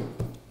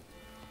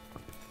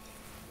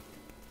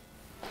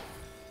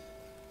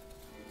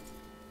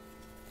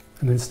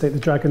 And then stick the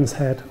dragon's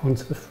head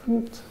onto the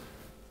front.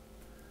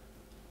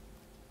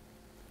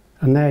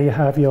 And there you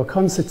have your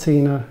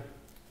concertina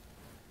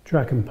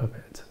dragon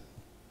puppet.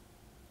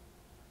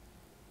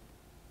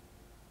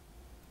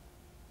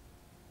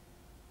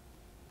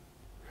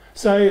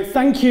 So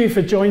thank you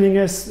for joining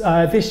us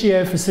this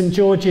year for St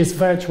George's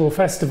Virtual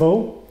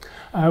Festival.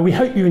 We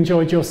hope you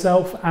enjoyed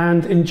yourself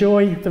and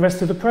enjoy the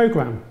rest of the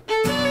programme.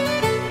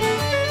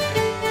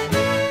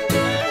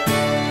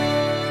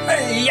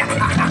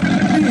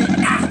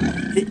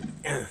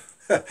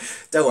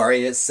 Don't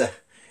worry, it's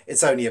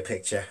only a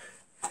picture.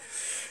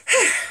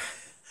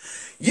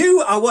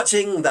 You are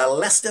watching the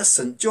Leicester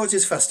St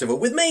George's Festival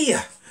with me,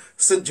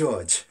 St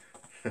George.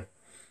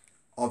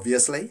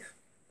 Obviously.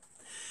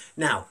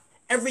 Now,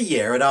 every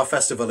year at our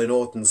festival in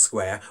Orton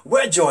Square,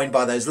 we're joined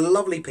by those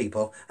lovely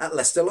people at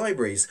Leicester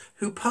Libraries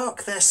who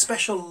park their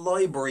special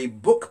library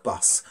book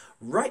bus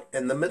right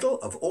in the middle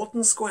of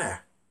Orton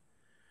Square.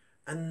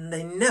 And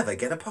they never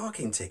get a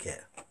parking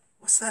ticket.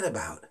 What's that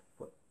about?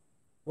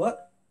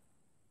 What?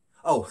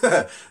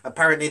 Oh,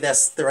 apparently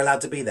they're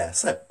allowed to be there,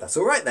 so that's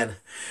all right then.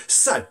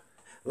 So,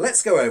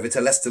 let's go over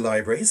to Leicester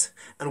Libraries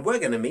and we're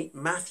going to meet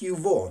Matthew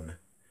Vaughan,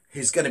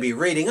 who's going to be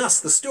reading us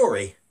the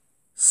story,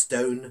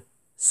 Stone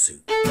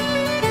Soup.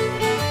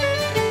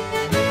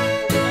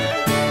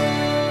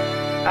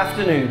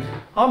 Afternoon,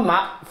 I'm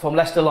Matt from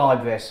Leicester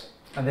Libraries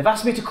and they've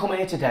asked me to come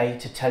here today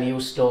to tell you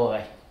a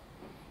story.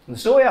 And the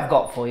story I've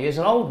got for you is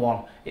an old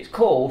one. It's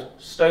called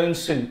Stone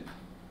Soup.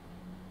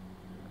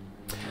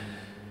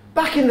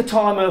 Back in the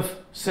time of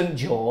St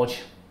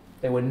George,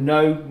 there were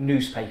no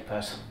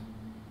newspapers.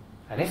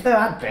 And if there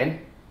had been,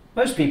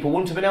 most people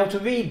wouldn't have been able to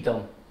read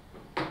them.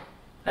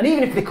 And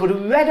even if they could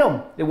have read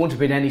them, there wouldn't have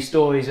been any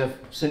stories of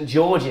St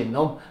George in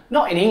them.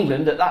 Not in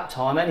England at that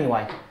time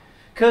anyway.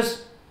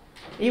 Because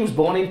he was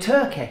born in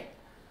Turkey.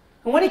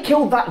 And when he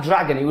killed that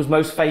dragon he was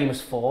most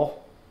famous for,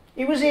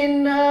 he was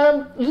in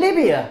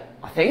Libya,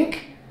 I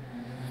think.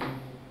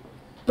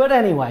 But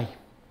anyway,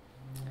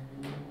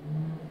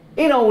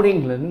 in Old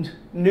England,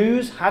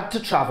 news had to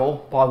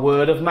travel by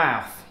word of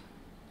mouth.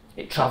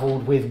 It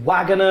travelled with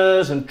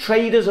wagoners and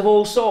traders of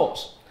all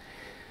sorts.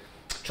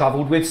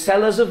 Travelled with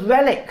sellers of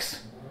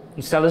relics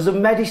and sellers of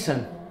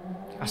medicine.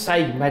 I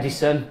say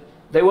medicine,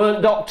 they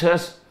weren't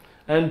doctors,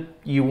 and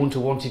you wouldn't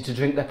have wanted to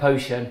drink their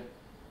potion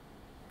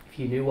if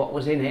you knew what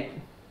was in it.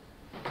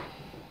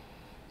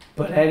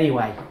 But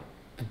anyway,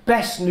 the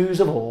best news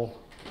of all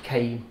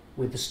came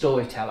with the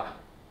storyteller.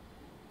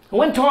 And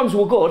when times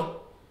were good,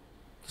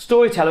 the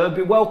storyteller would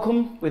be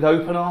welcomed with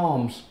open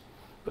arms.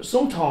 But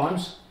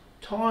sometimes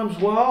times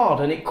were hard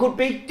and it could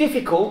be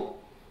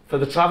difficult for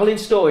the travelling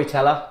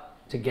storyteller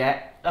to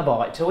get a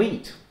bite to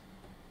eat.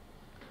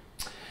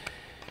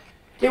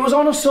 It was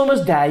on a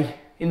summer's day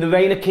in the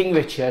reign of King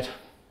Richard,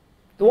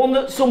 the one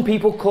that some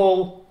people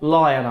call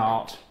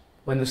Lionheart,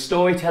 when the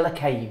storyteller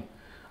came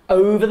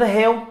over the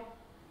hill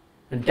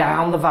and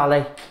down the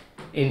valley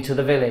into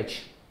the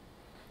village.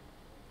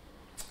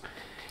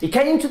 He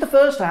came to the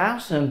first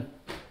house and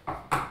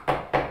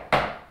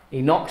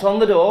he knocked on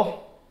the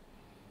door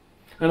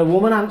and a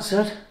woman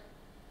answered.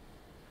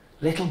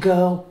 Little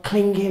girl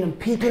clinging and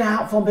peeping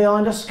out from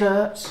behind her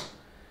skirts.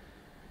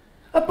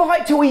 A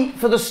bite to eat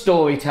for the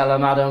storyteller,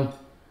 madam,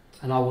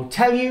 and I will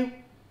tell you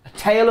a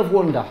tale of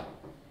wonder.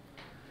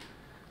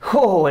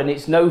 Oh, and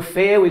it's no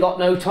fear, we got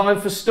no time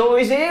for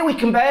stories here, we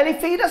can barely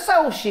feed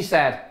ourselves, she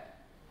said,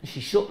 and she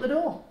shut the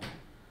door.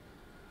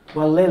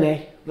 Well,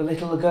 Lily, the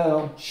little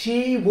girl,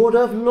 she would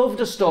have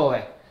loved a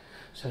story,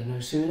 so no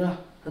sooner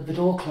had the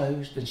door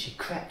closed than she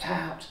crept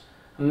out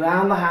and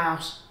round the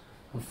house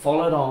and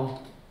followed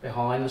on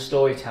behind the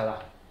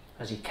storyteller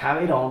as he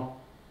carried on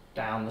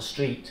down the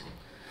street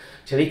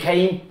till he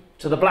came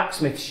to the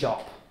blacksmith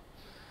shop,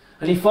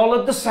 and he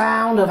followed the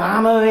sound of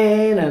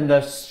hammering and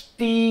the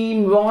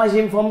steam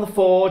rising from the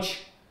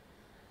forge,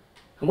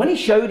 and when he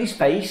showed his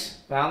face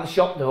round the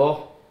shop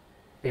door,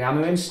 the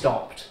hammering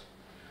stopped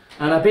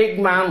and a big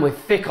man with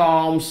thick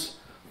arms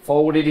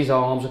folded his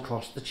arms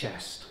across the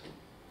chest.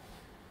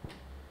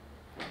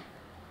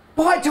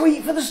 Bite to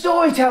eat for the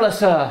storyteller,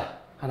 sir,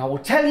 and I will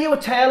tell you a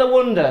tale of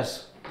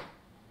wonders.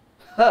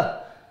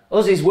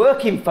 Us is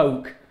working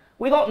folk,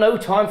 we got no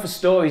time for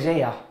stories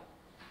here.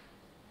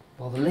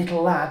 While the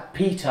little lad,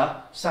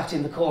 Peter, sat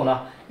in the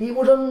corner, he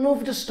would have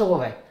loved a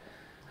story,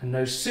 and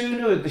no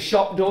sooner had the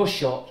shop door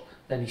shut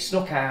than he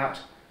snuck out,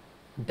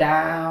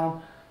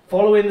 down,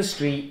 following the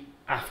street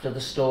after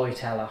the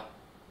storyteller.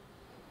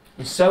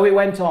 And so it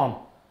went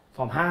on,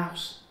 from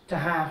house to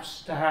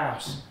house to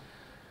house.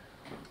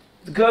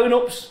 The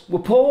grown-ups were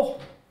poor,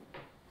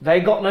 they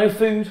got no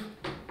food,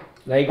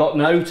 they got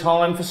no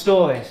time for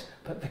stories,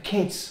 but the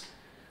kids,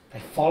 they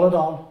followed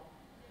on,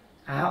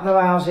 out their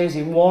houses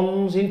in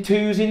ones, in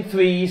twos, in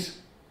threes,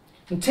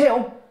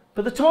 until,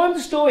 by the time the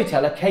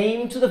storyteller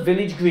came to the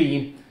village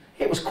green,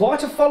 it was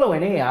quite a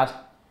following he had.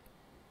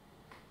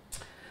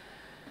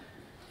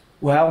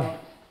 Well,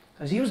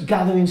 as he was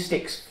gathering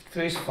sticks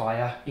for his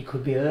fire, he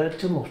could be heard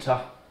to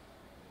mutter,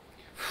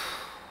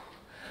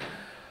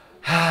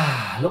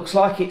 looks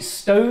like it's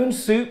stone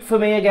soup for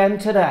me again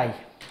today.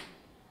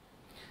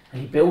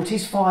 And he built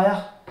his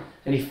fire,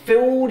 and he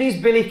filled his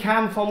billy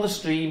can from the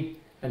stream,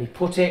 and he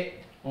put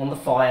it on the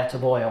fire to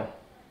boil.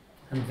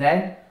 And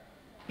then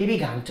he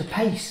began to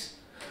pace,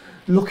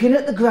 looking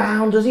at the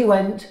ground as he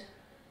went,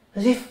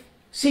 as if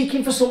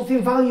seeking for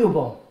something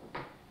valuable.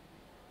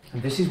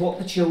 And this is what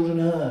the children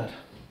heard.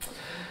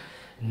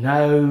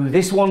 No,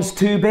 this one's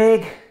too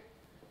big.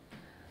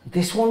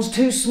 This one's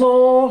too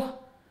small.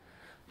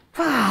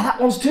 That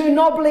one's too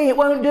knobbly, it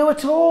won't do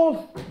at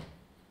all.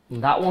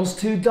 And that one's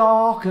too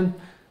dark, and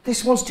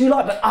this one's too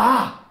light, but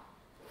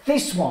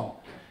this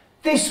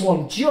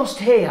one just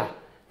here,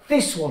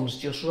 this one's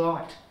just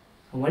right.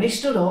 And when he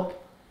stood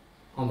up,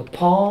 on the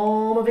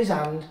palm of his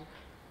hand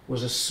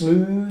was a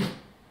smooth,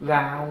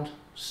 round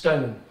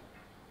stone.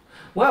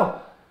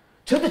 Well,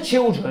 to the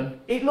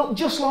children, it looked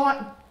just like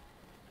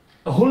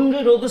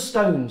 100 other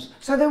stones,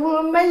 so they were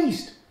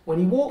amazed when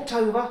he walked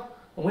over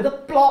and with a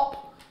plop,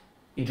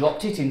 he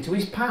dropped it into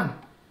his pan,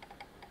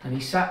 and he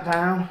sat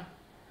down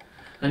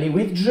and he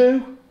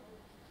withdrew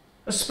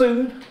a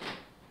spoon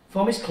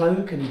from his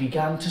cloak and he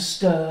began to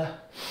stir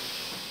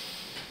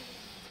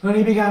and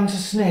he began to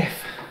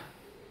sniff,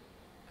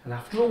 and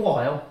after a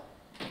while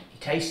he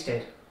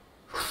tasted.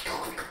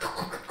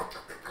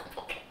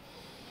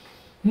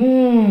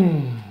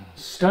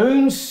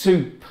 Stone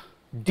soup,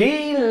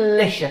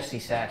 delicious, he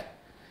said,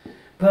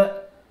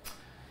 but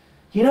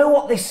you know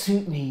what this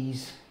soup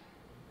needs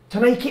to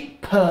make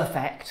it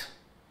perfect?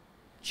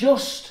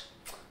 Just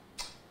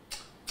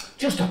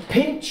a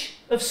pinch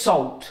of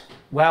salt.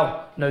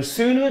 Well, no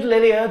sooner had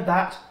Lily heard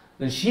that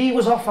than she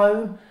was off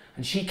home,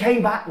 and she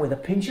came back with a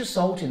pinch of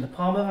salt in the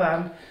palm of her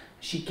hand.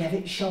 She gave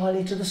it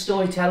shyly to the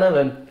storyteller,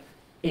 and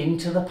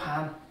into the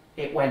pan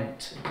it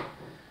went.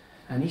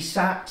 And he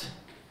sat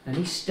and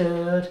he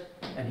stirred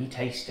and he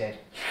tasted.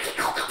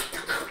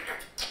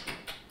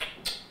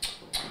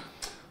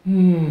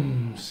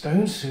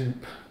 Stone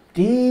soup,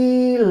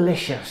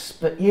 delicious,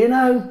 but you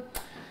know,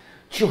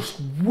 just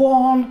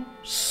one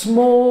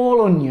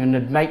small onion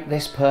would make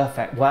this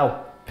perfect.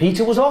 Well,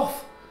 Peter was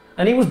off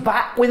and he was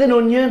back with an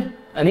onion,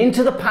 and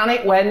into the pan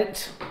it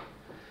went.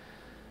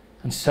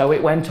 And so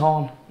it went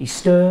on. He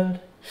stirred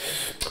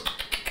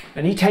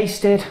and he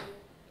tasted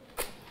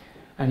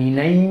and he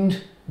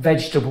named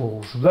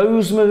vegetables,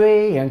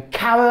 rosemary and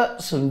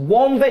carrots and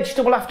one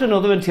vegetable after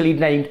another, until he'd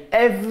named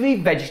every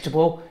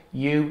vegetable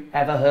you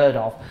ever heard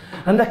of.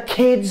 And the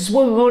kids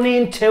were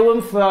running to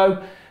and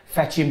fro,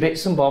 fetching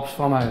bits and bobs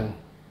from home.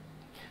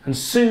 And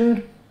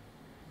soon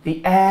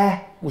the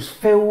air was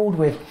filled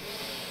with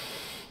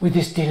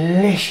this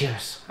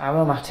delicious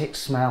aromatic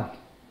smell.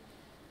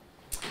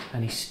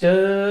 And he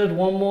stirred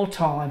one more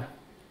time,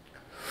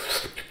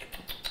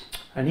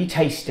 and he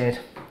tasted,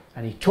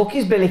 and he took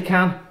his billy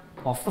can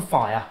off the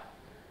fire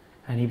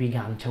and he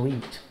began to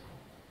eat.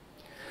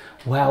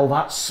 Well,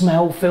 that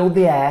smell filled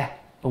the air,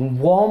 and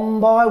one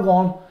by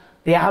one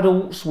the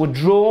adults were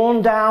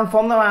drawn down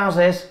from their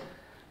houses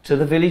to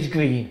the village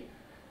green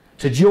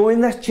to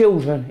join their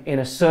children in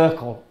a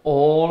circle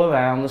all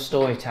around the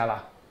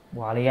storyteller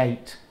while he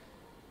ate.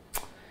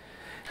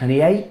 And he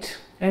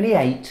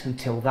ate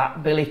until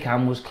that billy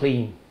can was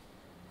clean.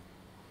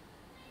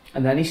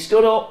 And then he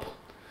stood up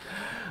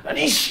and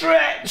he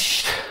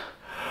stretched.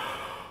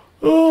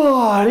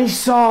 Oh, and he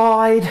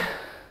sighed.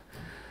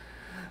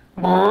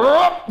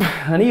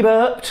 And he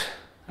burped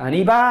and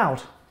he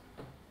bowed.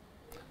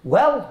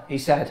 Well, he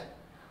said,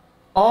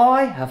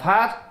 I have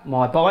had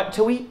my bite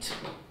to eat,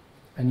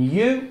 and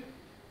you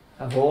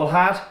have all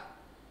had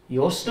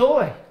your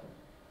story.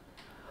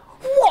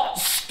 What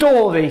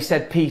story?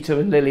 Said Peter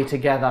and Lily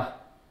together.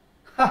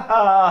 Ha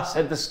ha,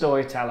 said the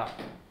storyteller.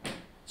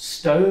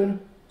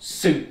 Stone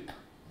soup.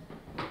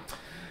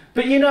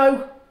 But you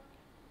know,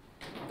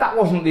 that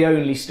wasn't the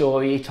only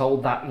story he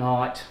told that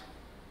night.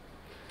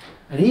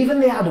 And even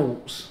the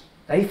adults,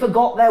 they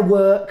forgot their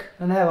work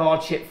and their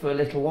hardship for a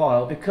little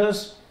while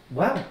because,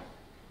 well,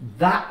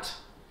 that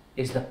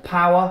is the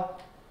power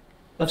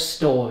of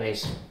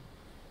stories.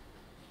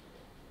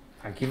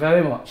 Thank you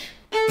very much.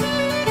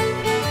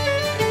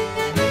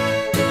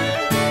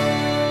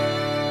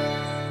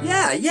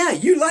 Yeah,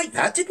 you liked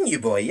that, didn't you,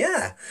 boy?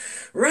 Yeah.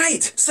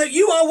 Right, so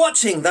you are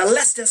watching the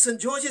Leicester St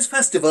George's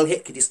Festival here.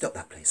 Could you stop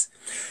that, please?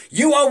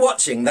 You are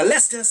watching the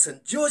Leicester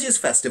St George's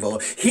Festival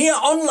here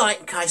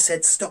online. I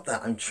said stop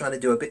that. I'm trying to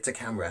do a bit to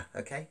camera,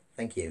 okay?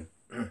 Thank you.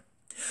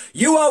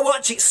 You are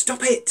watching...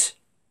 Stop it!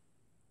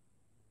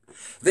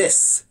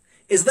 This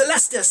is the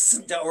Leicester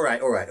St... All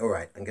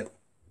right. I'm good.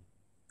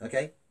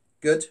 Okay,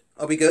 good.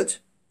 Are we good?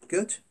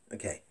 Good?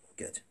 Okay,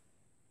 good.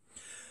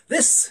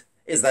 This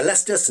is the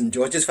Leicester St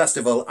George's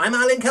Festival. I'm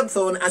Alan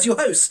Kempthorne as your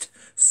host,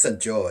 St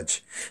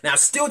George. Now,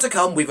 still to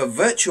come, we've a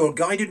virtual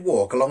guided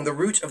walk along the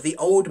route of the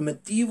old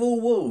medieval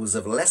walls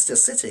of Leicester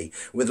City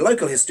with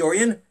local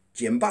historian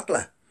Jim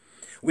Butler.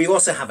 We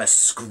also have a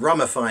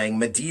scrumifying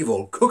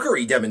medieval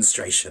cookery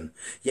demonstration.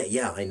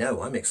 Yeah, I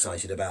know, I'm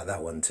excited about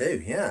that one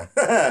too, yeah.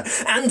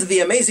 And the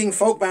amazing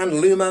folk band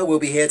Looma will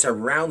be here to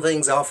round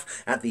things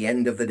off at the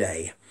end of the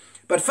day.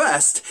 But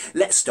first,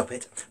 let's stop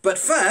it. I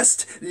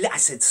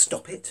said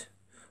stop it.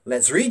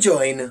 Let's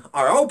rejoin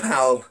our old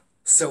pal,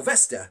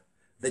 Sylvesta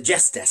the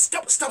Jester.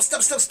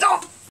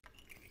 Stop!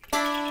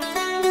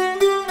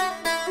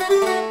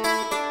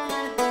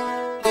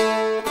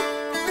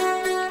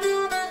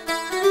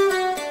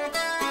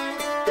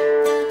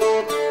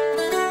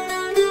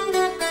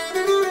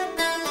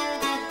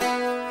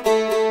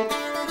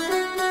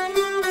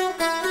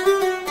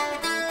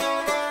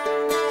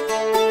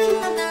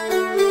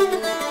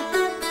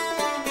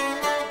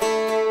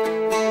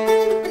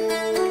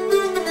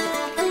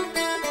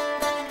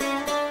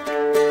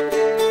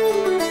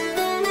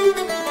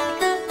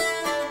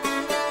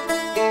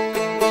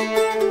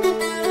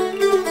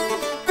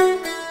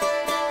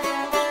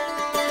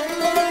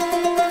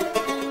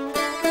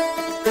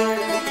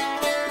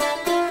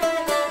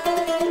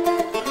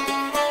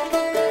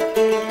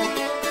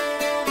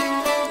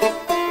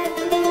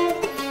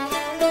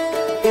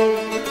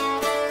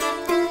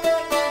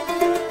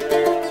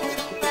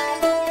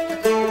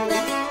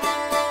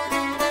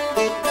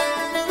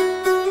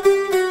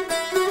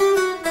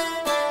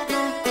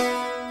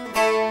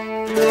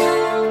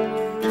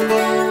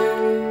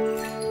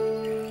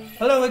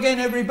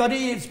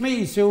 Everybody, it's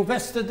me,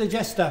 Sylvesta the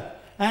Jester,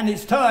 and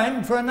it's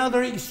time for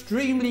another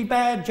extremely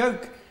bad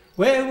joke.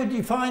 Where would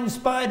you find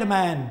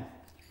Spider-Man?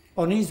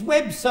 On his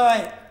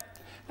website.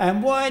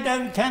 And why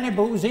don't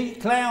cannibals eat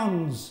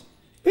clowns?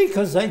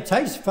 Because they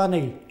taste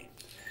funny.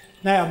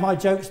 Now, my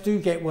jokes do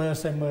get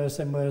worse and worse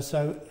and worse,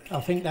 so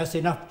I think that's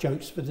enough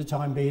jokes for the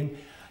time being.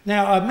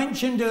 Now, I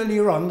mentioned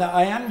earlier on that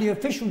I am the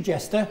official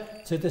jester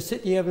to the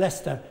city of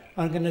Leicester.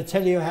 I'm going to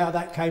tell you how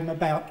that came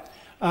about.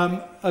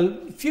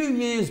 A few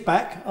years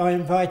back, I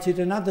invited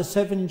another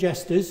 7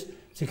 jesters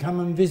to come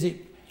and visit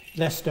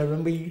Leicester,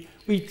 and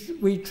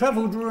we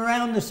travelled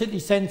around the city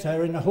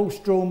centre in a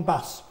horse-drawn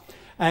bus,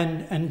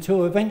 and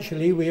until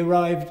eventually we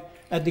arrived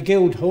at the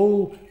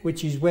Guildhall,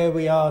 which is where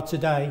we are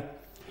today.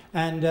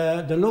 And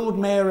the Lord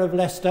Mayor of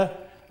Leicester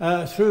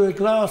threw a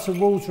glass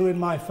of water in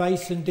my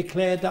face and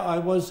declared that I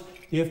was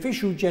the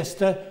official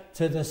jester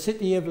to the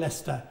city of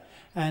Leicester,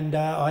 and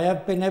I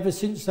have been ever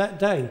since that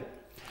day.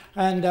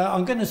 And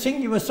I'm going to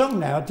sing you a song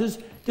now. Does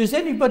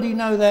anybody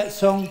know that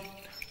song?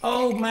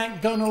 Old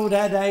MacDonald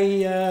had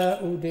a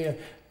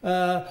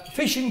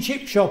fish and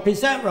chip shop.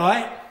 Is that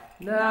right?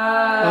 No.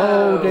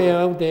 Oh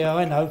dear,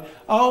 I know.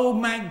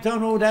 Old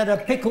MacDonald had a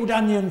pickled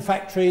onion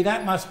factory.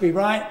 That must be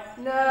right.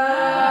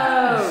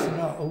 No. It's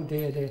not. Oh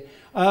dear.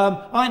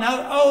 I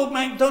know. Old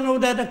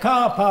MacDonald had a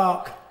car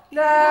park.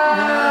 No.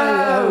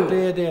 No. Oh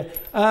dear.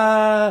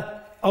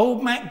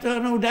 Old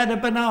MacDonald had a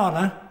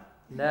banana.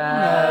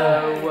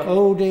 No.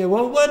 Oh dear.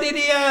 Well, what did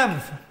he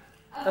have?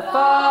 A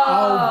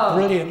farm. Oh,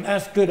 brilliant.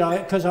 That's good.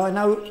 Because I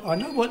know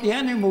what the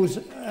animals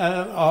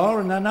are,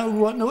 and I know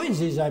what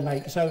noises they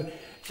make. So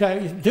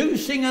do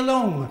sing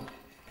along.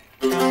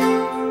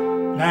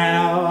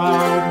 Now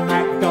old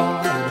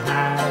MacDonald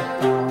had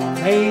a farm,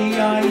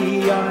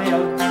 E-I-E-I-O,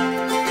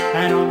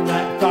 and on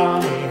that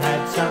farm he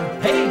had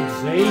some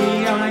pigs,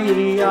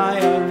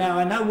 E-I-E-I-O. Now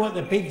I know what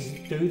the pigs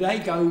do. They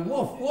go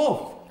woof woof.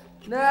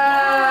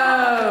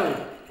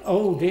 No.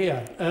 Oh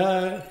dear.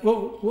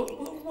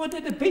 What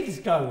did the pigs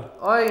go?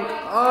 Oink,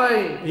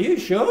 oink. Are you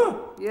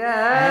sure?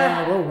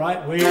 Yeah. All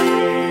right. We're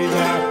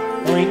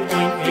oink,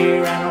 oink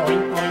here and a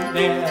oink, oink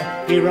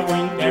there. Here a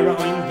oink, there a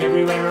oink,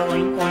 everywhere a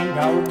oink,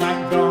 oink. Old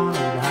MacDonald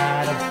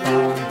had a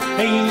farm.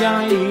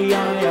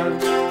 E-I-E-I-O.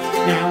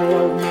 Now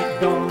old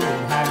MacDonald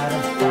had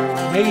a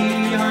farm.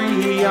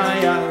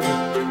 E-I-E-I-O.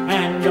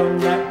 And on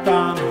that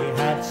farm he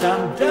had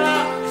some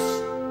ducks.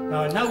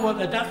 Now I know what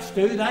the ducks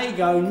do. They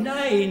go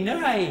neigh,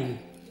 neigh.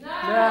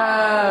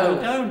 No.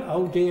 They don't.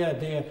 Oh dear,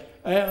 dear.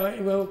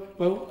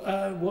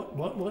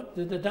 What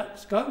did the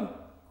ducks go?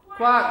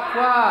 Quack,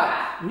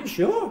 quack. Are you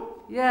sure?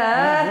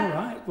 Yeah.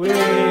 All right. With a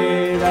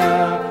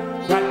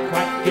quack,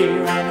 quack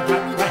here and a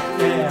quack, quack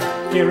there.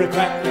 Here a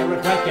quack, there a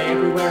quack,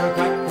 everywhere a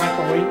quack, quack.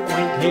 A oink,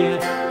 oink here,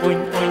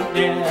 oink, oink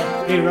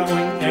there. Here a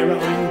oink, there a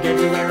oink,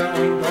 everywhere a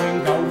oink,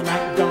 oink. Old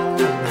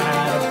MacDonald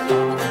had a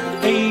farm.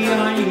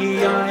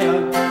 E-I-E-I-O.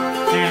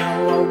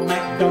 Now old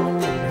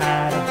MacDonald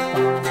had a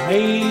farm.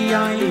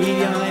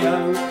 E-I-E-I-O.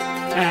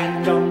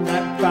 And on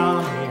that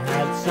farm he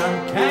had some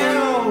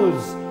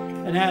cows.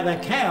 And now the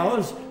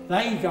cows,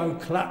 they go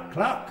cluck,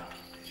 cluck.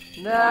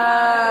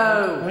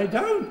 No. They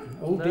don't.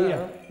 Oh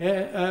dear.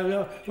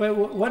 Yeah,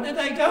 what did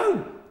they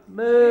go?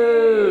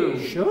 Moo.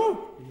 Sure.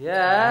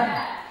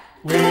 Yeah.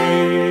 With a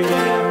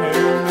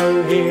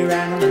moo here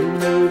and a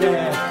moo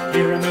there.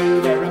 Here a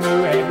moo, there a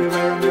moo,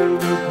 everywhere a moo,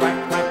 moo, quack,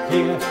 quack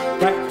here,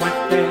 quack,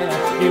 quack there.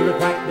 Here a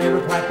quack, there a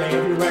quack,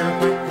 everywhere a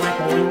quack, quack.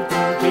 A oink,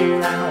 oink here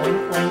and a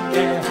oink, oink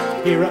there.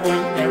 Here a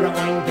oink, there a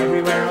oink,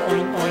 everywhere a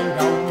oink, oink.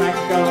 Old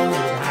MacDonald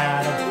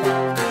had a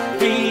farm.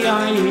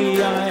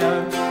 E-I-E-I-O.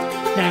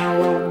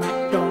 Now old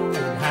MacDonald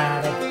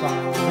had a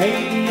farm.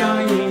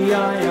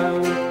 E-I-E-I-O.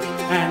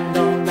 And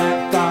on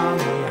that farm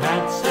he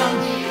had some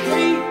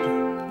sheep.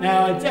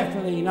 Now I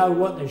definitely know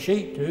what the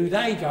sheep do.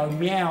 They go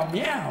meow,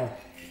 meow.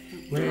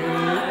 Oh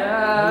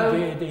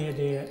dear, dear,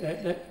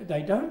 dear.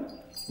 They don't?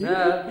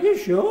 No. You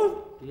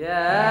sure?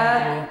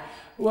 Yeah.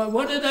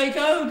 What do they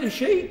go, the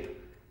sheep?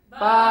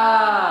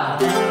 Ba.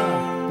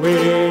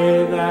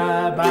 With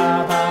a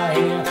ba-ba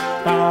here,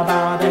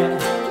 ba-ba there.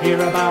 Here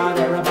a ba,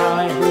 there a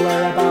ba,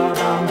 everywhere a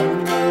ba-ba. Moo,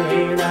 moo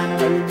here and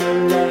a moo,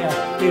 moo there.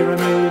 Here a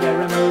moo,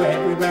 there a moo,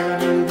 everywhere a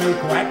moo, moo.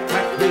 Quack,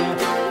 quack here,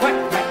 quack,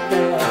 quack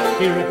there.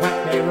 Here a quack,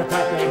 there a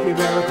quack,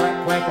 everywhere a quack,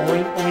 quack.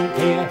 Oink, oink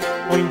here,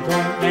 oink,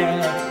 oink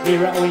there.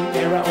 Here a oink,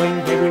 there a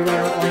oink,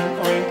 everywhere a oink,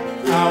 oink.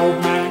 Old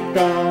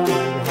MacDonald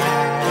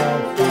had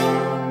a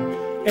farm.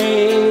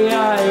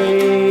 E-I-E-I-O.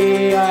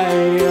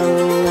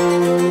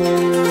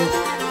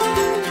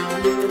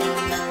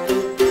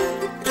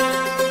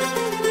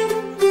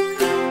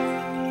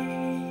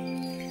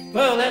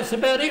 Well, that's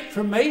about it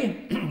from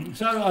me.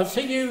 So I'll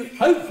see you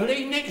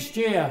hopefully next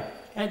year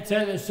at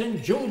the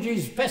St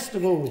George's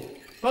Festival.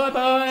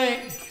 Bye-bye.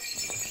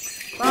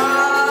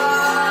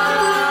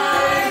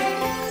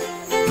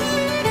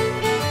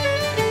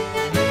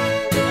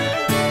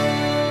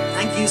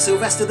 Thank you,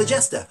 Sylvesta the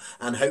Jester,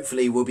 and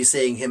hopefully we'll be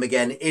seeing him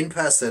again in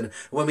person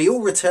when we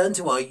all return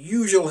to our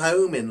usual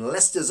home in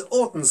Leicester's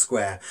Orton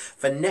Square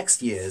for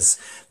next year's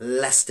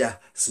Leicester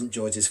St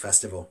George's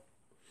Festival.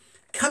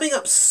 Coming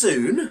up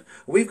soon,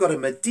 we've got a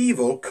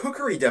medieval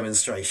cookery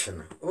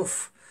demonstration.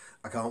 Oof,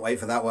 I can't wait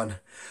for that one.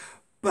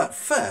 But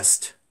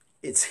first,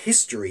 it's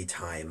history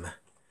time.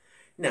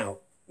 Now,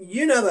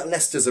 you know that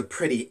Leicester's a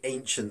pretty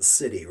ancient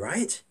city,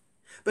 right?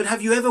 But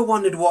have you ever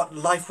wondered what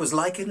life was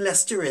like in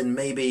Leicester in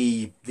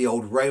maybe the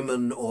old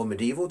Roman or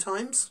medieval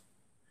times?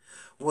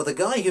 Well, the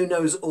guy who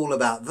knows all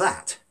about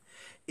that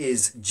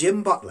is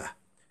Jim Butler,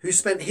 who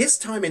spent his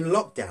time in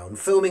lockdown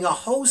filming a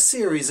whole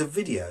series of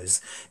videos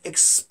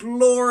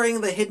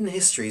exploring the hidden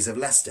histories of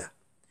Leicester.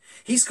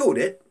 He's called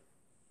it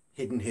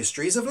Hidden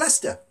Histories of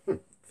Leicester.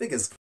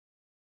 Figures.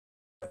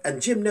 And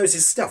Jim knows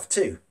his stuff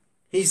too.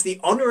 He's the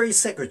Honorary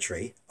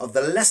Secretary of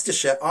the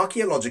Leicestershire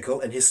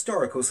Archaeological and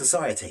Historical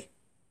Society.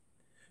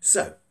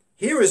 So,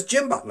 here is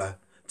Jim Butler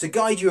to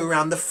guide you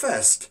around the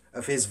first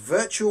of his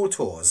virtual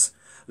tours,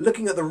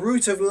 looking at the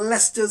route of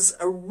Leicester's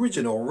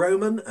original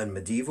Roman and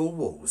medieval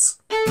walls.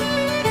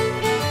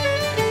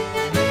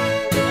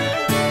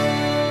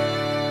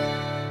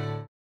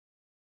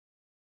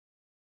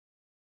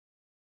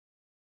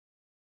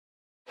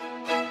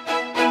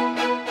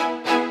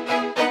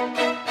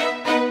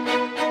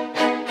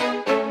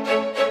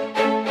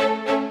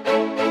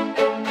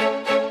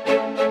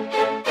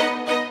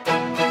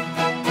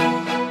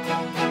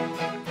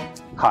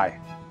 Hi,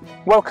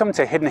 welcome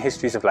to Hidden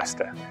Histories of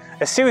Leicester,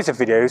 a series of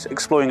videos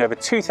exploring over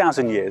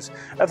 2,000 years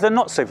of the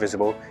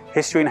not-so-visible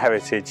history and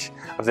heritage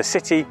of the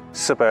city,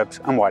 suburbs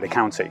and wider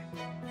county.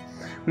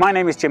 My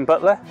name is Jim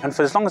Butler, and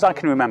for as long as I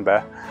can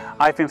remember,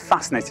 I've been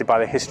fascinated by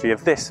the history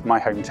of this, my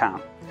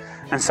hometown.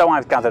 And so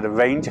I've gathered a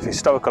range of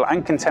historical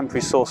and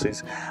contemporary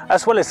sources,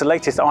 as well as the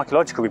latest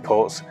archaeological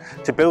reports,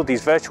 to build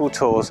these virtual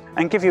tours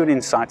and give you an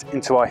insight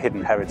into our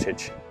hidden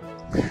heritage.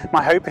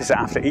 My hope is that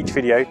after each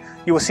video,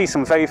 you will see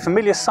some very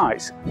familiar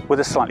sights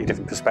with a slightly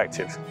different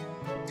perspective.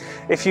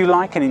 If you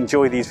like and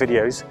enjoy these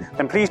videos,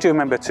 then please do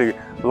remember to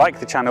like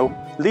the channel,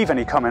 leave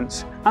any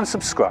comments and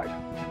subscribe.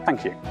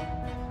 Thank you.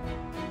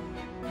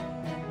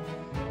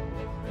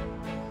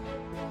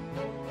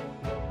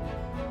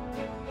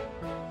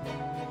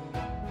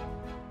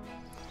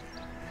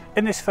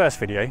 In this first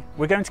video,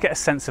 we're going to get a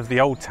sense of the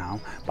old town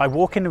by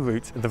walking the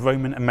route of the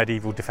Roman and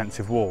medieval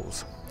defensive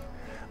walls.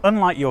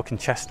 Unlike York and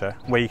Chester,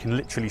 where you can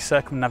literally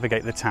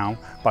circumnavigate the town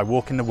by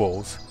walking the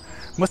walls,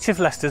 much of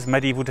Leicester's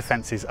medieval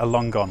defences are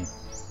long gone.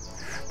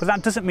 But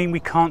that doesn't mean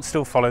we can't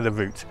still follow the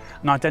route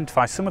and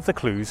identify some of the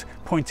clues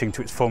pointing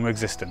to its former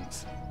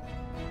existence.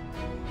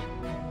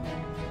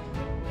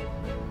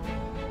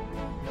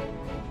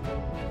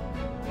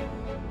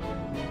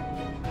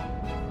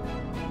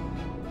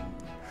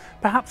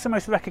 Perhaps the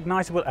most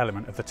recognisable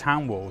element of the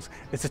town walls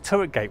is the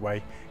turret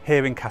gateway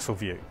here in Castle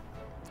View.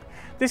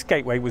 This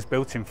gateway was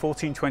built in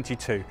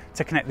 1422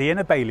 to connect the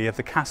inner bailey of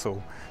the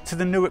castle to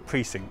the Newark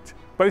precinct,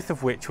 both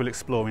of which we'll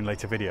explore in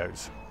later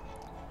videos.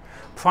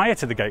 Prior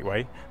to the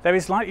gateway, there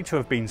is likely to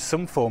have been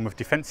some form of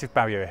defensive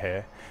barrier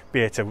here,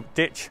 be it a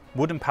ditch,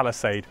 wooden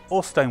palisade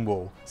or stone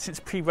wall,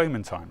 since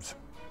pre-Roman times.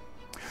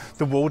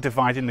 The wall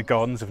dividing the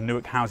gardens of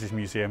Newark Houses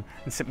Museum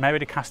and St Mary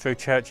de Castro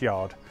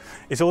churchyard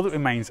is all that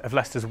remains of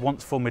Leicester's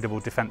once formidable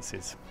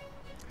defences.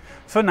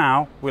 For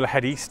now, we'll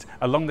head east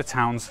along the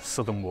town's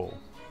southern wall.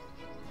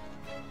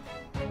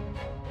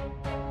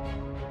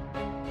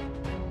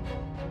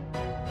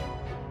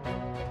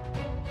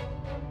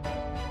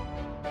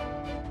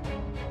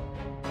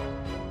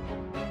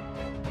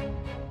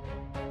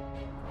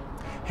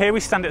 Here we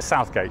stand at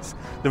Southgate,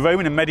 the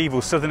Roman and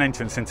medieval southern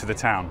entrance into the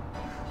town.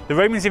 The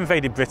Romans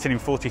invaded Britain in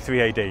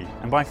 43 AD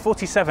and by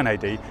 47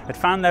 AD had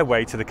found their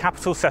way to the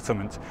capital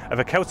settlement of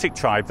a Celtic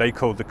tribe they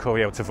called the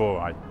Coriae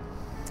Tavorae.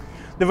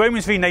 The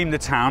Romans renamed the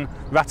town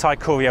Ratae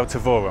Coriae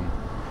Tavorum,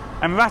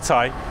 and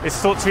Ratae is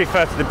thought to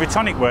refer to the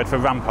Brittonic word for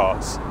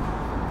ramparts,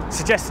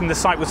 suggesting the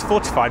site was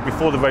fortified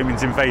before the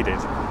Romans invaded.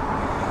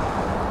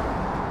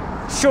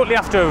 Shortly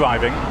after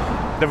arriving,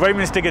 the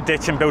Romans dig a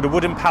ditch and build a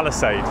wooden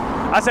palisade,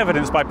 as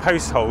evidenced by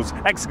post holes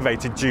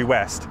excavated due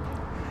west.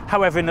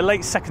 However, in the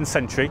late 2nd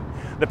century,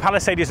 the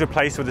palisade is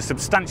replaced with a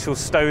substantial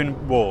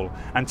stone wall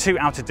and 2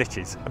 outer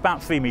ditches,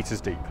 about 3 metres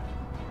deep.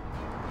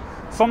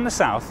 From the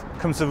south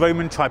comes the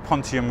Roman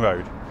Tripontium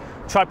Road.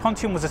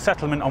 Tripontium was a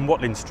settlement on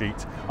Watling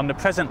Street on the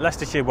present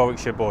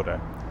Leicestershire-Warwickshire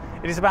border.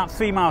 It is about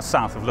 3 miles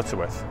south of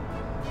Lutterworth.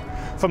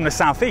 From the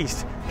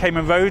southeast came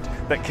a road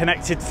that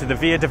connected to the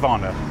Via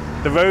Divana,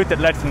 the road that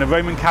led from the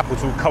Roman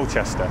capital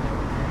Colchester,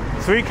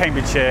 through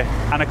Cambridgeshire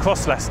and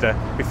across Leicester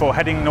before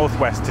heading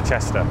northwest to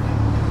Chester.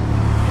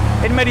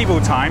 In medieval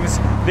times,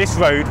 this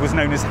road was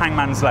known as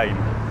Hangman's Lane.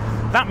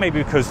 That may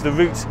be because the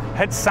route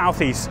heads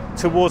southeast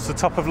towards the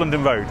top of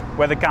London Road,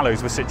 where the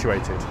gallows were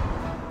situated.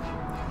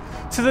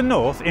 To the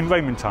north, in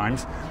Roman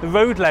times, the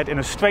road led in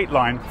a straight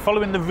line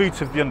following the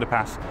route of the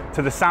underpass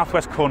to the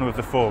southwest corner of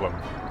the Forum.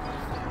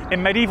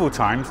 In medieval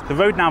times, the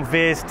road now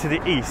veers to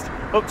the east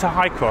up to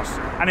High Cross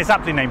and is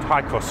aptly named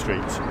High Cross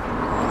Street.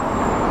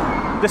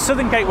 The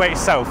southern gateway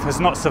itself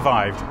has not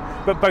survived,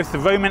 but both the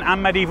Roman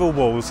and medieval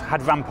walls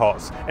had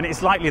ramparts, and it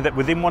is likely that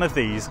within one of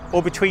these,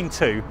 or between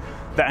two,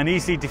 that an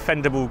easily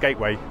defendable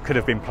gateway could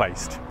have been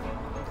placed.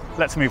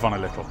 Let's move on a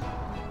little.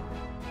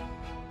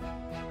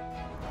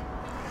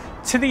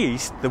 To the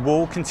east, the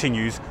wall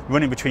continues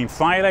running between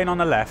Friar Lane on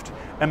the left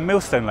and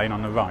Millstone Lane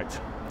on the right.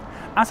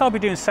 As I'll be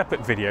doing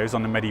separate videos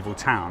on the medieval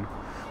town,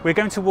 we're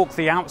going to walk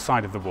the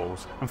outside of the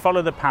walls and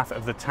follow the path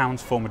of the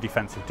town's former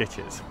defensive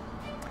ditches.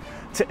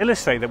 To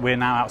illustrate that we're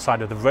now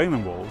outside of the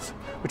Roman walls,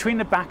 between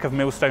the back of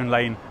Millstone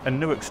Lane and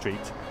Newark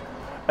Street,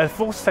 a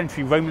 4th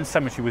century Roman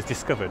cemetery was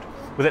discovered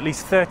with at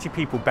least 30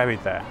 people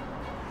buried there.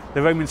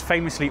 The Romans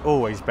famously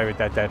always buried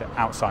their dead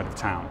outside of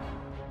town.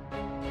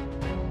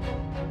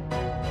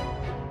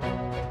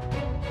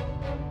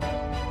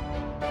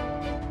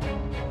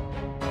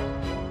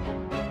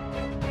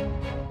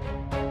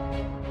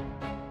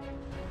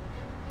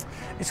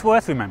 It's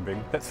worth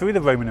remembering that through the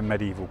Roman and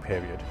medieval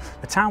period,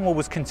 the town wall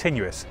was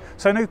continuous,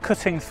 so no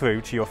cutting through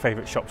to your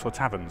favourite shops or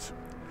taverns.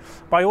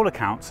 By all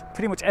accounts,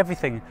 pretty much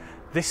everything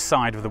this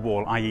side of the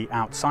wall, i.e.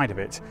 outside of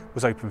it,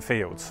 was open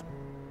fields.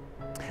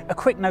 A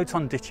quick note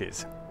on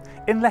ditches.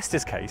 In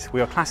Leicester's case,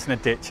 we are classing a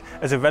ditch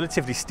as a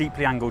relatively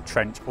steeply angled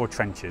trench or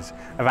trenches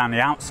around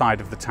the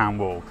outside of the town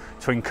wall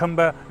to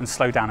encumber and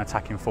slow down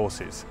attacking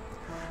forces.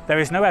 There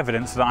is no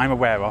evidence that I'm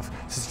aware of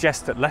to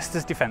suggest that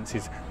Leicester's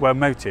defences were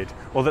moated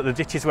or that the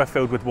ditches were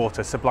filled with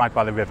water supplied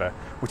by the river,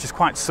 which is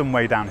quite some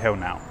way downhill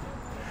now.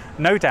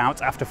 No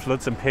doubt, after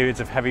floods and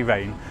periods of heavy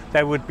rain,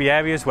 there would be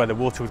areas where the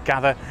water would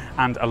gather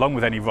and, along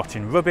with any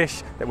rotting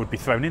rubbish that would be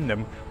thrown in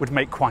them, would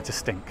make quite a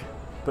stink,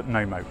 but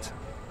no moat.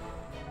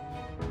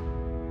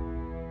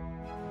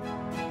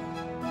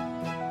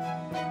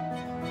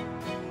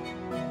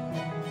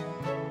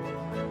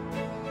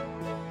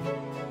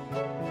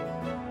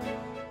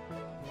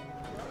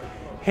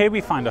 Here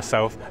we find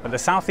ourselves at the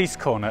southeast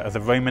corner of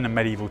the Roman and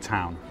medieval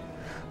town.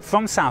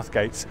 From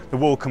Southgate, the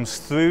wall comes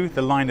through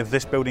the line of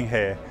this building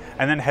here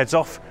and then heads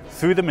off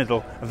through the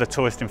middle of the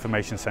Tourist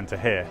Information Centre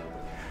here.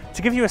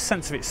 To give you a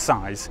sense of its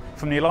size,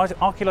 from the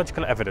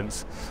archaeological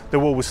evidence, the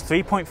wall was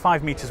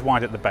 3.5 metres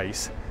wide at the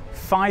base,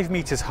 5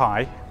 metres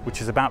high,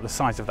 which is about the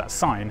size of that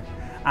sign,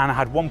 and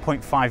had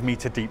 1.5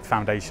 metre deep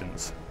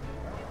foundations.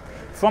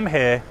 From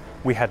here,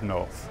 we head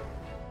north.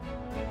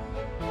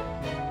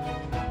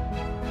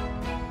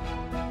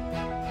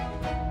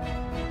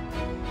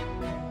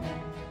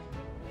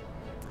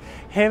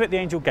 Here at the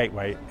Angel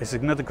Gateway is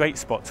another great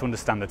spot to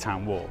understand the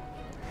town wall.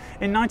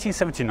 In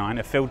 1979,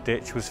 a filled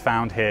ditch was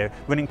found here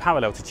running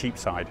parallel to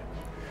Cheapside.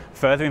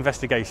 Further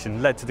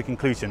investigation led to the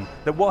conclusion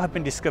that what had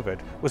been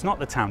discovered was not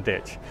the town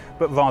ditch,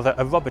 but rather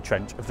a robber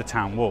trench of the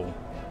town wall.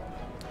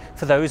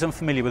 For those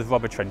unfamiliar with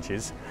robber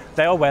trenches,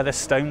 they are where the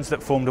stones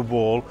that formed a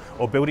wall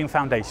or building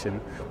foundation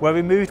were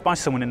removed by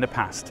someone in the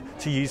past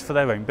to use for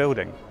their own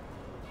building.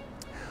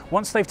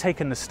 Once they've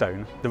taken the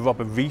stone, the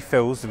robber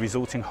refills the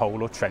resulting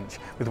hole or trench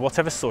with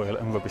whatever soil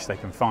and rubbish they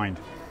can find.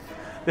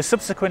 The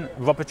subsequent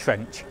robber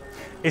trench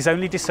is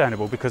only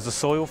discernible because the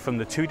soil from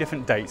the two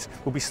different dates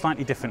will be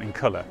slightly different in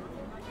colour.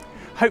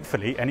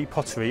 Hopefully, any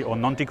pottery or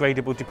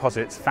non-degradable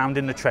deposits found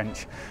in the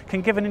trench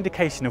can give an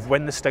indication of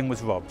when the stone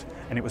was robbed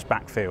and it was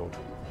backfilled.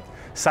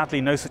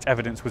 Sadly, no such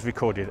evidence was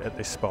recorded at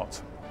this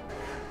spot.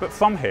 But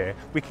from here,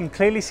 we can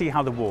clearly see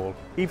how the wall,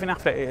 even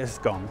after it has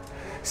gone,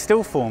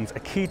 still forms a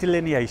key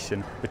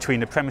delineation between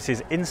the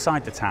premises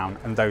inside the town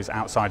and those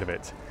outside of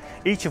it,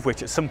 each of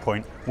which at some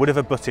point would have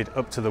abutted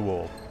up to the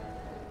wall.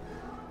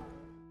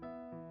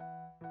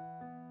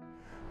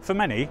 For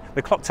many,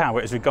 the clock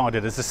tower is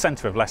regarded as the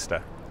centre of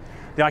Leicester.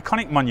 The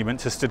iconic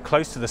monument has stood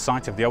close to the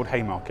site of the old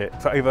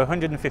Haymarket for over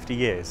 150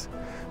 years,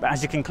 but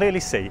as you can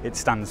clearly see, it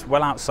stands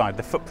well outside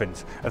the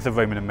footprint of the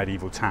Roman and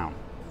medieval town.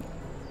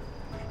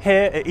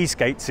 Here at East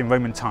Gates in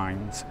Roman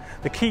times,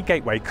 the key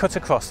gateway cut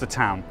across the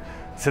town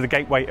to the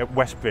gateway at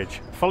West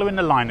Bridge, following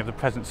the line of the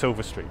present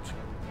Silver Street.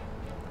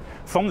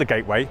 From the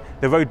gateway,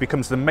 the road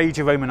becomes the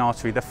major Roman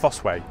artery, the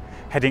Fossway,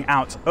 heading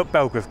out up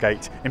Belgrave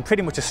Gate in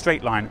pretty much a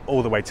straight line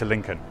all the way to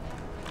Lincoln.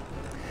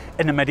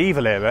 In the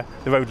medieval era,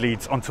 the road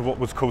leads onto what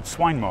was called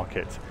Swine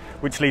Market,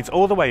 which leads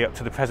all the way up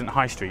to the present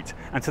High Street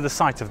and to the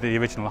site of the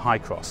original High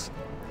Cross.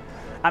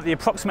 At the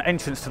approximate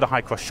entrance to the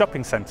High Cross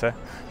shopping centre,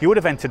 you would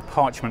have entered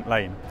Parchment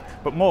Lane,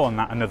 but more on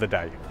that another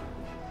day.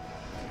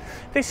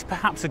 This is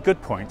perhaps a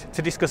good point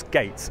to discuss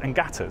gates and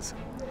gatters.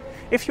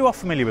 If you are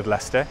familiar with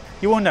Leicester,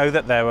 you will know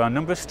that there are a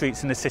number of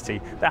streets in the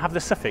city that have the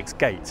suffix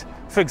gate,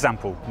 for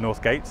example,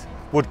 Northgate,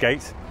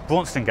 Woodgate,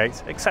 Braunston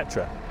Gate,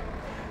 etc.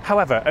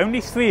 However,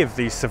 only 3 of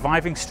these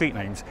surviving street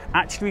names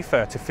actually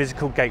refer to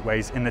physical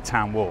gateways in the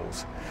town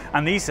walls,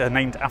 and these are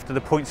named after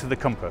the points of the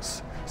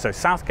compass, so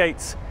South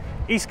Gates,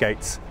 East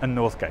Gates and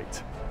North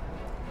Gate.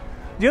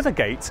 The other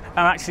gates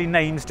are actually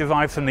names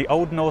derived from the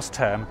Old Norse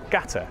term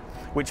gata,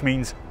 which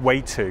means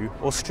way to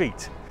or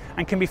street,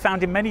 and can be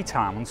found in many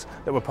towns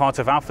that were part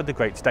of Alfred the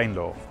Great's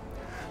Danelaw.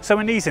 So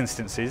in these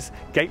instances,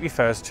 gate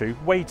refers to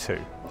way to,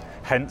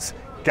 hence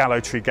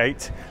Gallowtree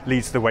Gate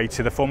leads the way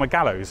to the former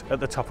gallows at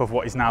the top of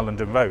what is now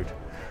London Road.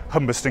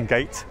 Humberston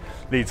Gate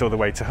leads all the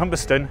way to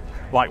Humberston,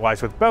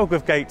 likewise with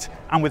Belgrave Gate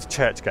and with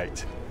Church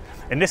Gate.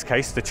 In this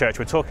case, the church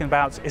we're talking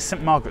about is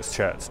St Margaret's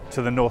Church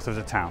to the north of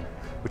the town,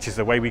 which is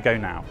the way we go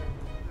now.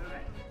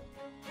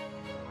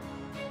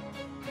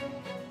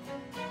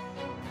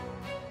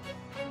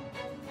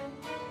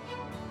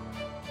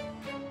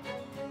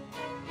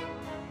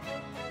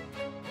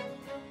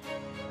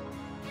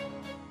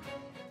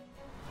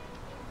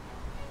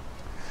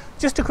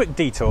 Just a quick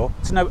detour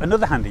to note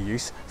another handy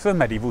use for a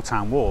medieval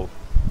town wall.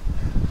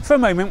 For a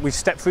moment we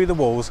step through the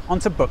walls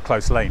onto Buck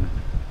Close Lane.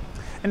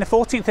 In the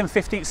 14th and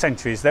 15th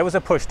centuries there was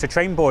a push to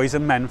train boys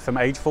and men from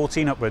age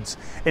 14 upwards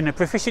in the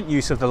proficient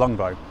use of the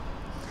longbow.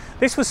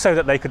 This was so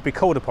that they could be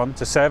called upon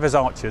to serve as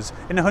archers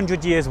in the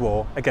 100 Years'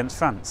 War against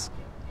France.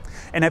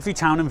 In every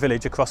town and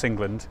village across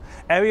England,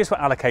 areas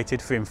were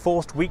allocated for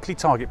enforced weekly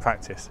target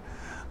practice.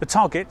 The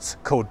targets,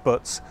 called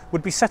butts,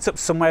 would be set up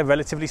somewhere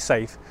relatively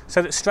safe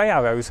so that stray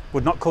arrows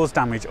would not cause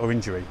damage or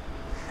injury.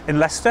 In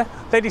Leicester,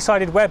 they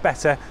decided where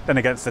better than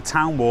against the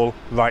town wall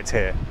right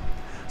here.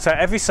 So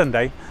every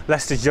Sunday,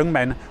 Leicester's young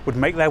men would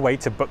make their way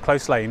to Buck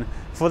Close Lane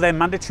for their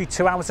mandatory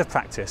 2 hours of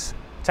practice,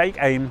 take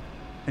aim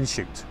and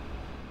shoot.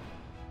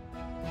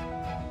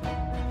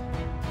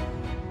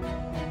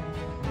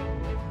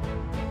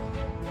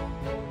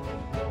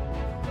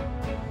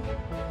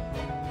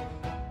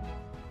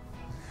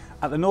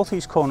 At the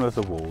northeast corner of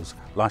the walls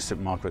lies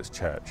St Margaret's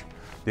Church,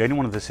 the only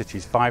one of the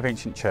city's 5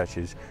 ancient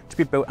churches to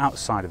be built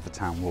outside of the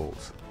town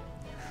walls.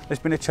 There's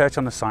been a church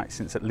on the site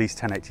since at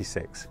least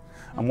 1086,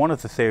 and one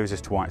of the theories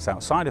as to why it's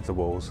outside of the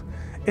walls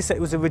is that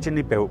it was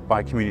originally built by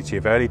a community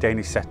of early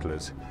Danish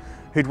settlers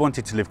who'd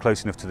wanted to live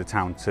close enough to the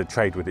town to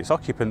trade with its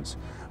occupants,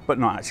 but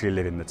not actually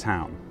live in the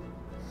town.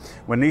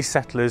 When these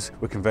settlers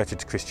were converted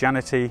to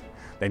Christianity,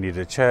 they needed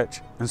a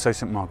church, and so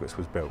St Margaret's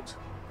was built.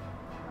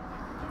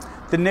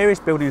 The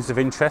nearest buildings of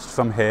interest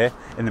from here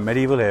in the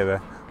medieval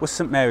era was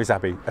St Mary's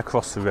Abbey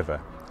across the river.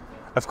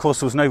 Of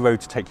course there was no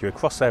road to take you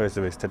across there as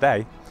there is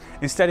today.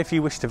 Instead, if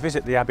you wished to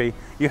visit the Abbey,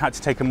 you had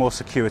to take a more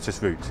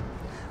circuitous route,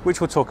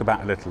 which we'll talk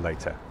about a little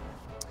later.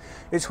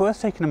 It's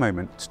worth taking a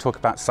moment to talk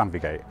about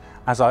Sandvígate,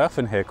 as I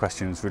often hear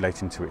questions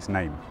relating to its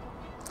name.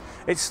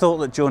 It's thought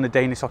that during the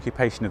Danish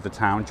occupation of the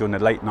town during the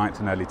late 9th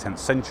and early 10th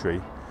century,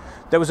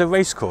 there was a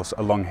racecourse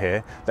along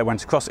here that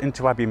went across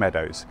into Abbey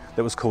Meadows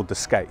that was called the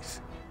Skaith.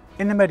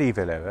 In the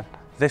medieval era,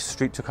 this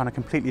street took on a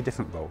completely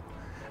different role,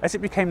 as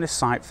it became the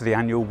site for the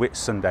annual Whit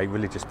Sunday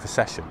religious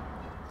procession.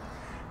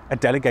 A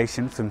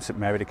delegation from St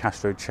Mary de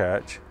Castro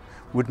Church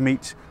would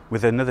meet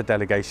with another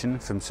delegation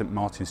from St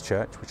Martin's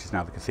Church, which is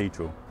now the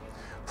cathedral,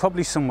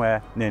 probably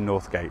somewhere near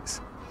Northgate,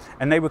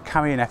 and they would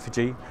carry an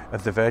effigy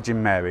of the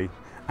Virgin Mary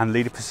and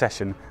lead a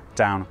procession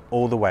down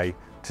all the way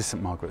to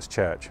St Margaret's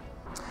Church.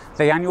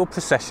 The annual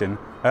procession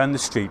earned the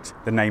street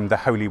the name the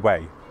Holy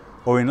Way,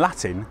 or in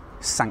Latin,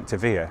 Sancta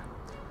Via,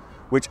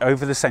 which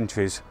over the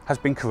centuries has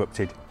been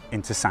corrupted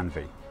into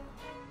Sandví.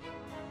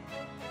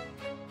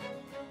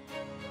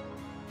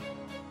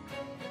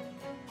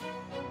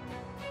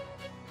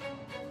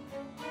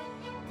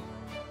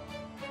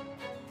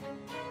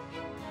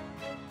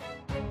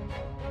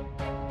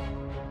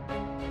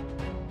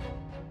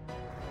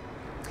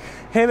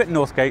 Here at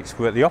Northgate,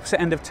 we're at the opposite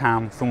end of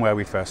town from where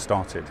we first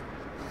started.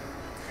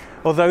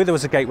 Although there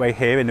was a gateway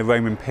here in the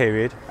Roman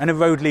period and a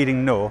road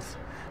leading north,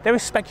 there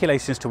is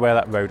speculation as to where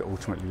that road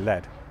ultimately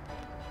led.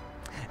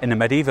 In the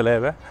medieval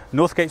era,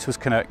 Northgate was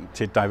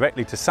connected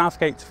directly to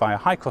Southgate via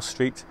High Cross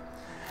Street,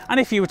 and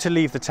if you were to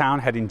leave the town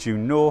heading due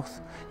north,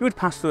 you would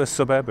pass through a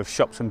suburb of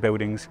shops and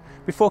buildings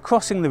before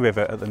crossing the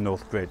river at the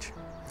North Bridge.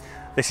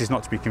 This is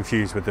not to be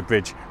confused with the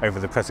bridge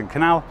over the present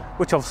canal,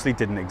 which obviously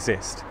didn't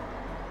exist.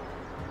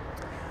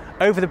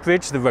 Over the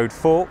bridge the road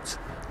forked,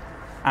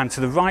 and to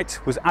the right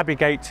was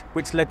Abbey-gate,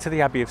 which led to the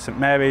Abbey of St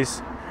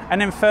Mary's,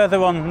 and then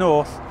further on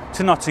north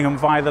to Nottingham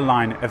via the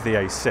line of the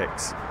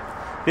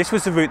A6. This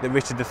was the route that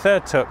Richard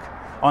III took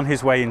on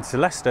his way into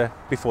Leicester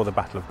before the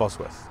Battle of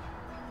Bosworth.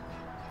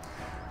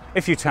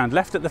 If you turned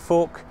left at the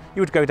fork,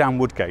 you would go down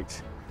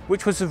Woodgate,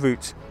 which was the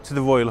route to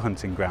the royal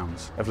hunting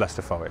grounds of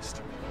Leicester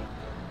Forest.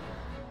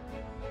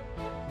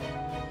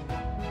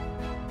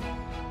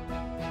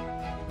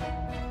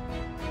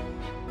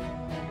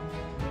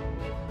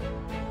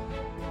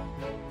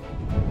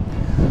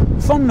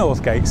 From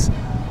Northgate,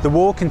 the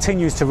wall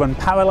continues to run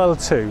parallel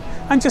to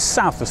and just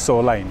south of Saw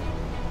Lane.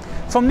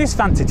 From this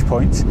vantage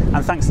point,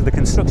 and thanks to the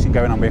construction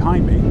going on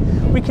behind me,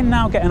 we can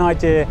now get an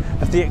idea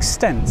of the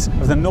extent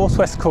of the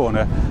northwest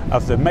corner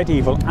of the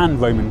medieval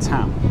and Roman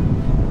town.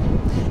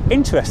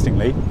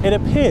 Interestingly, it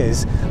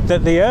appears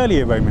that the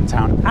earlier Roman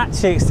town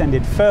actually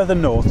extended further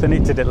north than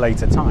it did at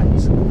later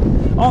times.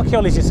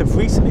 Archaeologists have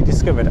recently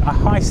discovered a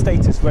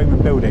high-status Roman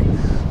building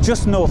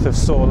just north of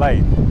Saw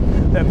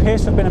Lane that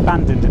appears to have been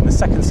abandoned in the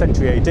 2nd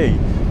century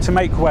AD to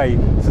make way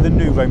for the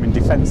new Roman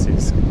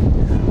defences.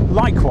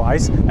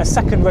 Likewise, a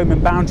second Roman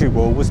boundary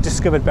wall was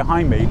discovered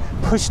behind me,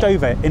 pushed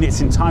over in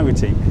its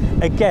entirety,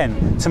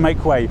 again to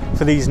make way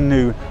for these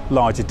new,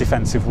 larger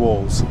defensive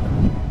walls.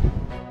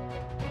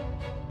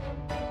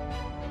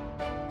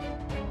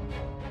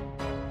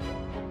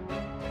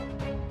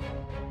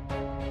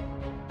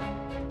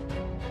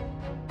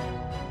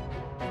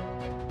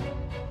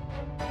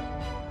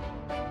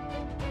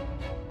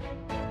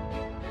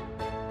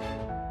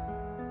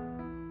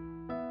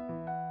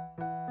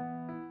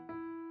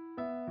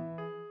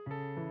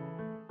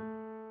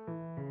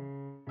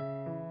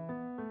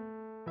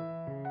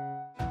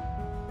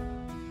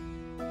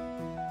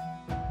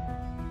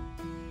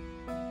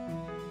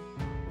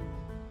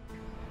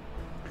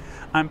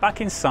 I'm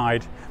back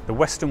inside the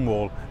western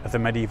wall of the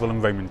medieval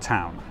and Roman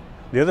town.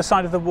 The other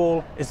side of the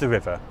wall is the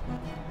river.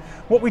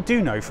 What we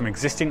do know from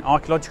existing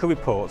archaeological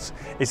reports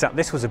is that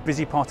this was a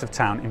busy part of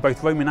town in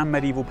both Roman and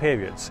medieval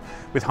periods,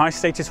 with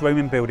high-status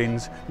Roman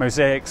buildings,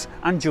 mosaics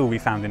and jewellery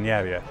found in the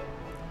area.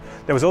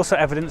 There was also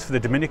evidence for the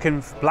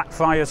Dominican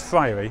Blackfriars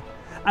Friary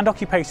and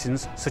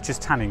occupations such as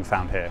tanning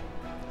found here.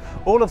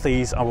 All of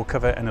these I will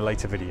cover in a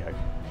later video.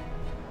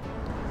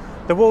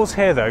 The walls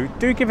here, though,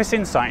 do give us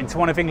insight into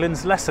one of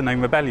England's lesser-known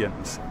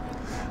rebellions.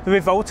 The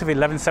revolt of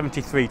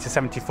 1173 to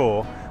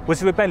 74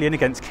 was a rebellion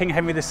against King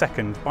Henry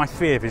II by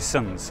 3 of his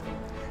sons.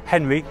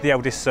 Henry, the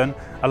eldest son,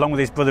 along with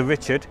his brother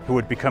Richard, who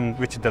would become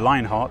Richard the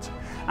Lionheart,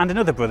 and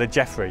another brother,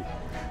 Geoffrey,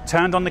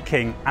 turned on the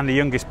king and the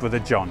youngest brother,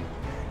 John.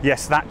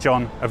 Yes, that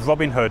John of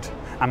Robin Hood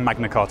and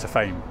Magna Carta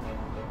fame.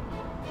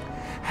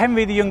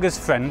 Henry the Younger's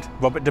friend,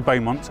 Robert de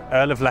Beaumont,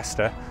 Earl of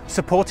Leicester,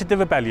 supported the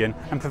rebellion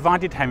and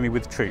provided Henry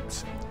with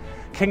troops.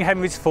 King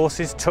Henry's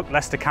forces took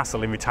Leicester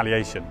Castle in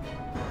retaliation.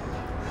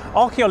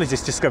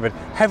 Archaeologists discovered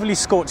heavily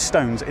scorched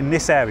stones in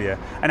this area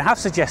and have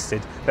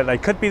suggested that they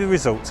could be the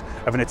result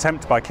of an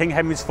attempt by King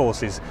Henry's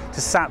forces to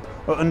sap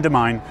or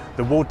undermine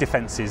the walled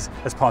defences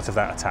as part of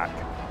that attack.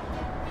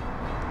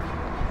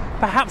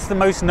 Perhaps the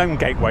most known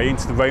gateway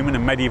into the Roman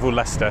and medieval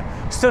Leicester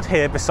stood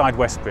here beside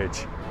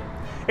Westbridge.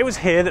 It was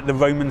here that the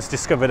Romans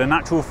discovered a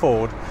natural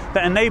ford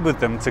that enabled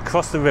them to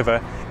cross the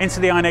river into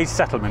the Iron Age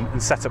settlement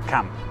and set up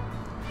camp.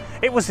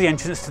 It was the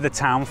entrance to the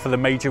town for the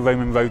major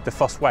Roman road, the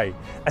Fosse Way,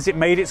 as it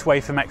made its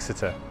way from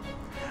Exeter.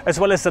 as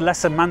well as the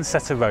lesser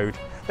Manchester Road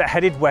that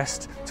headed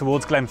west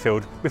towards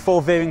Glenfield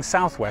before veering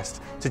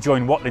southwest to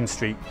join Watling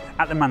Street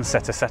at the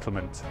Manchester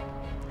settlement.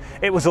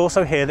 It was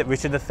also here that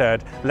Richard III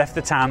left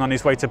the town on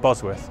his way to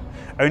Bosworth,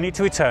 only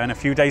to return a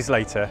few days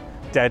later,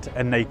 dead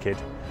and naked,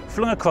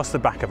 flung across the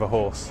back of a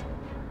horse.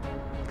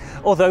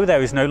 Although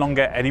there is no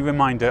longer any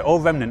reminder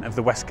or remnant of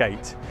the West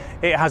Gate,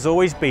 it has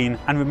always been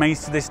and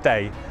remains to this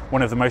day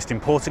one of the most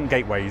important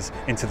gateways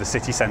into the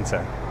city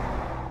centre.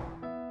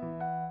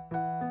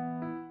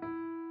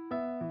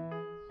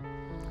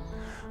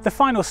 The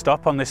final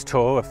stop on this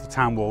tour of the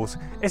town walls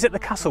is at the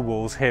castle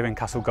walls here in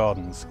Castle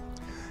Gardens.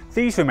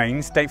 These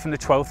remains date from the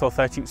 12th or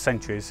 13th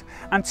centuries,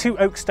 and 2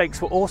 oak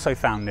stakes were also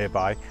found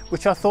nearby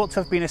which are thought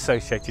to have been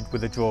associated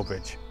with the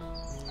drawbridge,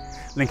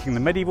 linking the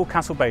medieval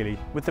Castle Bailey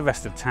with the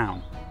rest of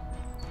town.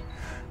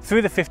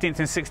 Through the 15th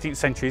and 16th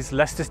centuries,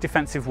 Leicester's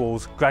defensive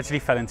walls gradually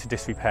fell into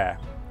disrepair.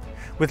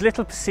 With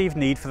little perceived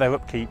need for their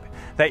upkeep,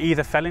 they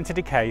either fell into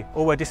decay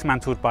or were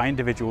dismantled by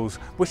individuals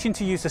wishing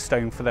to use the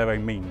stone for their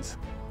own means.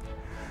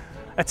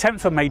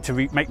 Attempts were made to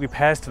make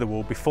repairs to the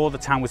wall before the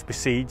town was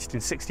besieged in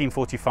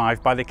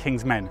 1645 by the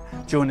King's men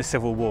during the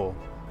Civil War.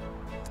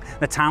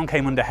 The town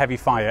came under heavy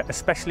fire,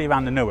 especially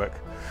around the Newark,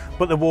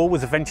 but the wall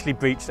was eventually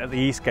breached at the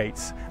east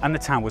gates and the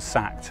town was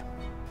sacked.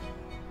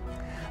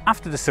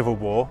 After the Civil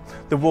War,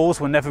 the walls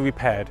were never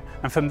repaired,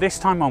 and from this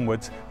time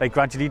onwards they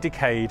gradually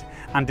decayed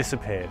and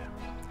disappeared.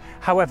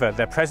 However,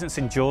 their presence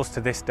endures to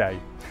this day,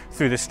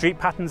 through the street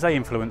patterns they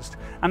influenced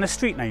and the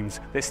street names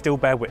that still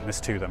bear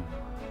witness to them.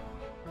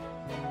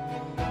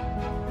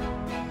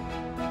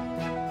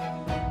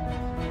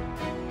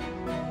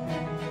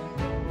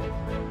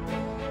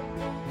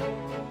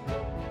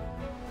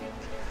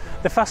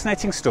 The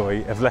fascinating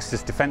story of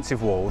Leicester's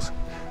defensive walls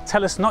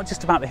tell us not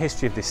just about the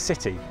history of this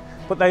city,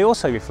 but they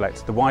also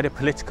reflect the wider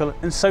political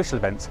and social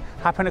events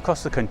happening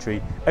across the country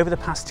over the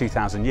past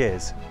 2,000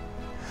 years.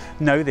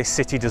 No, this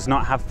city does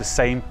not have the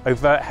same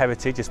overt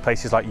heritage as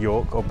places like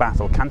York or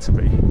Bath or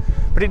Canterbury,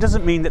 but it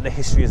doesn't mean that the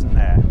history isn't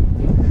there.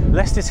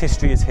 Leicester's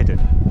history is hidden,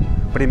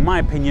 but in my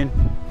opinion,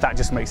 that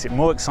just makes it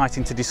more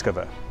exciting to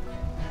discover.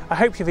 I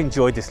hope you've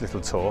enjoyed this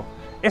little tour.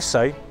 If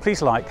so,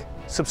 please like,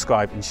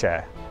 subscribe and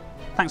share.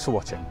 Thanks for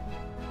watching.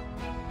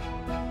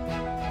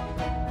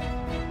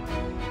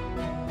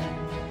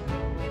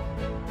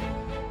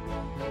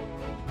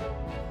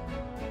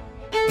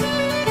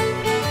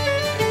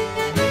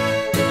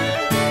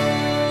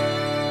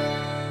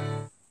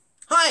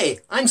 Hi,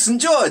 I'm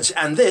St George,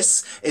 and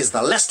this is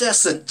the Leicester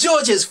St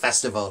George's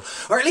Festival.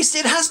 Or at least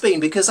it has been,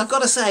 because I've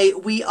got to say,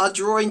 we are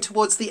drawing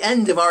towards the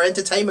end of our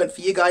entertainment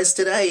for you guys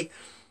today.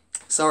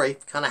 Sorry,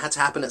 kind of had to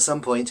happen at some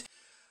point.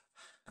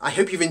 I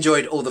hope you've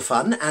enjoyed all the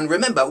fun, and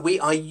remember, we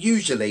are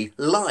usually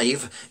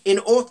live in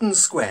Orton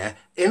Square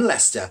in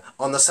Leicester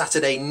on the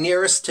Saturday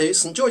nearest to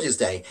St George's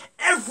Day,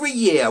 every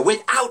year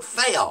without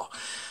fail.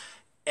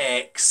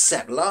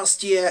 Except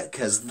last year,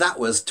 because that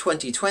was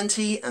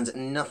 2020 and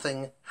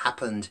nothing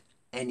happened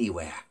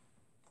anywhere.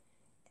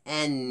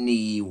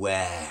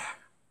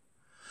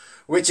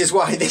 Which is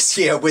why this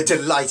year we're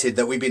delighted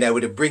that we've been able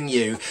to bring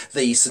you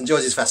the St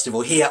George's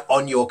Festival here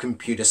on your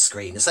computer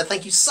screen. So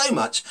thank you so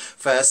much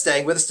for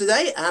staying with us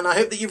today, and I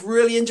hope that you've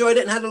really enjoyed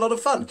it and had a lot of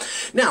fun.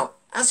 Now,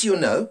 as you'll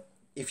know,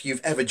 if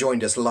you've ever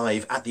joined us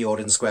live at the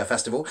Orton Square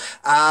Festival,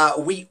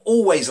 we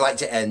always like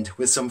to end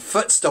with some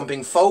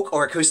foot-stomping folk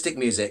or acoustic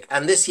music,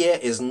 and this year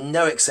is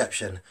no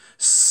exception.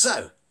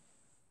 So,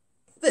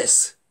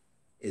 this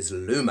is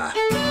Looma.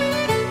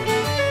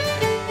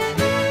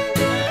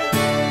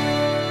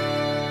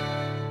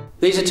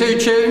 These are 2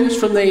 tunes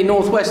from the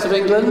northwest of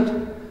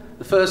England.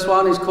 The first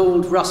one is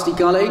called Rusty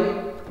Gully,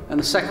 and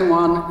the second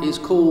one is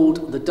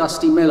called The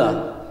Dusty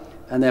Miller,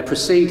 and they're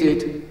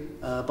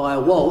preceded by a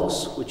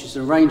waltz, which is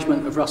an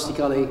arrangement of Rusty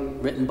Gully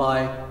written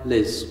by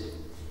Liz.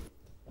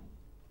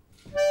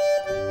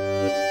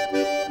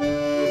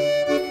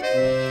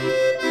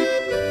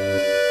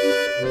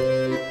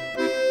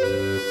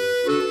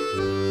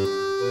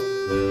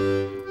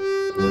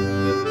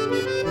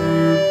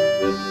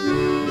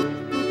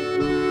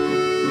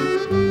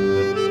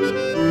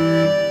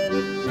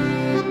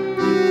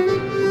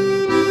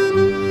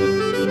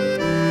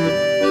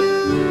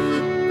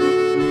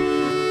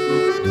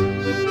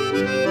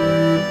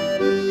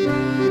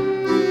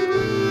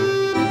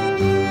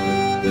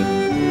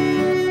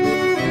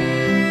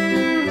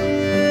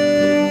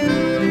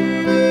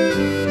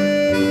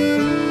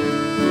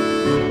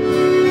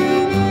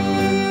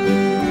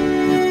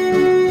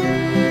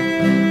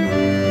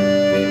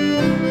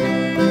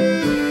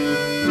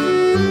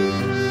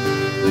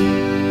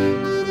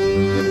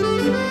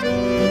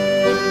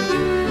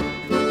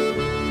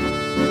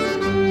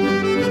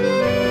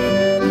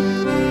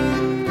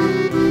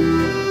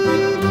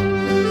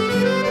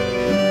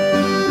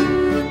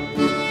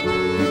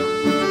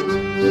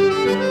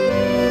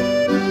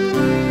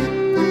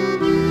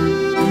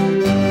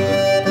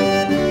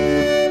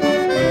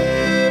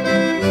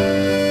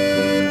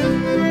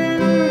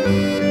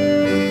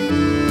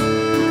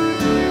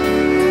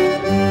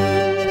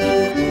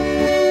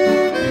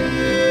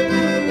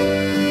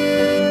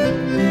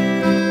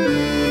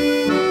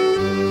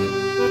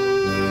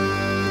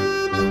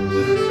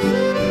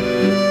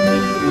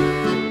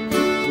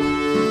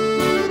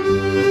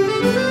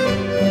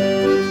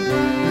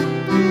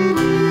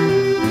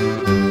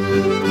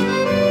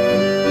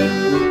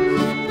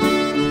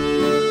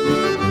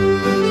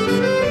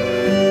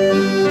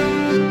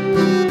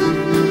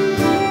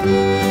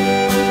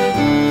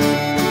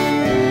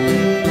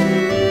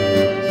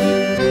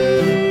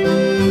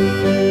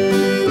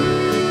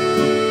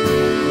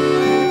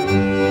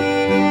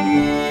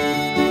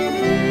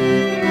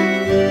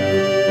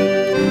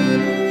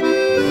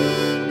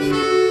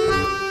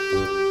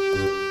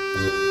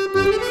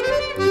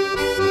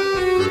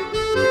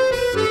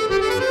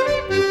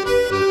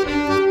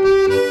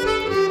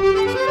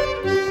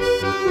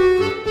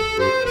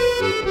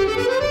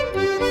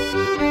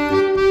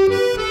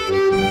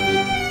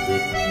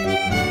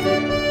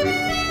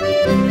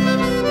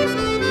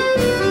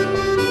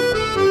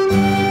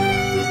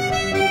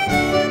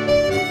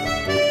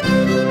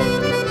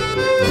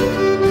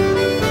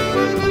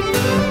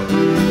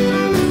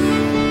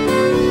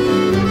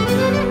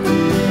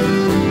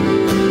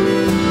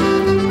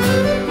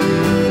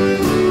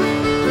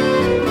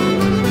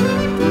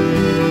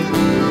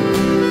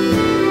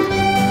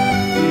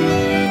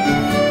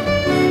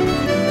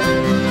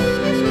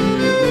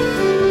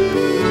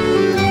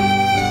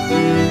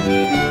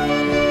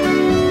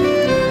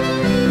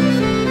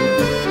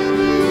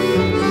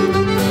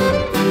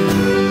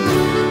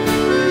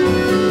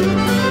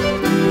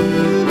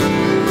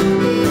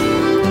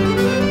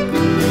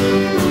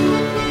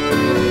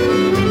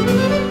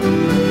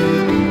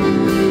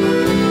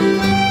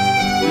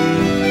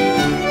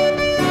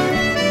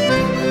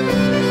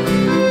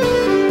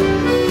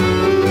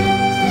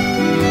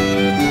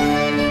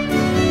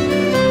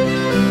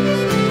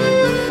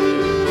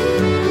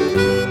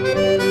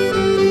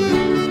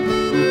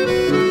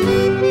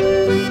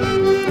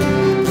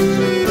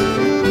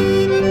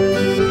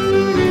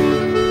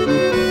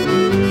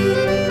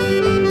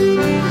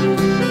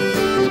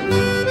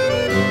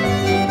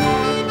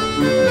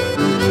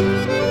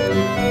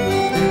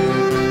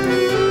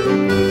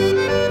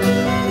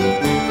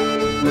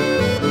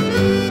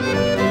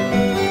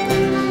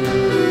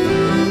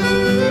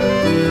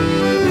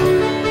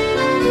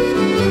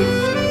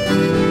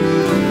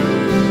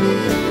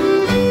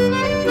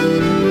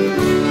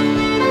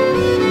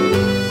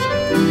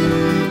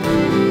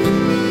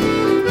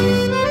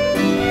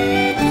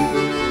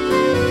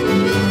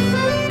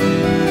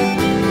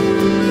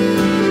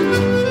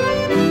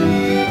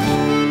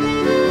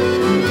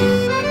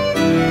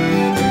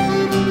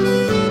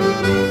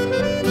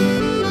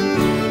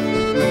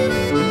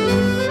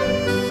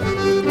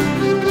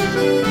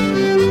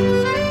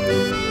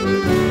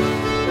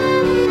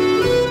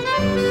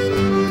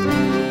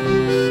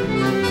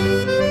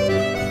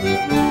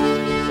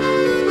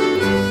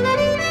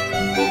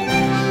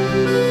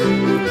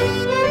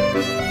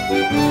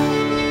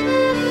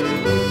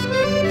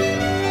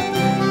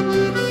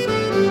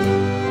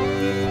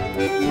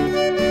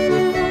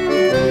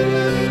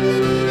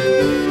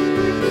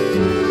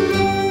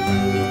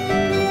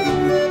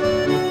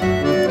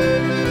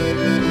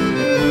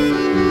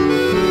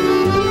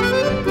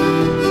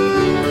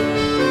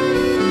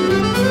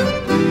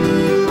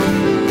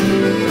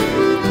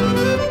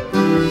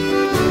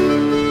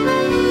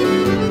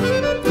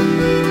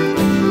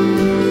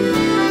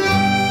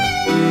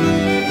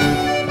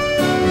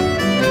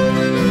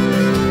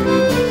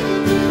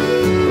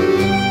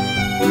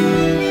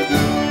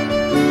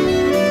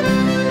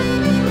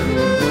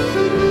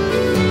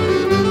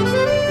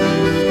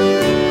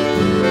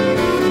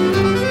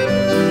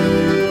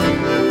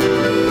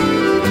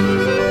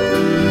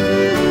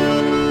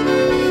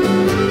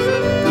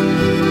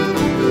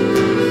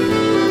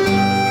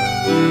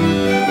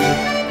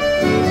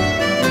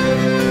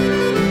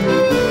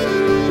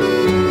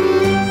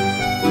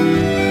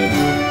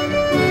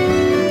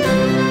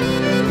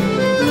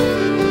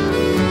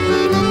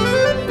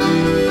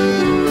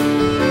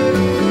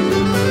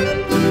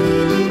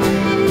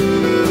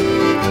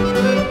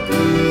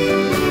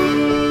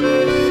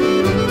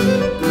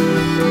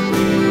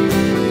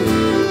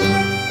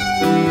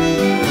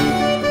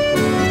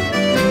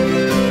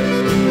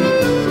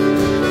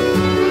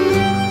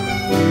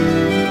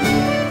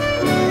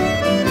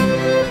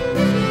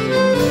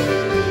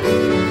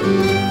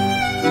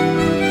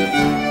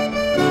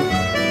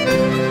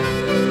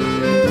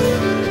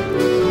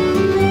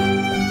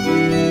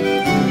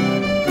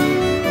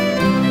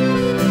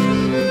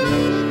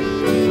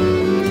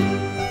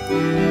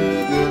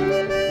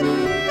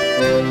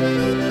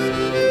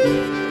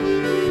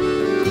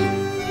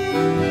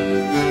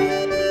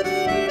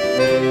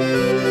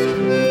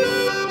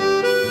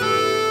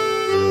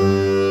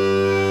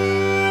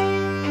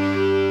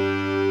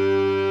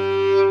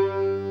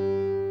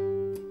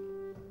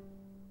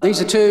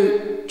 These are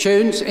two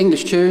tunes,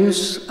 English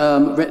tunes,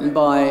 written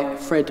by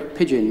Fred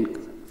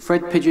Pigeon.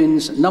 Fred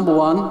Pigeon's number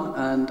 1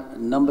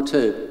 and number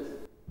 2.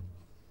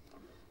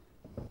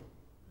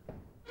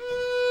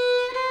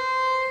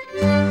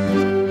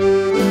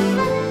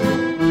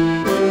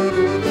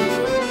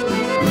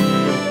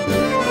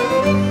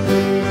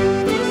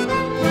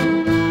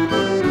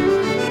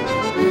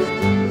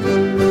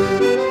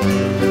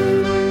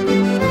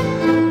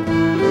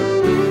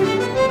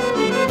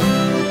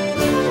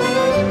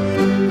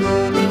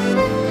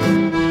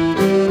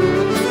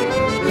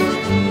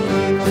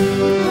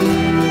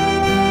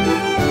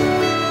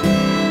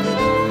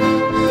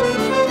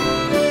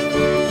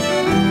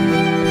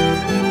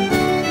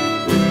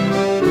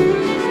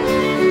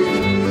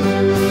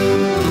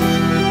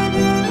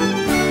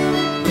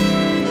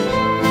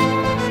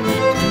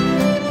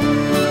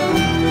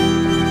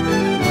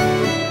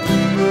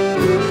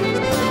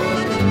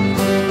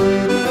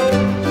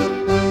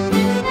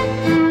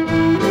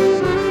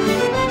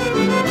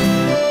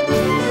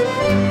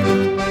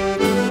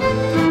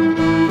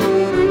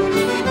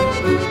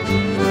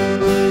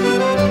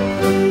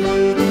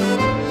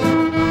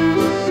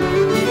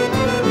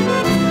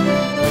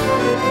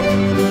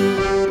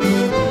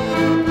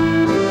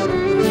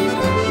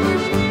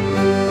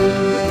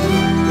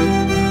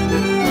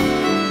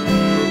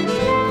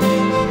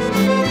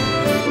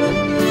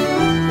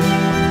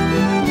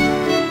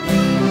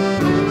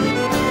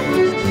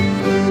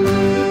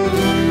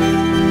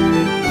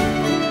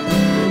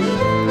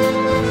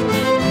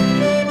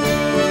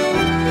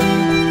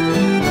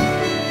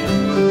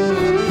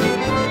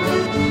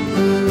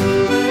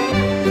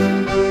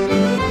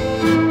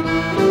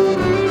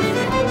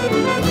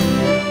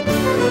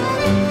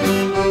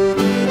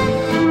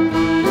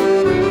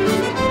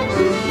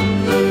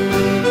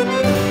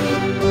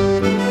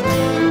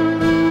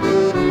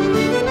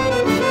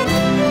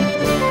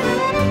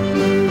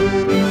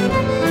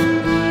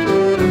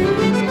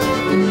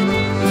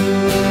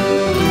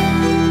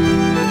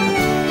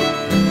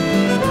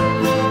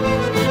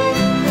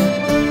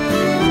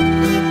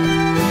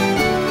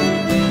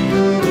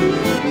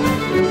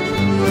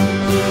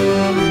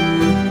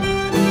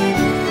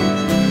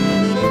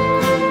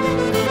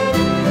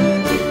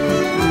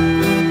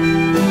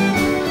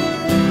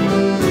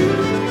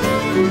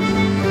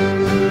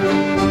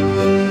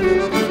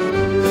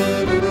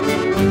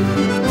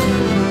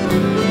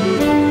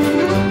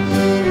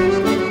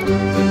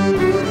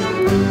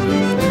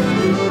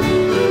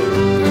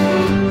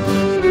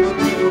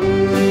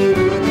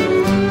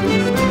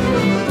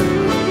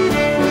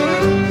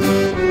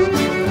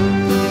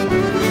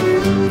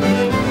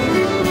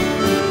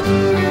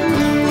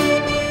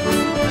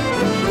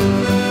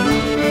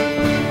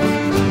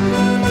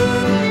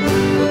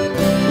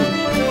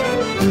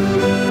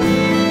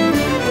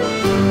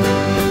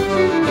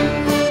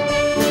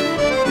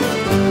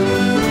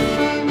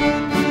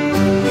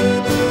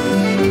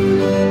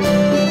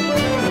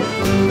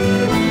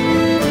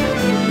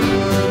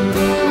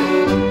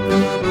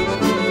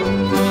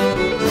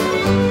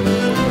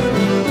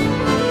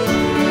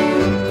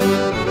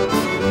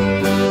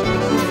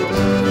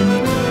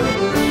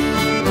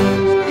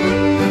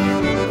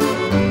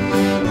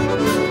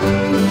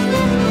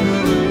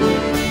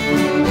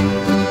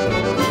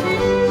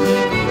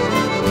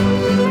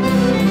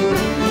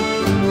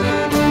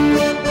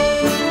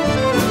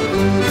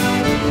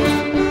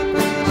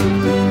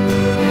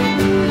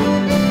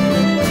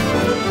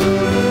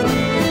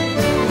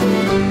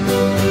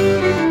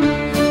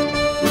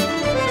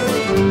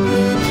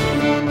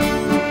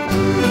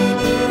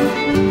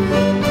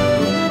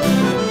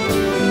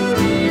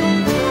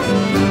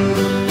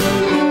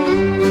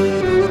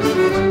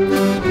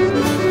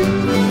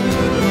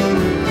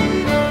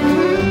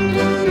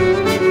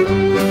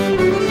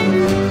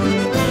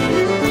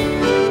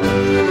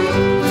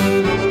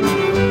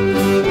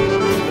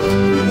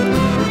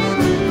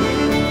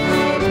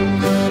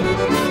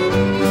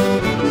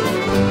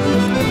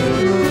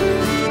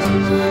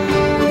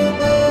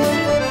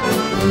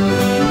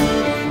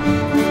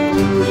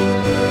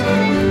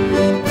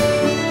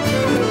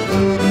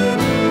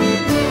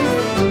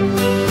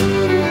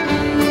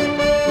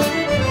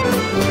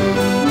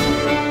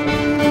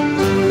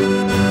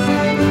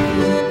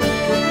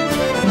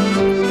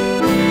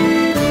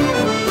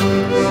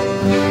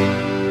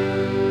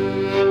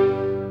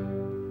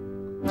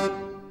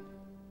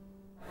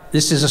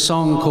 This is a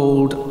song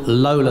called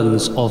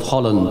Lowlands of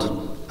Holland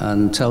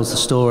and tells the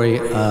story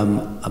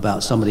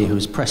about somebody who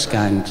was press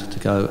ganged to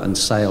go and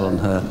sail on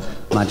Her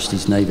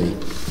Majesty's Navy.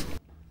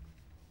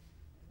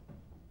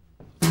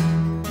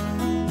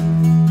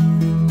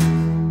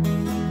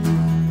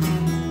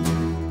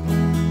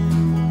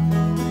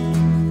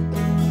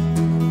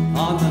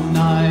 On the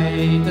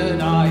night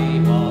that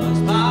I was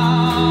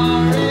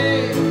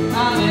married,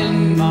 and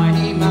in my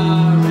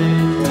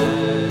marriage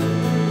bed,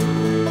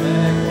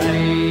 there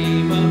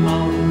came a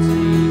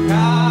multi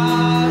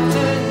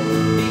captain.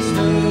 He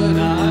stood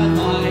at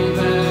my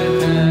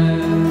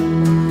bedside,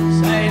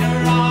 saying,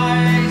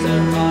 arise,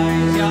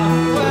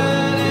 young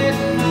well.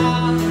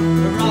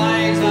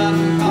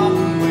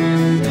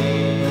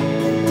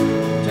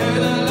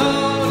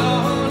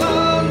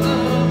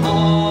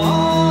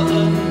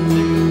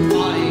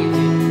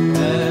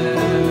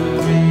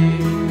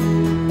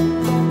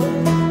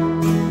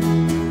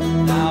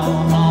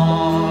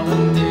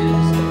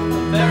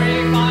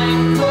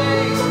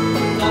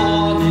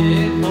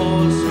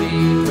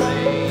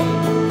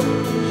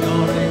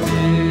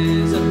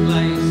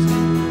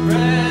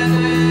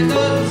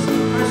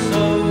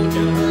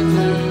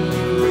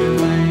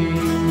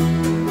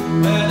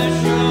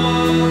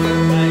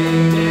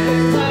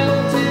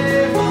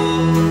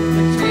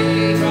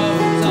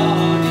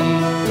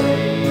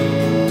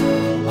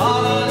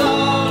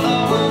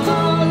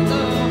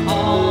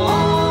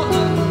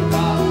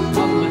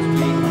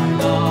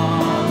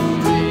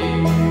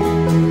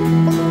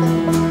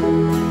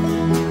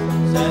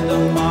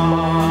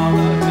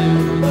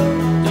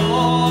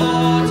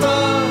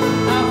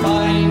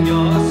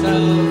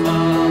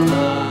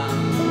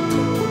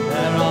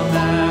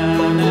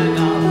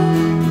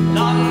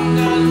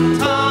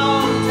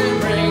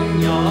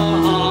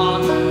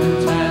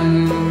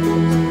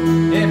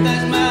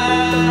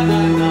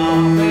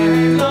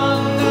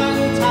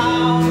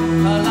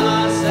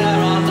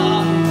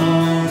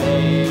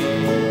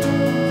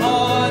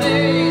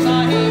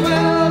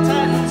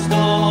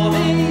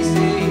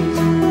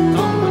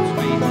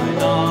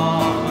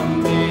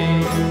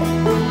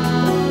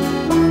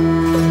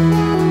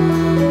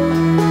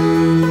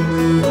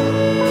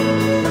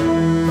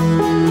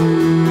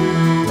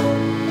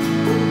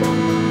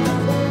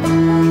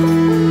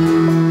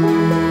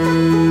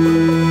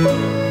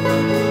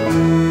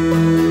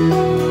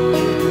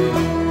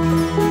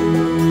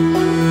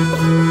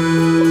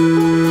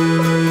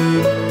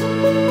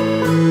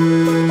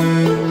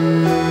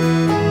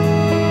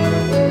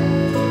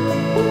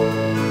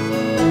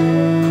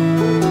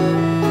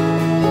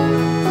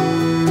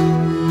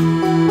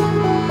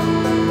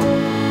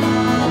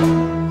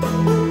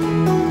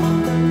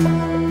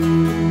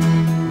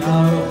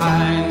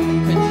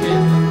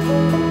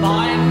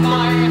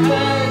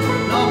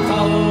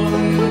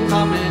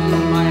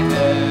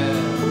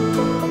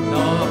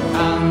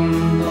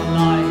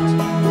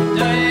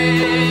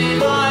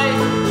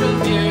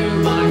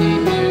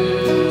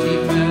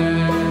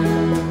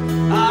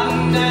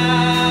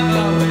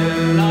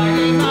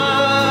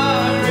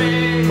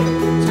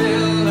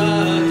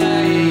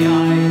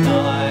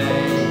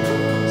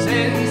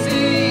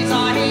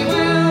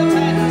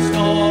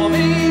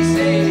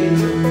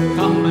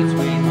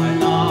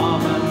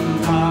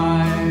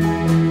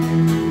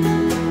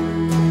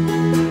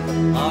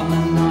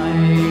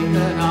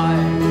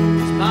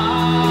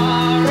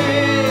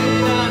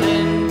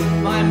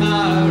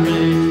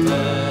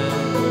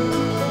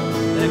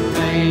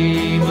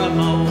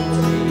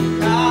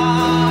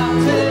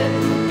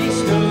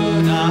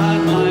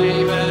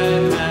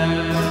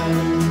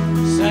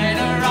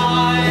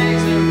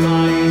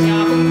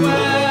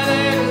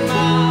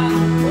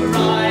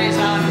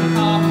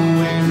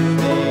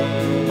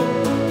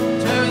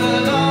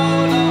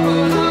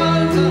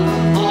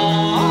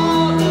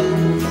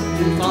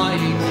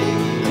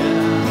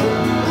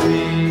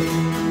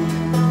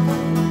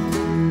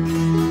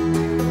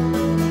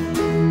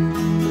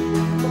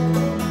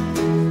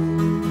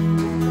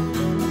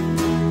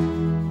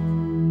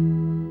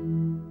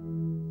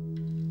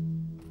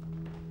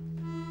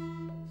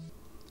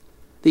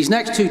 These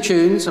next two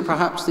tunes are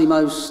perhaps the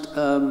most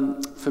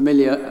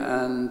familiar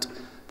and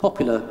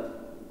popular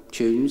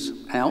tunes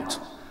out.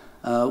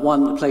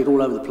 One played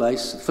all over the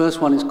place. The first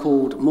one is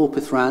called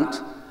Morpeth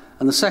Rant,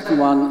 and the second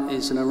one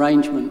is an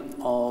arrangement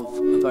of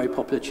a very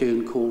popular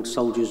tune called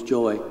Soldier's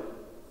Joy.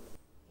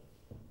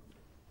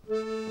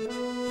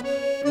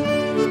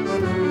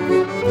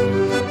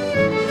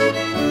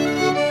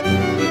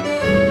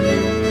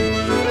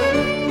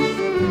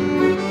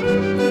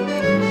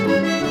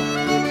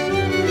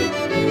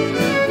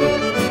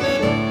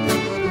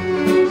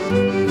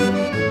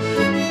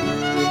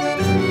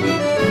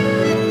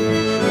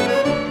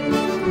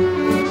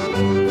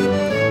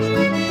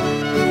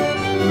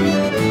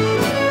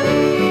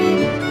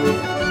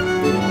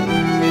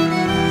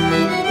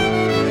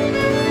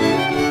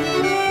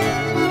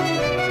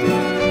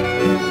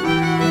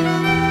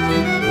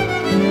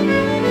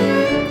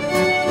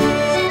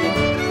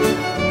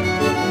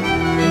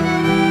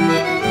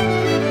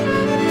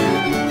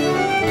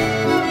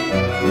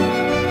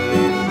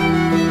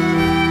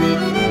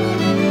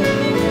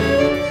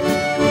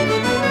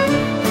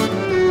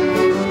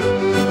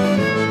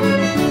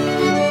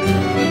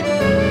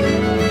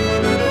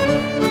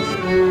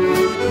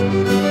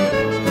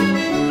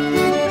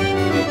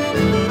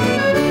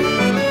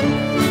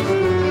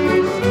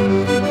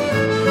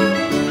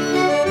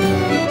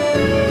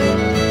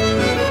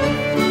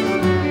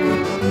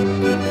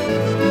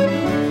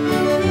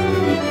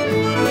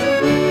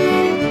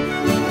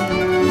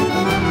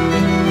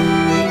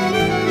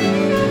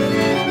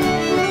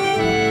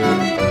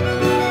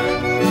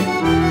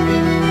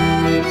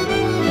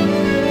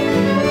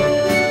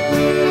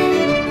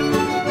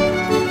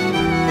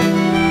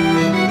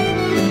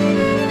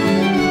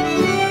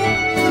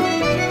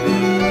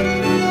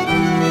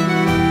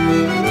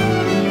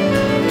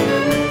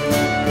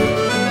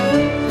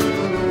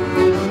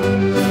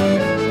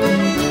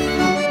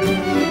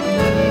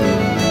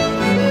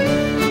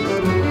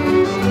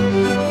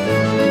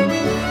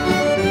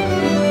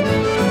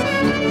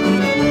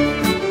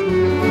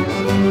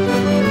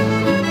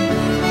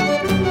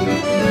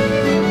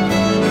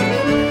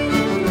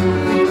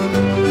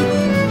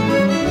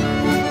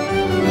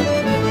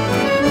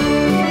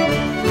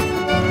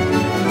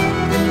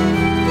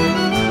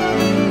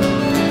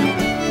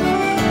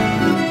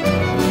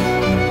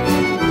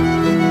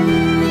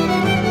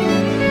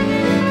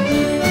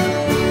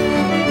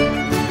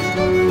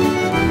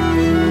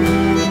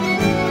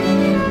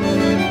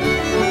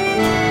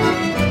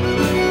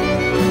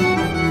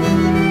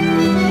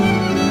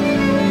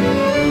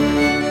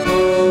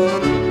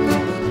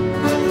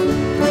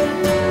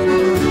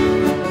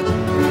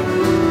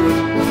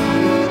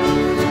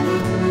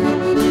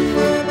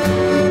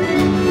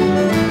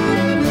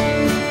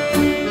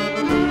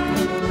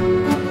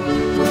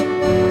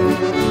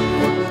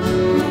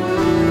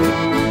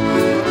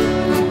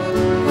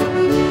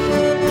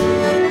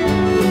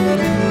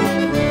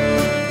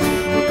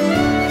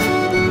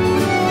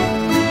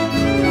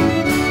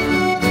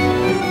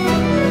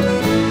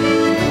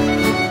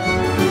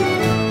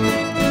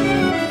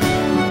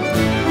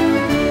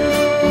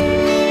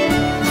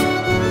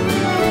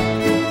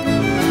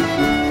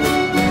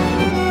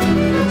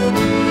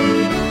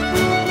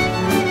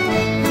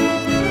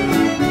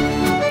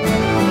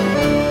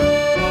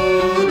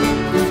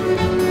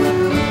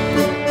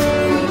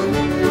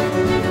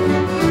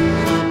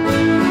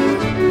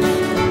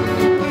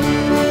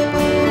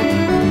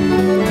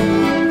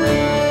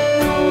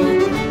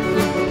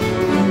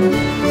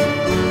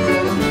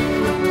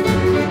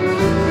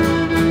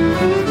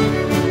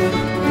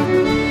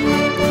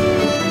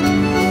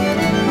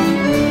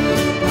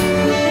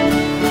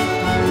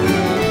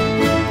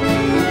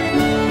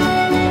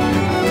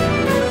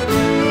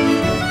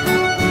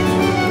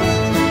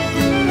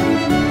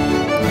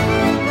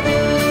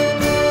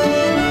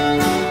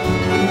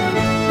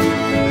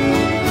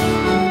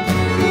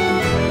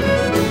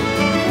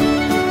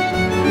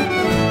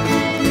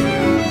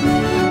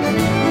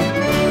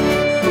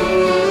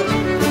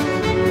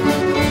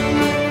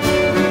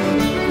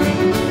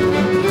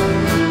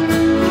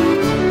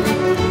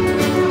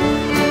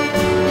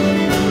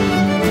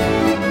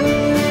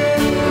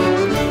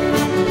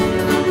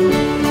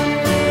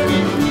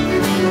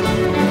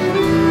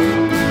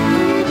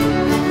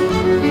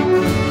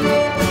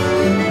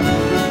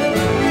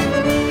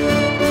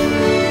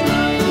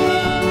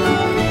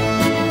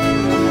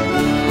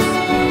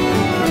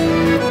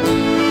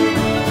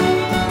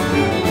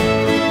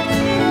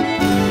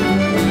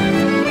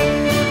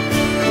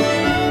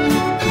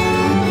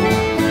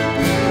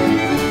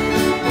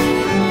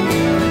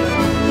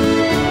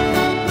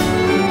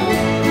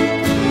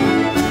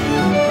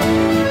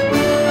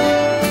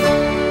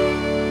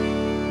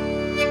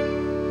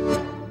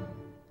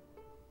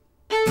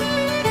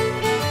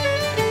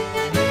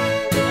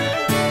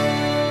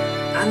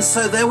 And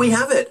so there we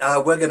have it.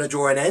 We're going to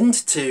draw an end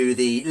to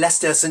the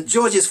Leicester St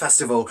George's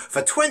Festival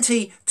for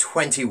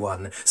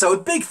 2021. So a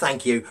big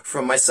thank you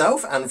from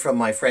myself and from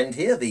my friend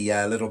here, the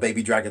little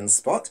baby dragon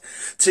Spot,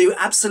 to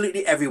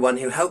absolutely everyone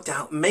who helped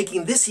out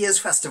making this year's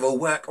festival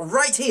work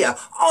right here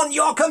on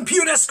your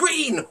computer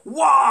screen.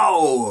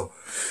 Wow!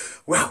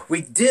 Well,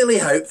 we dearly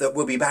hope that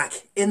we'll be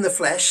back in the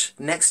flesh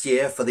next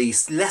year for the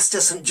Leicester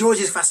St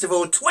George's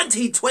Festival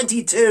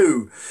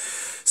 2022.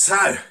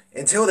 So,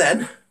 until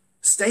then,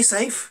 stay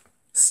safe,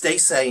 stay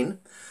sane,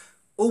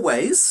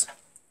 always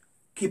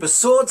keep a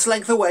sword's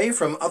length away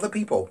from other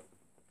people.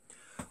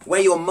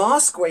 Wear your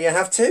mask where you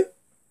have to,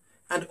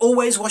 and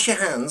always wash your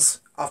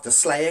hands after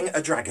slaying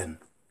a dragon.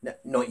 No,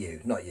 not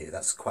you,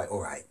 that's quite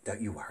alright,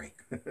 don't you worry.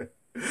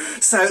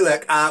 So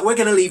look, we're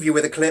going to leave you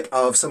with a clip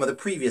of some of the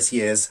previous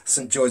year's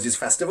St George's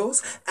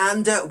festivals,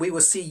 and we will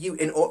see you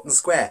in Orton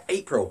Square,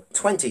 April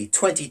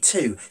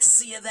 2022.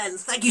 See you then.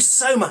 Thank you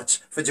so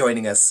much for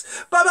joining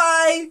us.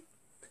 Bye-bye!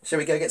 Shall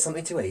we go get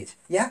something to eat?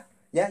 Yeah?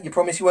 Yeah? You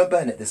promise you won't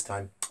burn it this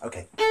time?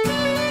 Okay.